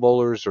not Pro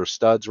Bowlers or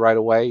studs right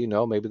away.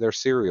 Maybe they're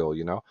serial.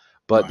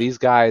 But Right. these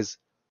guys,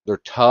 they're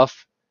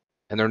tough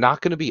and they're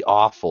not going to be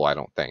awful. I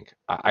don't think.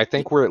 I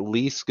think we're at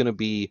least going to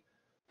be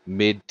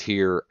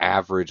mid-tier,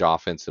 average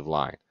offensive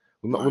line.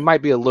 We Right.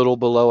 might be a little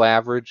below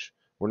average.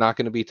 We're not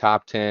going to be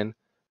top 10,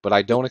 but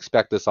I don't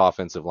expect this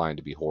offensive line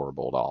to be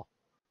horrible at all.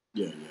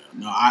 Yeah. Yeah.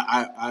 No,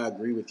 I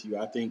agree with you.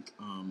 I think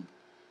I'm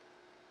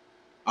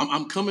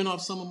coming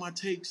off some of my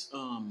takes,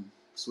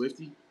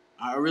 Swifty.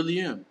 I really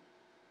am.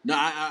 No,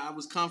 I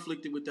was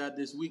conflicted with that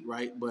this week,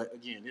 right? But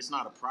again, it's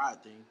not a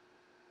pride thing.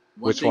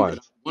 One Which thing one?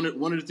 that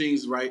one of the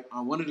things, right?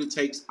 One of the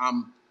takes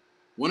I'm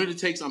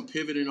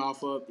pivoting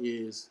off of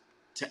is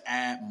to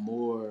add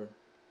more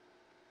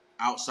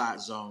outside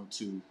zone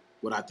to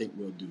what I think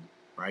we'll do,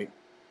 right?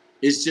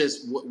 It's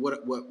just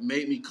what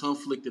made me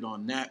conflicted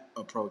on that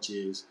approach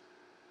is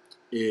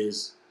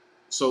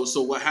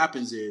so what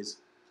happens is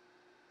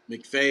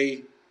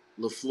McVay,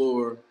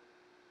 LaFleur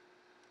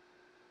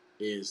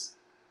is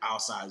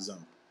outside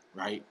zone,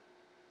 right?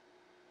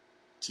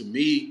 To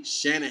me,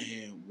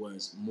 Shanahan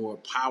was more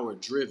power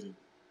driven,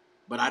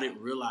 but I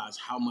didn't realize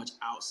how much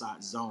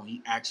outside zone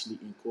he actually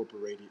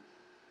incorporated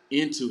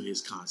into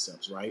his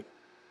concepts, right?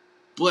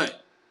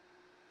 But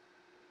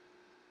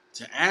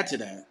to add to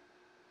that,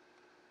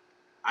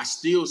 I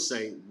still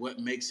say what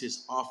makes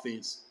his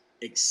offense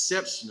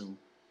exceptional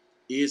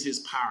is his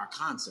power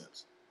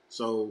concepts.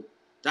 So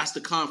that's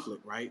the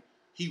conflict, right?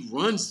 He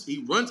runs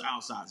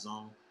outside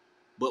zone,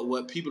 but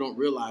what people don't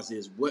realize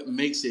is what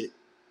makes it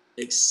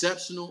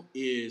exceptional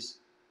is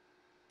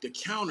the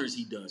counters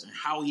he does and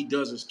how he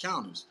does his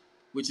counters,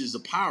 which is a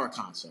power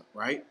concept,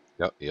 right?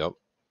 Yep.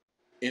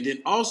 And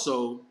then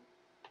also,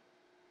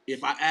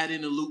 if I add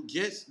in the Luke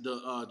Gets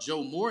the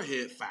Joe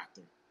Moorhead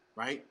factor,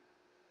 right?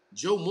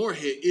 Joe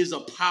Moorhead is a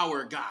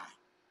power guy,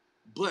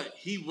 but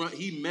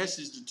he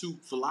meshes the two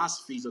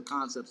philosophies or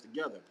concepts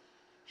together.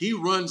 He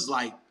runs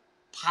like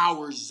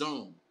power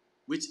zone,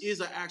 which is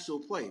an actual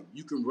play.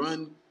 You can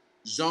run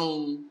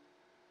zone.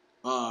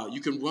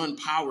 You can run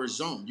power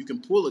zone. You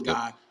can pull a Yep.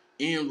 guy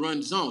and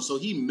run zone. So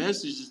he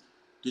meshes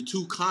the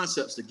two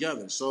concepts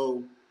together.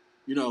 So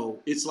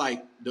it's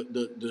like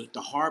the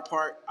hard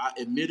part,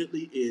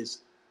 admittedly,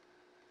 is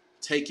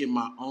taking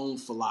my own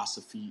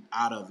philosophy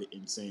out of it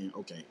and saying,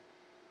 okay,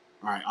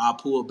 all right, I'll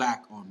pull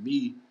back on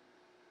me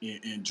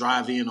and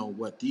drive in on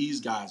what these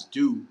guys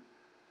do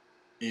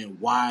and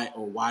why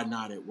or why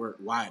not it work,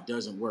 why it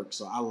doesn't work.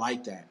 So I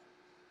like that.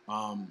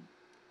 Um,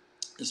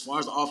 as far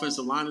as the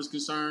offensive line is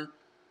concerned,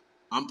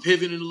 I'm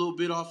pivoting a little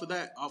bit off of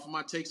that, off of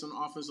my takes on the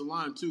offensive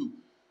line too.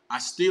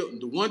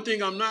 The one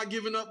thing I'm not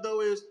giving up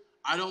though is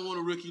I don't want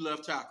a rookie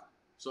left tackle.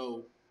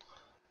 So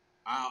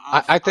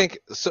I think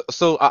so.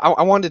 So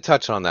I wanted to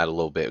touch on that a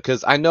little bit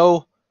because I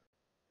know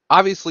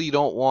obviously you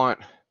don't want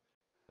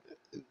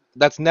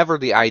that's never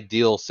the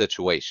ideal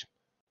situation.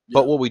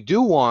 But yeah, what we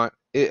do want,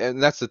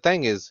 and that's the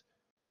thing, is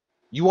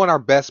you want our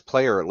best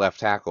player at left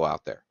tackle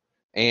out there.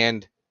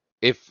 And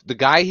if the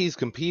guy he's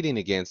competing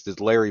against is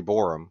Larry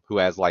Borum, who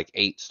has like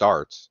 8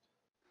 starts,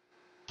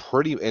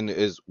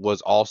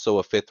 was also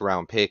a 5th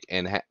round pick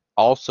and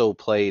also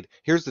played.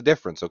 Here's the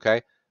difference,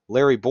 okay?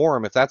 Larry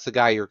Borum, if that's the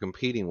guy you're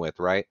competing with,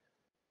 right?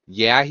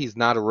 Yeah, he's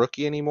not a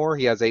rookie anymore.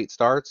 He has 8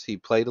 starts. He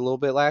played a little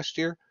bit last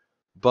year.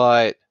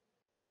 But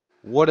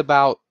what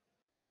about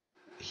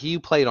he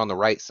played on the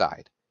right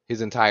side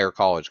his entire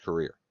college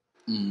career?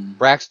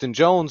 Braxton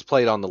Jones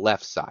played on the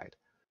left side.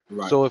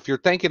 right. So if you're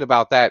thinking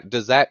about that,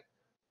 does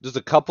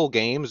a couple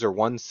games or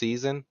one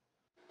season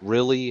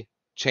really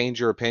change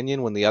your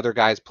opinion when the other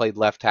guy's played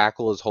left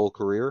tackle his whole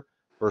career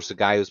versus a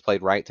guy who's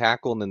played right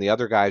tackle, and then the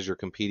other guys you're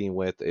competing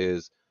with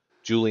is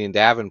Julian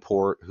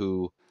Davenport,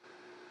 who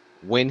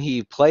when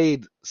he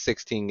played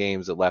 16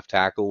 games at left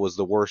tackle was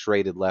the worst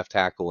rated left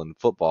tackle in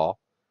football.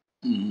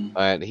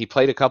 And he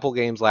played a couple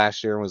games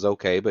last year and was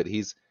okay, but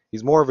he's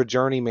more of a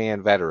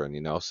journeyman veteran.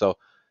 So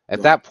at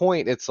Right. that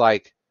point, it's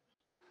like,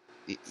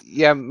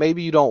 yeah,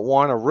 maybe you don't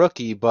want a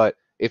rookie, but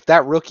if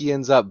that rookie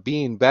ends up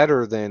being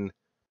better than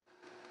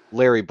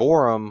Larry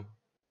Borum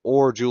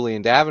or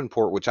Julian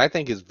Davenport, which I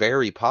think is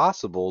very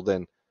possible,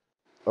 then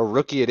a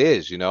rookie it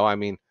is. I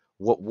mean,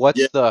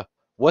 Yeah.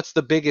 what's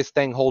the biggest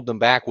thing holding them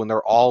back when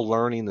they're all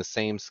learning the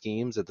same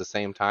schemes at the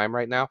same time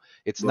right now?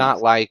 It's Right.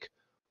 not like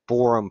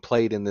Borum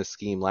played in this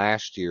scheme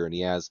last year and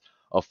he has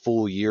a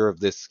full year of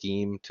this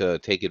scheme to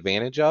take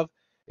advantage of.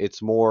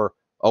 It's more,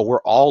 oh,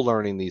 we're all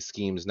learning these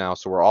schemes now,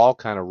 so we're all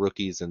kind of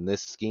rookies in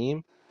this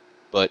scheme.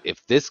 But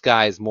if this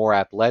guy is more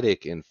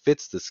athletic and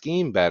fits the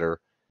scheme better,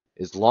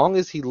 as long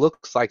as he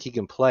looks like he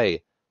can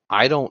play,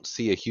 I don't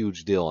see a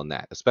huge deal in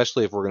that,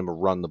 especially if we're going to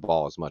run the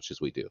ball as much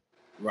as we do.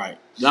 Right.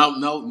 Now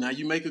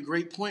you make a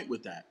great point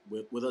with that.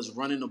 With us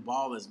running the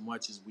ball as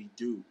much as we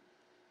do,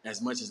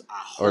 as much as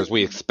I Or as hope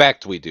we we do.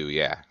 expect we do,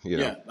 yeah.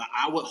 Yeah,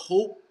 I would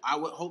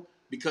hope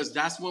because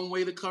that's one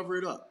way to cover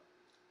it up.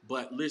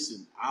 But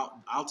listen,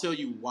 I'll tell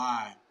you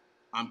why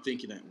I'm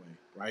thinking that way,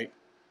 right?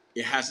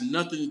 It has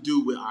nothing to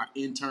do with our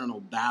internal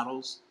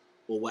battles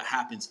or what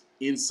happens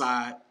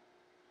inside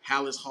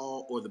Hallis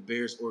Hall or the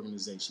Bears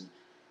organization.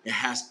 It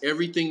has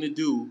everything to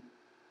do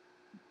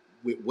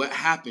with what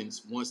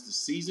happens once the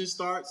season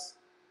starts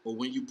or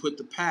when you put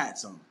the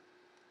pads on.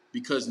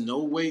 Because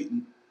no way,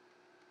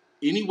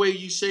 any way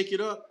you shake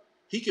it up,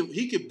 he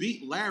could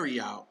beat Larry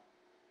out,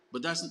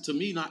 but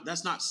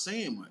that's not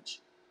saying much,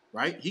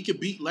 right? He could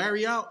beat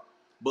Larry out,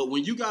 but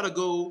when you gotta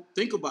go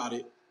think about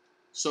it,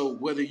 so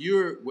whether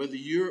you're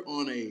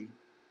running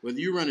a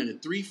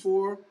 3-4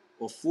 or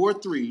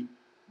 4-3,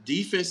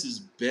 defense's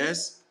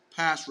best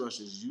pass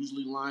rushers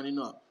usually lining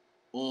up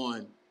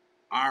on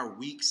our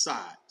weak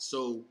side.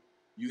 So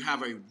you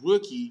have a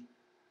rookie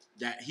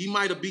that he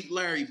might have beat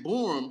Larry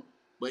Borum,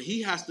 but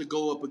he has to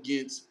go up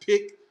against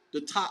pick the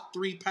top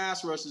 3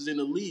 pass rushers in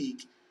the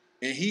league,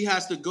 and he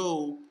has to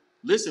go.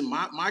 Listen,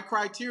 my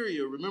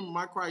criteria. Remember,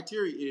 my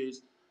criteria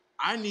is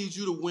I need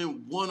you to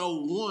win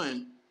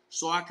 101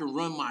 so I can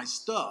run my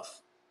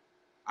stuff.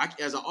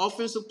 As an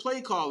offensive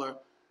play caller,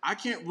 I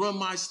can't run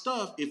my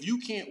stuff if you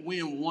can't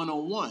win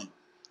 101.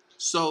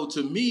 So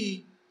to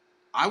me,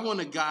 I want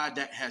a guy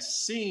that has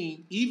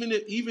seen, even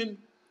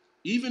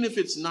if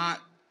it's not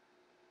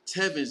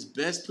Tevin's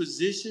best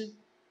position,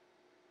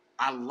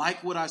 I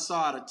like what I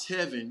saw out of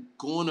Tevin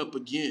going up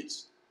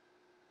against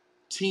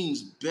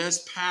team's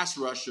best pass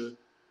rusher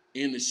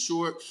in the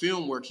short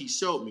film work he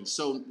showed me.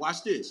 So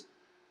watch this.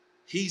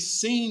 He's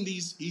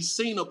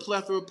seen a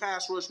plethora of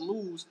pass rush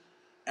moves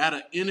at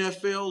an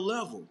NFL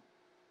level.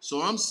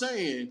 So I'm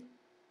saying,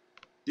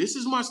 this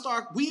is my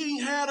start. We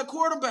ain't had a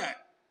quarterback.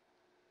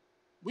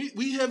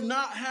 We have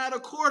not had a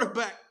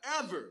quarterback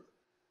ever.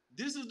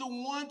 This is the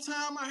one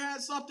time I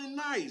had something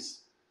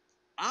nice.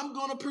 I'm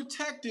going to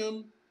protect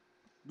him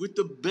with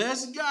the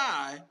best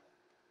guy.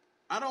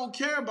 I don't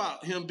care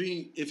about him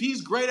being, if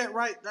he's great at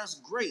right, that's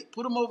great.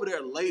 Put him over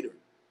there later.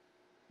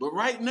 But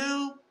right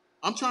now,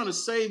 I'm trying to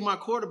save my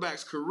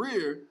quarterback's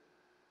career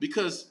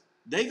because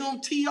they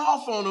going to tee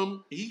off on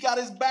him. He got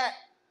his back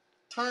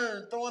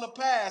turned, throwing a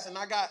pass, and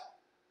I got,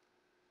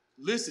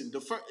 listen,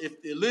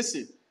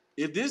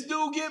 if this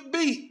dude get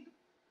beat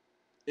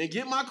and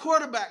get my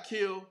quarterback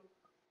killed,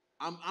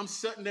 I'm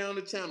shutting down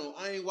the channel.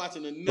 I ain't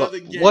watching another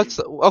game.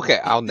 Okay?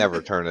 I'll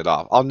never turn it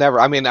off. I'll never.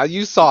 I mean,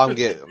 you saw him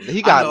get. He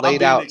I got know I'm laid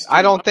being out. extreme.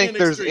 I'm being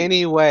extreme.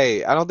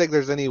 I don't think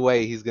there's any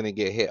way he's going to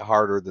get hit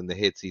harder than the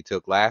hits he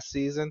took last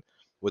season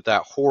with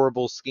that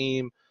horrible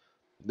scheme.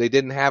 They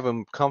didn't have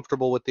him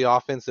comfortable with the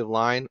offensive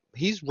line.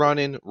 He's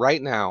running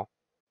right now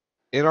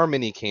in our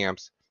mini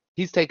camps.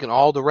 He's taking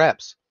all the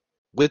reps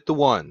with the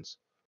ones,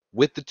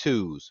 with the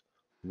twos,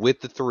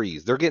 with the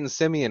threes. They're getting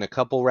Simeon a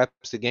couple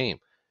reps a game,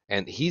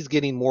 and he's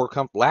getting more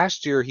comfortable.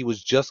 Last year, he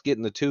was just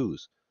getting the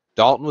twos.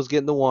 Dalton was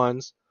getting the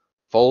ones.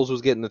 Foles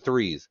was getting the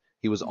threes.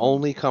 He was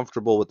only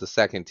comfortable with the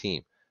second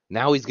team.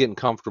 Now he's getting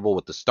comfortable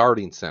with the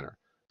starting center,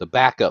 the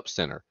backup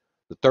center,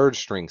 the third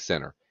string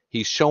center.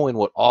 He's showing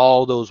what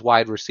all those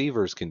wide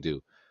receivers can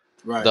do.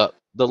 Right.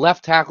 The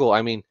left tackle,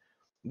 I mean,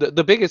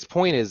 the biggest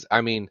point is,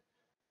 I mean,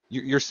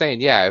 you're saying,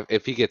 yeah,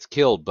 if he gets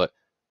killed, but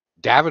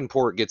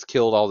Davenport gets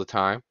killed all the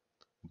time.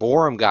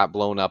 Borum got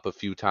blown up a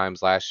few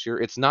times last year.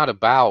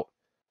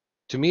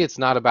 To me, it's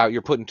not about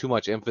you're putting too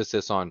much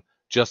emphasis on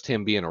just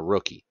him being a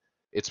rookie.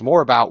 It's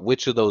more about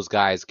which of those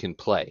guys can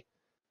play.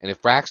 And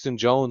if Braxton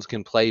Jones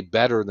can play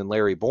better than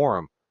Larry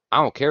Borum,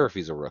 I don't care if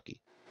he's a rookie.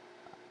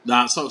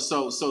 Nah, so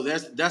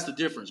that's the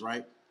difference,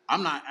 right?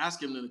 I'm not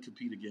asking them to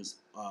compete against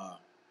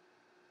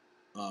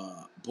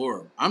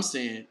Borum. I'm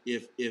saying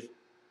if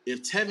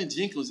Tevin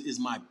Jenkins is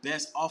my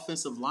best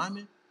offensive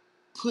lineman,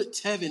 put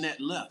Tevin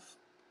at left.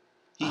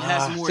 He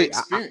has more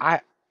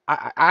experience.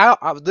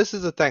 This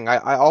is the thing.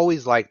 I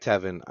always liked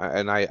Tevin,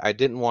 and I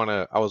didn't want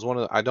to.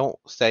 I don't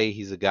say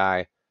he's a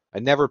guy. I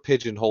never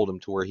pigeonholed him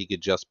to where he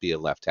could just be a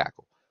left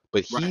tackle.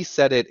 But he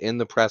said it in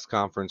the press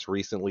conference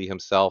recently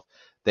himself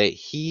that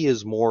he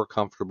is more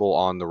comfortable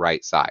on the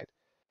right side.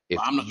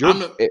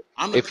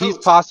 If he's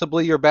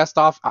possibly your best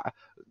off,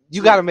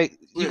 you got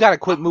to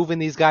quit moving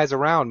these guys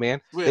around,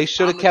 man. They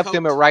should have kept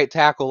him at right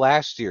tackle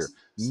last year.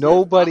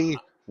 Nobody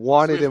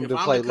wanted him to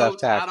play left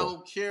tackle. I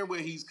don't care where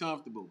he's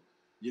comfortable.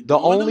 The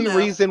only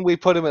reason we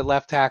put him at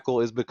left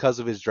tackle is because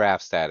of his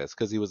draft status,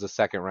 because he was a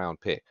second-round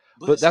pick.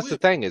 But that's the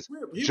thing is,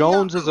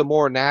 Jones is a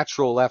more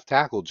natural left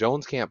tackle.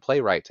 Jones can't play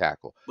right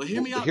tackle. But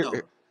hear me out, though.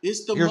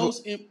 It's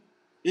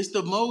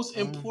the most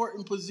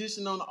important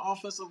position on the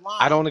offensive line.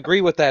 I don't agree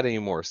with that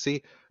anymore.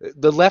 See,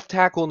 the left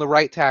tackle and the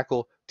right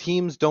tackle,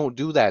 teams don't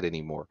do that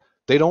anymore.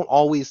 They don't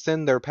always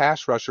send their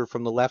pass rusher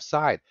from the left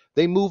side.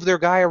 They move their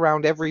guy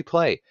around every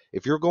play.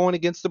 If you're going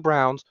against the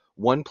Browns,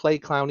 one play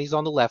Clowney's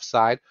on the left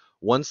side,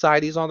 one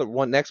side he's on the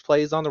one next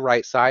play is on the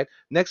right side,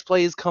 next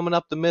play is coming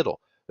up the middle.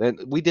 And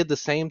we did the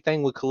same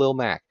thing with Khalil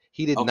Mack.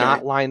 He did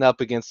not line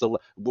up against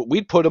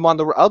we'd put him on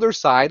the other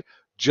side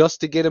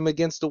just to get him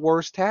against the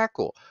worst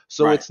tackle.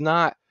 So it's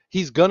not,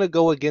 he's going to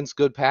go against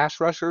good pass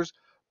rushers,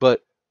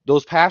 but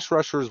those pass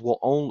rushers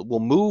will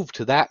move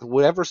to that,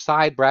 whatever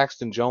side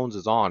Braxton Jones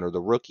is on or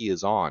the rookie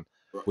is on,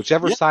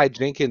 whichever side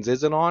Jenkins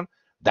isn't on,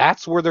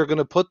 That's where they're going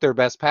to put their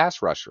best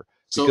pass rusher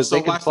because So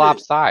they can watch flop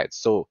this. sides.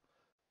 So,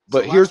 So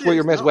but watch here's where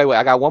you're this. missing. No. Wait,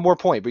 I got one more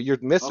point, but you're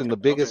missing Okay. the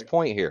biggest Okay.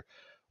 point here.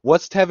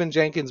 What's Tevin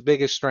Jenkins'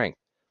 biggest strength?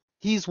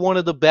 He's one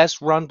of the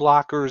best run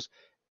blockers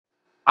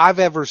I've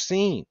ever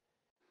seen.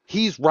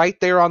 He's right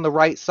there on the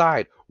right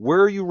side.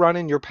 Where are you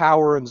running your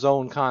power and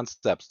zone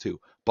concepts to?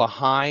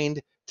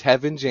 Behind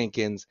Tevin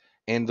Jenkins,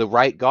 and the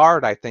right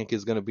guard, I think,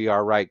 is going to be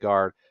our right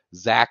guard,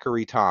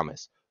 Zachary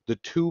Thomas. The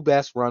two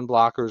best run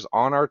blockers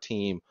on our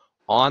team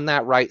on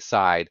that right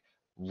side,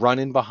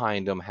 running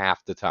behind him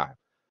half the time.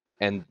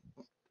 And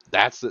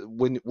that's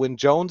when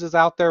Jones is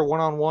out there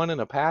one-on-one in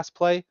a pass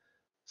play,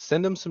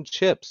 send him some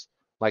chips.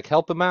 Like,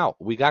 help him out.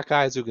 We got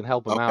guys who can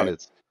help him out. Okay.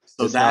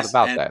 So It's not that's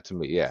about and that to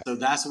me. Yeah. so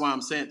that's why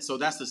I'm saying. So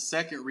that's the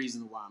second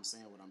reason why I'm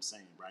saying what I'm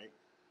saying, right?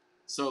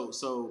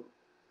 So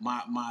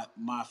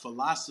my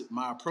philosophy,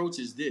 my approach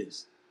is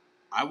this: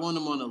 I want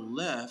him on the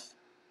left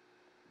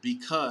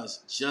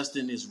because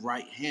Justin is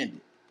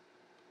right-handed,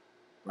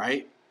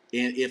 right?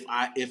 And if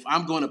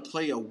I'm going to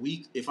play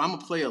if I'm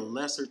gonna play a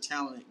lesser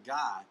talented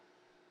guy,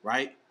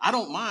 right? I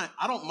don't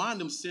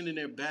mind them sending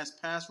their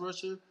best pass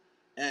rusher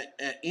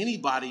at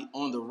anybody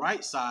on the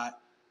right side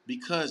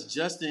because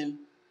Justin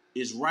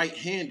is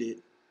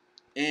right-handed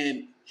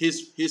and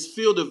his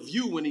field of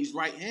view when he's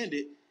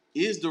right-handed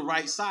is the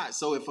right side.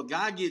 So if a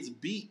guy gets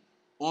beat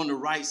on the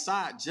right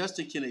side,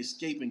 Justin can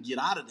escape and get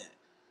out of that.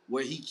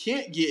 Where he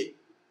can't get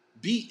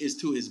beat is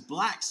to his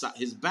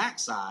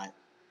backside.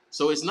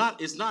 So it's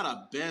not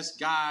a best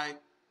guy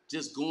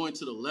just going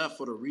to the left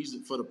for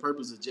the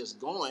purpose of just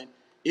going.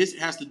 It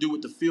has to do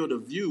with the field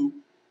of view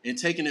and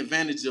taking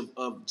advantage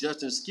of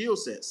Justin's skill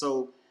set.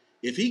 So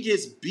if he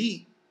gets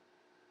beat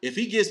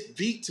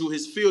to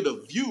his field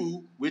of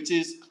view, which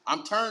is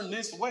I'm turned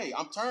this way,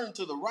 I'm turned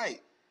to the right.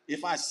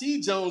 If I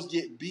see Jones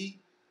get beat,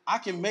 I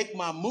can make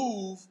my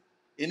move,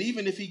 and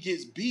even if he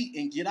gets beat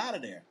and get out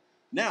of there.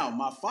 Now,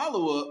 my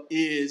follow-up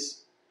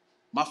is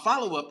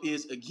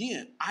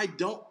again, I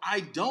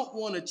don't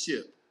want to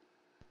chip.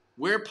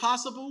 Where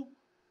possible,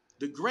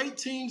 the great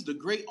teams, the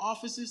great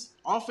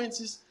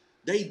offenses,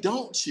 they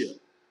don't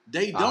chip.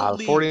 They don't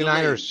The leave 49ers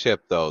delays.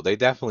 chip, though. They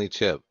definitely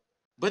chip.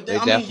 They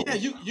I mean, yeah,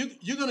 definitely.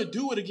 you're gonna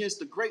do it against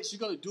the greats. You're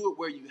gonna do it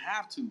where you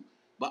have to.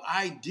 But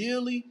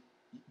ideally,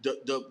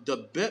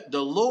 the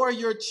lower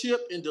your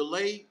chip and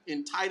delay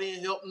and tight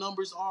end help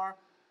numbers are,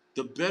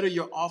 the better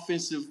your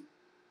offense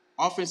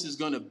is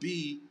gonna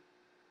be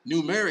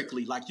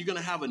numerically. Like you're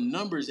gonna have a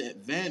numbers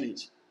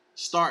advantage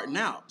starting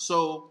out.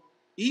 So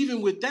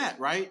even with that,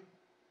 right?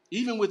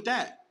 Even with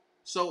that,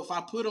 so if I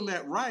put them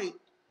at right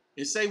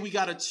and say we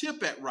got a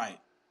chip at right,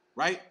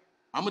 right?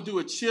 I'm gonna do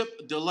a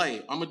chip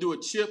delay. I'm gonna do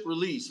a chip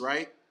release,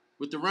 right?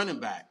 With the running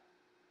back.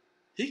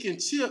 He can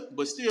chip,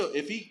 but still,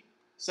 if he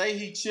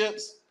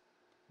chips,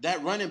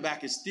 that running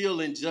back is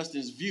still in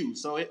Justin's view.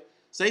 So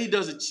say he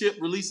does a chip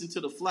release into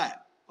the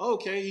flat.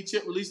 Okay, he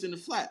chip released in the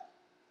flat.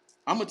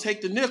 I'm gonna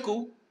take the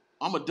nickel.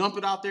 I'm gonna dump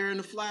it out there in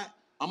the flat.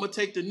 I'm gonna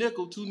take the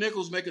nickel. 2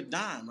 nickels make a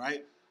dime,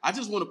 right? I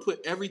just want to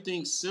put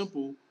everything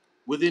simple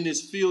within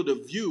his field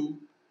of view.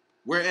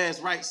 Whereas,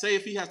 right, say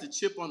if he has to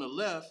chip on the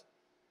left,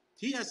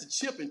 he has to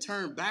chip and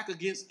turn back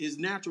against his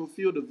natural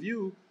field of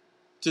view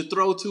to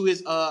throw to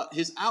his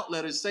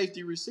outlet as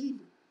safety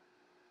receiver.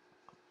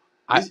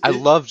 I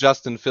love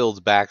Justin Fields'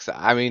 backs.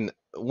 I mean,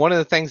 one of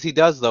the things he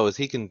does though is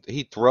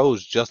he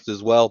throws just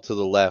as well to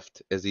the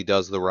left as he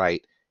does the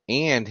right,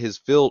 and his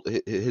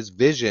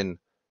vision.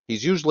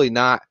 He's usually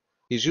not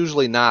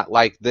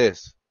like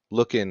this,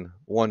 looking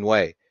one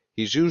way.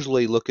 He's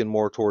usually looking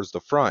more towards the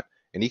front,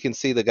 and he can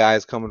see the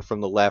guys coming from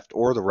the left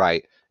or the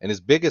right. And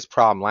his biggest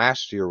problem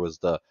last year was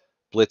the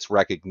blitz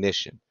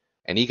recognition,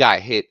 and he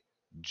got hit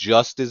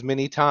just as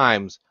many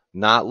times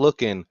not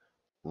looking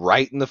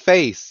right in the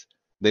face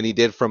than he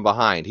did from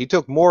behind. He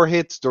took more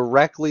hits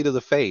directly to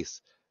the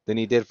face than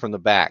he did from the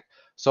back.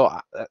 So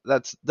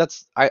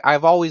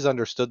I've always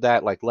understood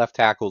that, like, left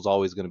tackle is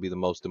always going to be the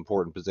most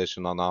important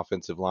position on the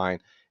offensive line.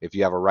 If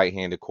you have a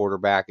right-handed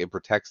quarterback, it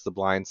protects the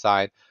blind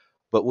side.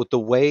 But with the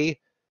way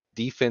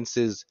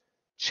defenses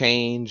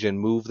change and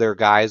move their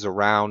guys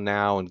around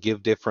now and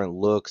give different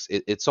looks,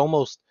 it's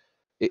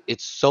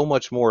so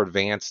much more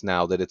advanced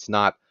now that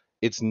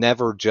it's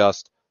never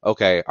just,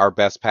 okay, our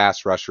best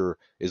pass rusher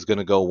is going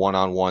to go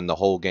one-on-one the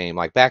whole game.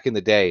 Like back in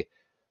the day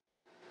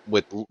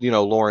with,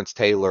 Lawrence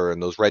Taylor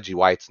and those Reggie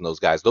Whites and those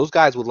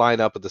guys would line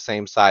up at the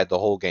same side the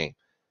whole game,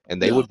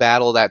 and they Yeah, would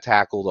battle that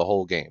tackle the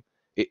whole game.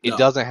 It yeah,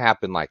 doesn't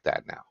happen like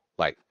that now.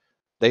 Like,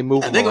 they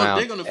move yeah. them around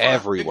They're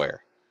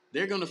everywhere.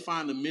 gonna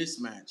find a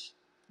mismatch.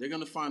 They're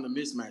gonna find a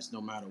mismatch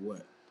no matter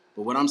what.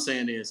 But what I'm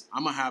saying is,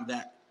 I'm gonna have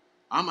that.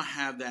 I'm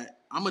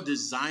gonna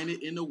design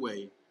it in a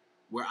way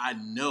where I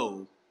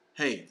know,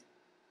 hey,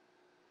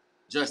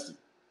 Justin,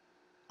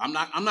 I'm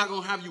not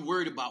gonna have you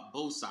worried about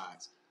both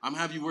sides. I'm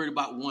gonna have you worried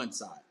about one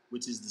side,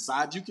 which is the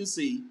side you can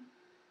see.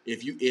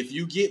 If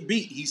you get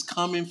beat, he's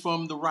coming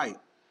from the right,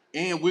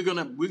 and we're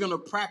gonna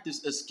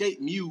practice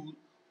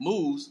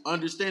moves.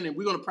 Understanding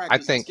we're gonna I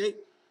practice think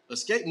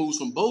escape moves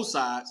from both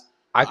sides.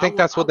 I But think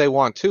that's what they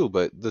want too.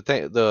 But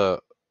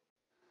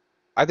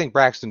I think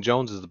Braxton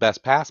Jones is the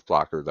best pass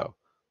blocker though.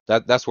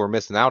 That's what we're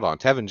missing out on.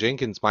 Tevin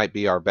Jenkins might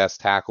be our best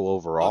tackle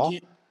overall,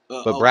 Again,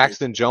 but okay.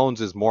 Braxton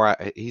Jones is more.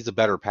 He's a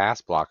better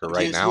pass blocker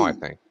right Against now, I who?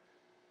 think.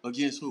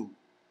 Against who?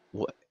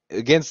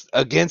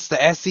 Against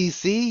the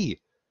SEC.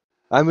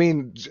 I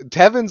mean,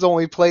 Tevin's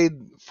only played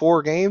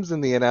 4 games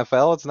in the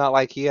NFL. It's not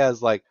like he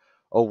has like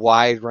a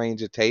wide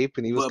range of tape,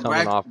 and he was But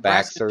coming off back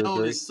Braxton Jones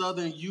surgery. is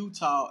Southern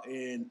Utah,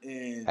 and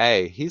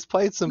Hey, he's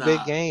played some big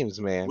nah. games,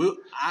 man.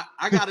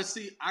 I gotta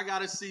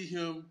see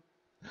him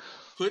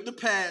put the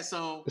pads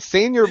on. The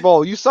Senior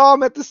Bowl, you saw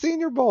him at the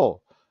Senior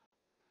Bowl.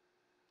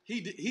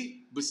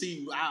 But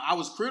see, I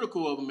was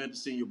critical of him at the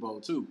Senior Bowl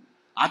too.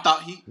 I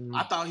thought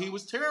he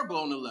was terrible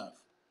on the left.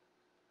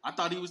 I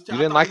thought he was. You I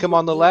didn't thought like he him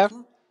on looked the more. left?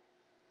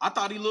 I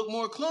thought he looked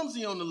more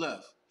clumsy on the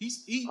left.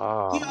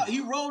 Oh. He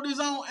rolled his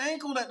own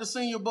ankle at the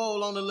Senior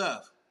Bowl on the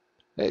left.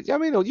 I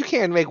mean, you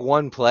can't make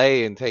one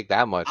play and take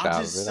that much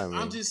out of it.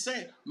 I'm just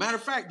saying. Matter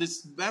of fact,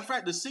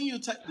 the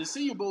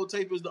Senior Bowl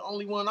tape is the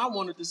only one I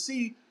wanted to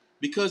see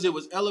because it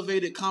was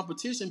elevated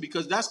competition.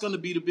 Because that's going to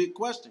be the big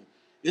question.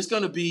 It's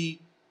going to be,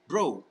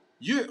 bro,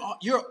 you're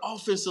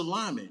offensive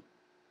lineman.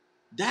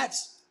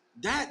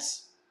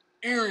 That's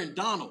Aaron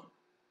Donald.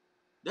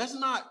 That's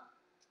not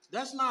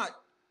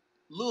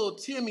little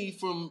Timmy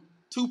from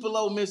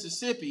Tupelo,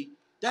 Mississippi.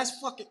 That's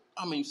Aaron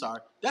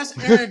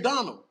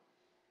Donald.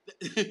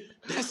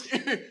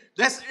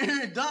 that's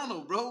Aaron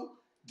Donald, bro.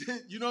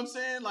 You know what I'm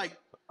saying? Like,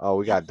 oh,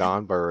 we got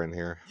Don Burr in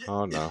here.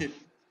 Oh no.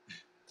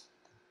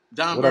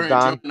 Don What Burr up,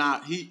 Don? enjoying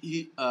out.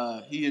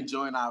 He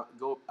enjoying our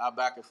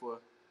back and forth.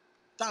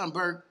 Don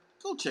Burr,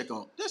 go check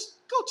on.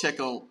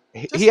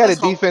 He had a Let's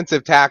hope.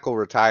 defensive tackle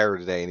retire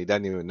today, and he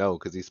doesn't even know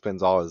because he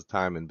spends all his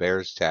time in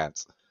Bears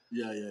chats.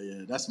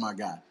 Yeah. That's my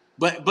guy.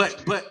 But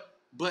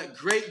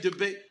great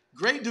debate.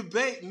 Great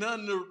debate.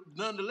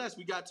 Nonetheless,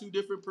 we got two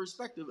different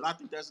perspectives. I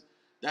think that's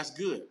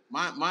good.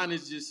 Mine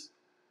is just,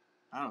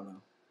 I don't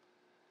know.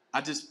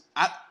 I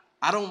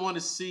don't want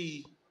to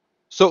see.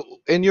 So,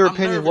 in your I'm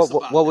opinion, nervous what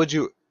about what that. would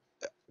you?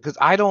 Because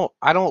I don't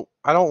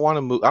want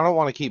to move. I don't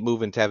want to keep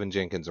moving Tevin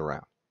Jenkins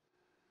around.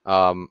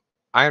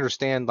 I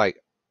understand,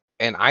 like,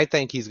 and I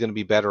think he's going to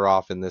be better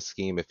off in this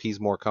scheme if he's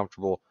more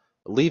comfortable.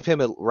 Leave him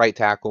at right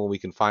tackle, and we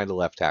can find a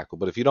left tackle.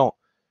 But if you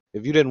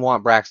didn't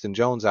want Braxton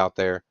Jones out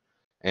there,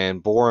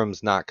 and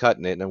Borum's not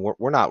cutting it, and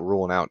we're not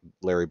ruling out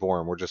Larry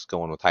Borum. We're just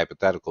going with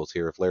hypotheticals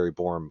here. If Larry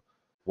Borum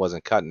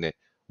wasn't cutting it,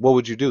 what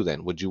would you do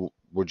then? Would you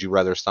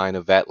rather sign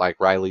a vet like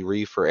Riley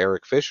Reef for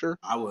Eric Fisher?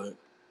 I would.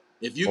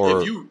 If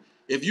Or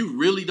you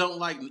really don't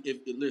like,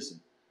 listen,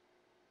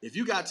 if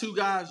you got two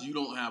guys, you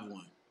don't have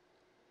one.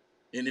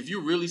 And if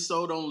you really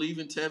sold on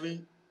leaving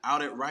Tevin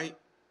out at right,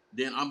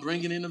 then I'm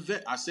bringing in a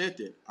vet. I said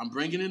that. I'm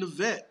bringing in a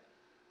vet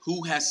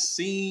who has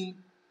seen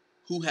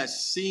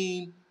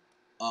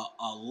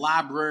a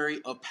library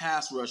of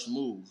pass rush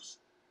moves,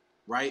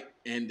 right?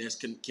 And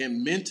that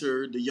can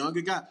mentor the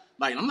younger guy.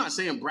 Like, I'm not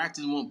saying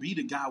Braxton won't be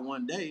the guy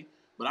one day,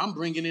 but I'm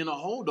bringing in a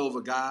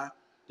holdover guy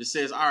that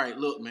says, all right,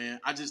 look, man,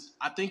 I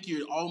think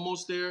you're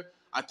almost there.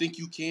 I think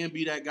you can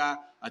be that guy.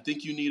 I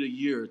think you need a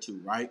year or two,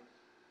 right?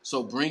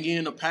 So bring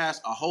in a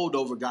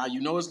holdover guy.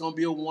 You know it's going to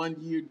be a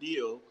 1-year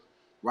deal,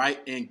 right?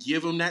 And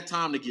give him that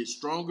time to get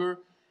stronger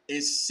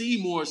and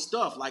see more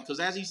stuff. Like, because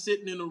as he's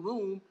sitting in the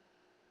room,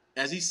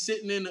 as he's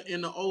sitting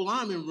in the old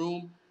lineman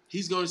room,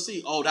 he's going to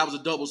see, oh, that was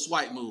a double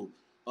swipe move.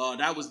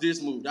 That was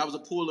this move. That was a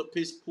pull and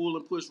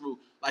push move.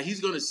 Like,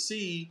 he's going to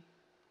see,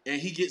 and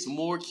he gets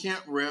more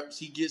camp reps.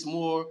 He gets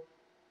more.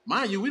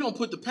 Mind you, we don't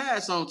put the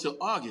pass on till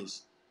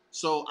August.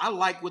 So I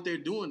like what they're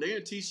doing. They're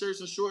in T-shirts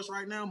and shorts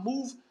right now.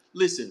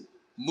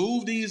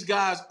 Move these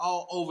guys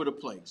all over the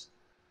place.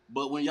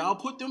 But when y'all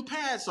put them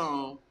pads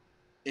on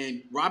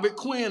and Robert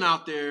Quinn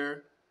out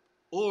there,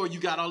 or you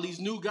got all these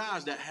new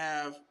guys that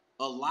have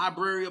a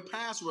library of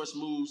pass rush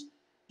moves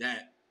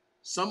that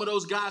some of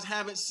those guys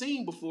haven't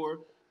seen before,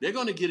 they're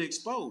going to get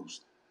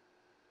exposed.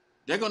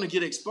 They're going to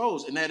get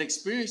exposed, and that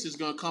experience is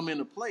going to come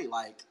into play.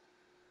 Like,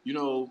 you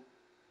know.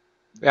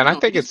 And I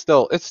think it's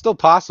still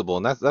possible,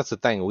 and that's the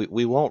thing.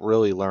 We won't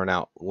really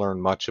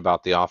learn much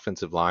about the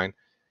offensive line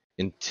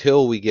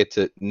until we get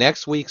to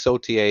next week's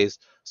OTAs.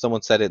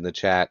 Someone said it in the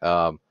chat.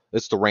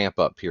 It's the ramp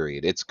up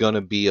period. It's going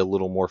to be a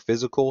little more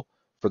physical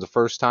for the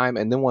first time,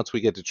 and then once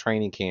we get to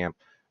training camp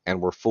and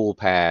we're full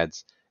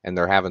pads and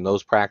they're having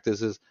those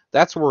practices,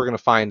 that's where we're going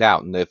to find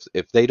out. And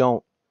if they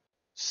don't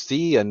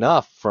see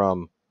enough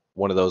from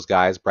one of those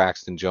guys,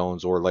 Braxton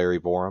Jones or Larry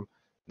Borum,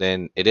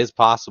 then it is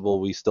possible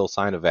we still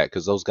sign a vet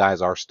because those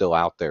guys are still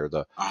out there,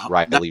 the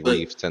Riley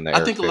Reefs and the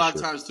Eric Fisher. I think a lot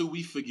of times, too,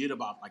 we forget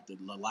about, like, the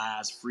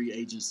last free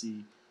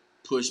agency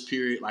push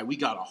period. Like, we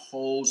got a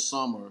whole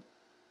summer.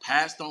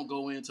 Pads don't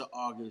go into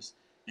August.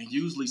 And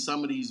usually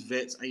some of these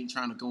vets ain't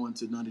trying to go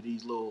into none of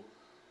these little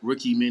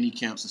rookie mini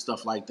camps and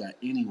stuff like that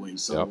anyway.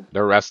 So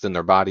they're resting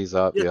their bodies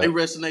up. Yeah, they're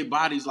resting their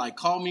bodies. Like,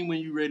 call me when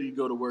you're ready to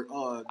go to work.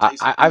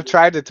 I've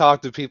tried to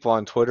talk to people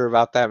on Twitter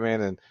about that,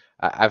 man, and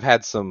I've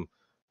had some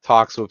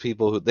talks with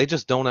people who they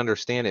just don't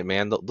understand it,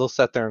 man. They'll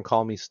sit there and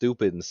call me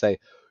stupid and say,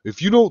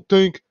 if you don't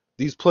think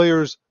these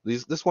players,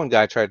 this one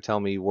guy tried to tell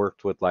me he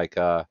worked with like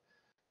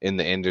in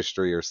the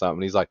industry or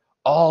something. He's like,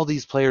 all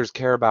these players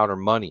care about are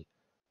money.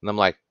 And I'm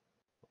like,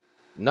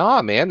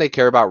 nah, man, they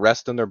care about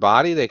resting their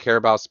body. They care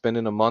about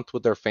spending a month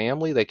with their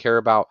family. They care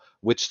about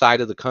which side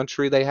of the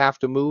country they have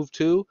to move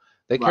to.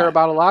 They care Right.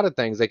 about a lot of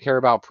things. They care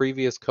about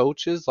previous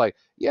coaches. Like,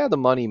 yeah, the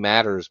money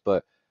matters,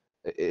 but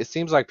it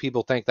seems like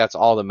people think that's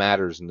all that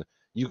matters. And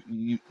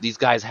these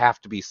guys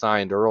have to be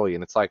signed early.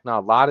 And it's like, no,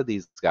 a lot of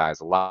these guys,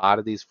 a lot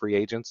of these free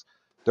agents,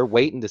 they're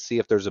waiting to see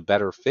if there's a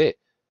better fit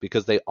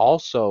because they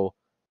also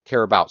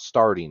care about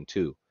starting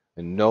too.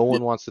 And no Yeah.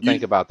 one wants to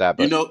think about that.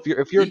 You But know,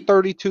 if you're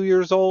 32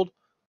 years old,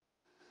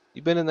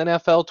 you've been in the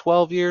NFL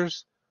 12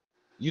 years.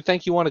 You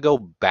think you want to go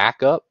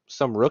back up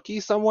some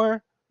rookie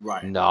somewhere?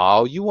 right.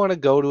 No, you want to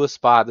go to a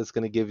spot that's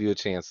going to give you a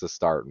chance to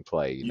start and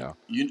play, you know.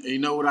 You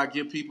know what I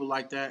give people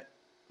like that,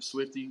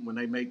 Swifty, when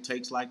they make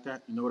takes like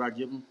that? You know what I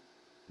give them?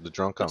 The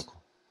drunk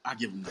uncle. I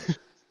give them that.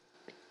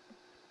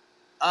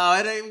 Oh,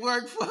 it ain't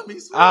work for me,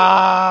 Swift. Oh,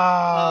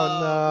 Oh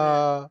man,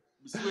 no.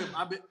 Swift.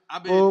 I've been.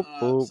 Boop,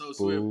 boop, So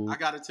Swift, I boop.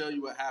 got to tell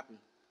you what happened.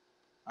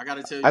 I got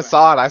to tell you I what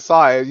saw it. happened. I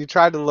saw it. You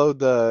tried to load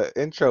the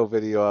intro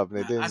video up and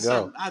it I didn't said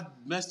go. I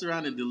messed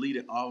around and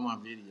deleted all my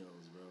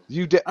videos, bro.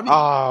 You did. I mean,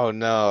 Oh,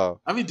 no.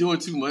 I be doing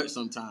too much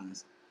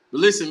sometimes.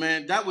 But listen,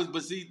 man,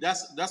 but see,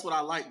 that's what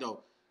I like though.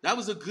 That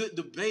was a good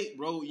debate,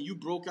 bro. You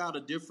broke out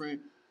a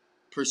different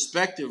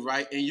perspective,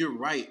 right? And you're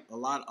right. A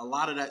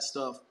lot of that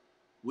stuff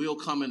will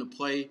come into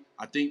play.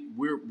 I think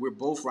we're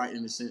both right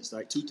in the sense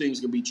like two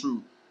things can be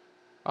true.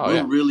 Oh,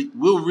 yeah.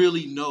 We'll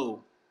really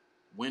know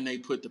when they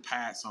put the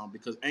pads on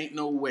because ain't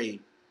no way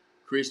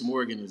Chris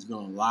Morgan is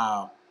gonna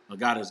allow a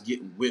guy that's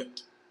getting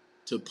whipped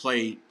to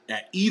play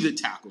at either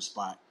tackle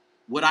spot.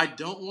 What I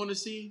don't want to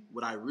see,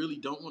 what I really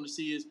don't want to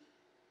see is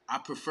I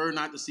prefer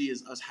not to see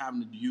is us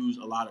having to use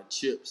a lot of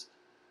chips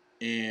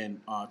and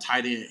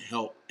tight end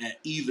help at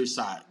either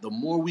side. The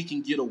more we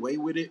can get away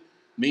with it,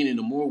 meaning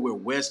the more we're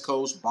West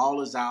Coast,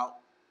 ball is out,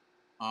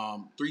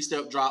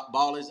 three-step drop,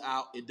 ball is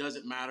out. It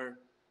doesn't matter.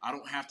 I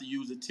don't have to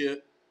use a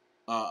chip.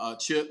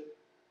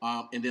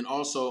 And then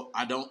also,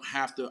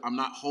 I'm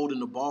not holding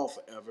the ball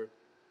forever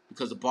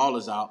because the ball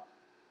is out.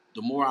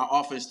 The more our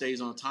offense stays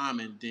on time,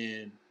 and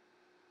then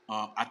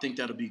I think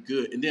that'll be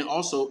good. And then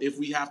also, if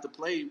we have to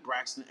play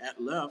Braxton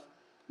at left,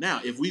 now,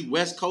 if we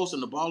West Coast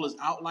and the ball is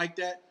out like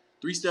that,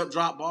 three-step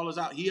drop, ball is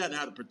out, he hasn't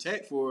had to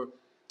protect for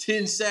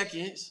 10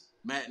 seconds,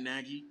 Matt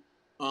Nagy,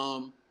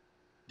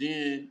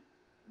 then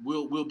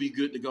we'll be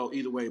good to go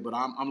either way. But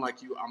I'm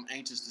like you. I'm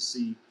anxious to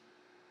see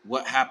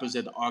what happens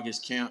at the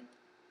August camp.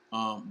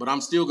 But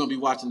I'm still gonna be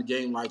watching the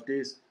game like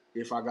this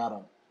if I got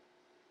a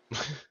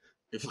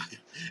if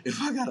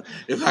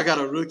I got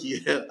a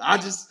rookie. I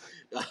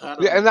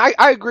don't Yeah, know. and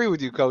I agree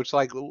with you, Coach.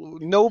 Like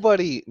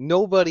nobody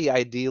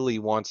ideally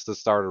wants to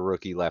start a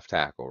rookie left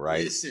tackle,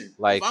 right? Listen, if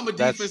Like I'm a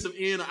that's. defensive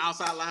end or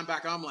outside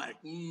linebacker, I'm like,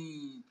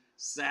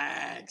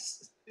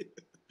 sacks.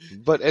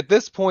 But at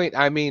this point,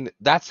 I mean,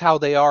 that's how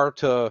they are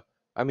to.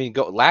 I mean,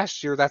 go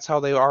last year. That's how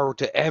they are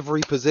to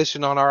every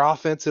position on our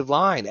offensive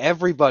line.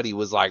 Everybody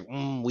was like,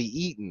 "We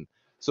eating."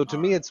 So to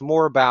All me, right. it's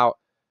more about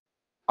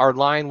our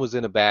line was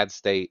in a bad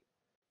state,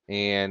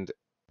 and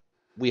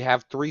we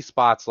have three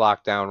spots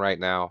locked down right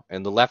now,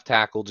 and the left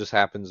tackle just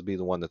happens to be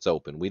the one that's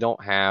open. We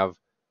don't have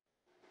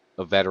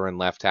a veteran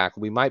left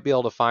tackle. We might be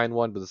able to find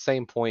one, but at the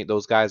same point,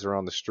 those guys are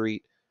on the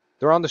street.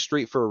 They're on the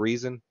street for a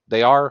reason.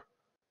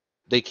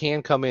 They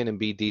can come in and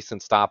be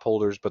decent stop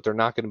holders, but they're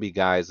not going to be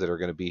guys that are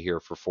going to be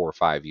here for 4 or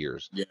 5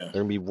 years. Yeah.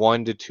 They're going to be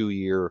 1 to 2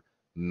 year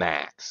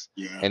max.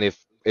 Yeah. And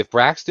if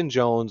Braxton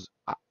Jones,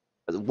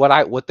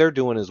 what they're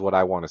doing is what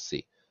I want to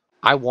see.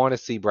 I want to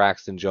see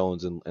Braxton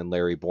Jones and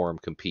Larry Borum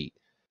compete.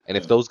 And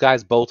if Yeah. those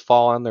guys both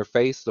fall on their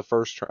face the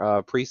first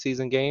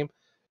preseason game,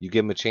 you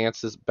give them a chance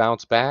to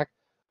bounce back.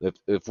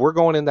 If we're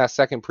going in that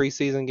second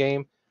preseason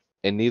game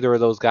and neither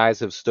of those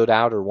guys have stood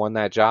out or won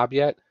that job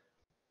yet,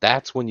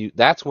 that's when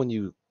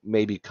you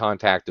maybe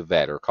contact a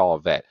vet or call a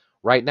vet.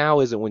 Right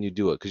now isn't when you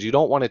do it because you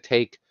don't want to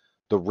take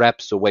the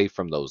reps away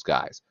from those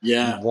guys. You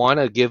Yeah. want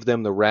to give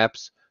them the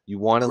reps. You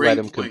want to let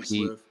them Great point,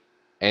 compete. Swift.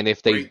 And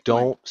if they Great point.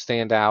 don't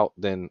stand out,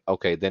 then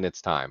okay, then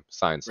it's time.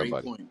 Sign Great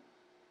somebody. point.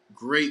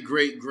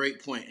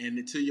 Great point.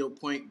 And to your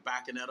point,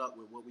 backing that up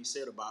with what we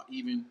said about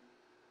even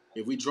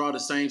if we draw the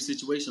same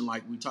situation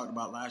like we talked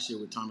about last year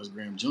with Thomas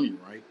Graham Jr.,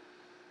 right?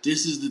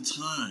 This is the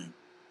time.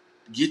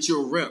 Get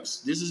your reps.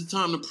 This is the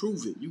time to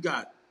prove it. You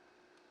got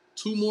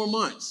 2 more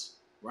months,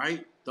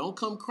 right? Don't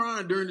come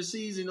crying during the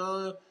season.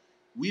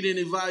 We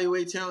didn't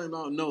evaluate talent.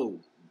 No.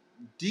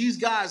 These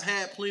guys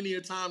had plenty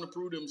of time to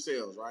prove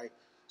themselves, right?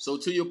 So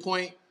to your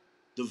point,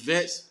 the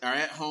vets are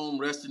at home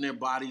resting their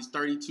bodies,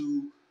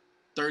 32,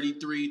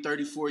 33,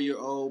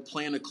 34-year-old,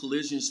 playing a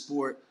collision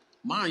sport.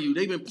 Mind you,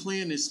 they've been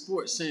playing this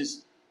sport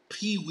since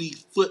pee-wee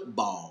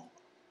football.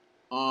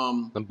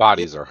 The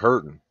bodies are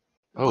hurting.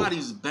 Oh,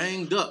 Body's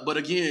banged up. But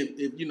again,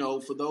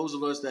 if for those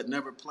of us that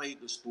never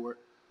played the sport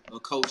or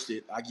coached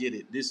it, I get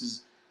it. This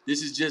is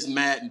just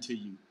Madden to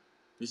you.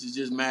 This is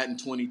just Madden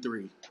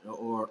 23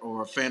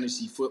 or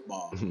fantasy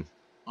football.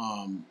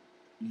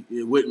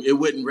 it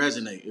wouldn't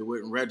resonate. It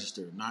wouldn't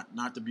register.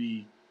 Not to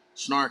be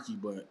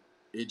snarky, but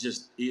it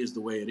just is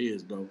the way it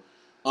is, bro.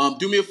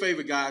 Do me a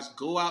favor, guys.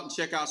 Go out and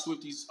check out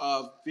Swifty's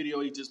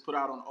video he just put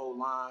out on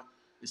O-Line.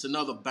 It's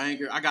another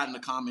banger. I got in the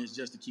comments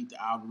just to keep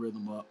the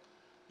algorithm up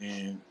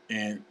and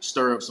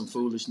stir up some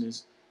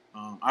foolishness.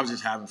 I was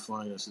just having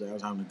fun yesterday. I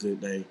was having a good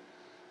day.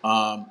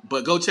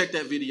 But go check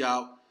that video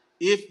out.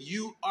 If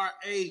you are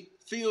a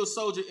field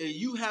soldier and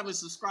you haven't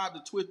subscribed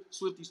to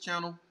Swifty's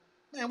channel,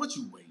 man, what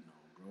you waiting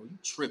on, bro? You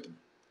tripping.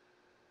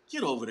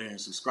 Get over there and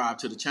subscribe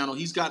to the channel.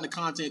 He's got the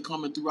content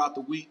coming throughout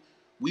the week.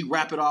 We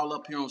wrap it all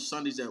up here on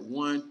Sundays at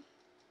 1.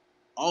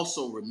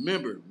 Also,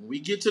 remember, when we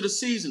get to the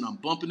season, I'm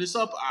bumping this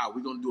up out.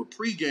 We're going to do a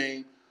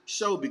pregame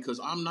show because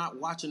I'm not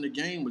watching the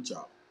game with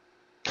y'all.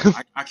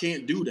 I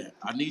can't do that.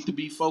 I need to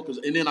be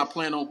focused. And then I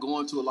plan on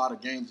going to a lot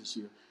of games this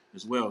year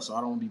as well, so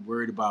I don't want to be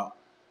worried about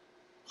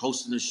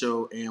hosting the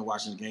show and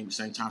watching the game at the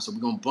same time. So we're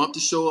going to bump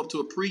the show up to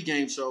a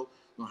pregame show.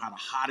 We're going to have the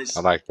hottest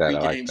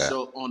pregame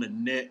show on the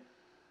net.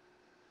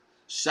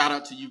 Shout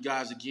out to you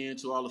guys again,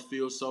 to all the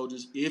field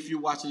soldiers. If you're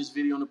watching this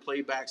video on the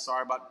playback,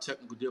 sorry about the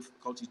technical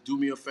difficulties. Do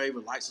me a favor,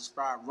 like,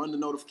 subscribe, run the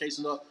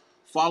notifications up.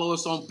 Follow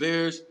us on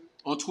Bears,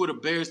 on Twitter,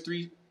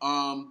 Bears360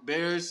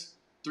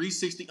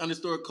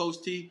 _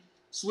 Coach T.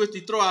 Swifty,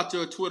 throw out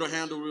your Twitter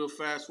handle real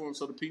fast for him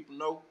so the people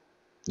know.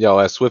 Yo,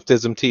 at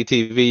Swiftism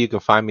TTV, you can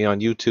find me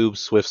on YouTube,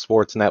 Swift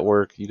Sports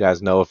Network. You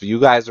guys know if you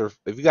guys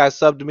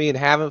subbed to me and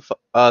haven't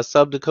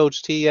subbed to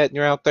Coach T yet, and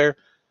you're out there,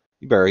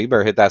 you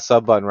better hit that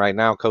sub button right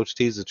now. Coach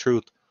T's the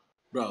truth,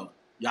 bro.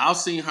 Y'all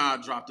seen how I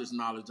drop this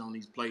knowledge on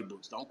these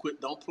playbooks.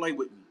 Don't play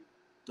with me.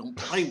 Don't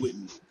play with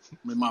me.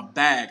 I'm in my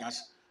bag. I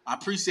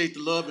appreciate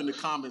the love in the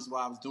comments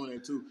while I was doing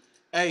that too.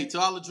 Hey, to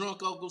all the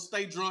drunk uncles,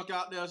 stay drunk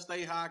out there,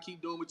 stay high,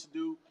 keep doing what you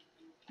do.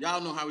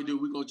 Y'all know how we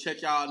do. We're going to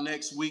check y'all out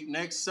next week,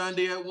 next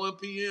Sunday at 1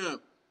 p.m.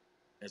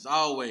 As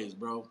always,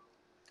 bro.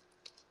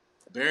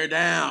 Bear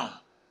down.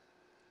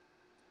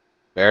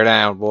 Bear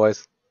down,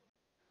 boys.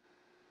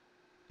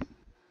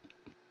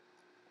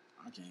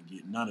 I can't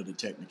get none of the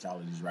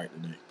technicalities right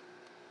today.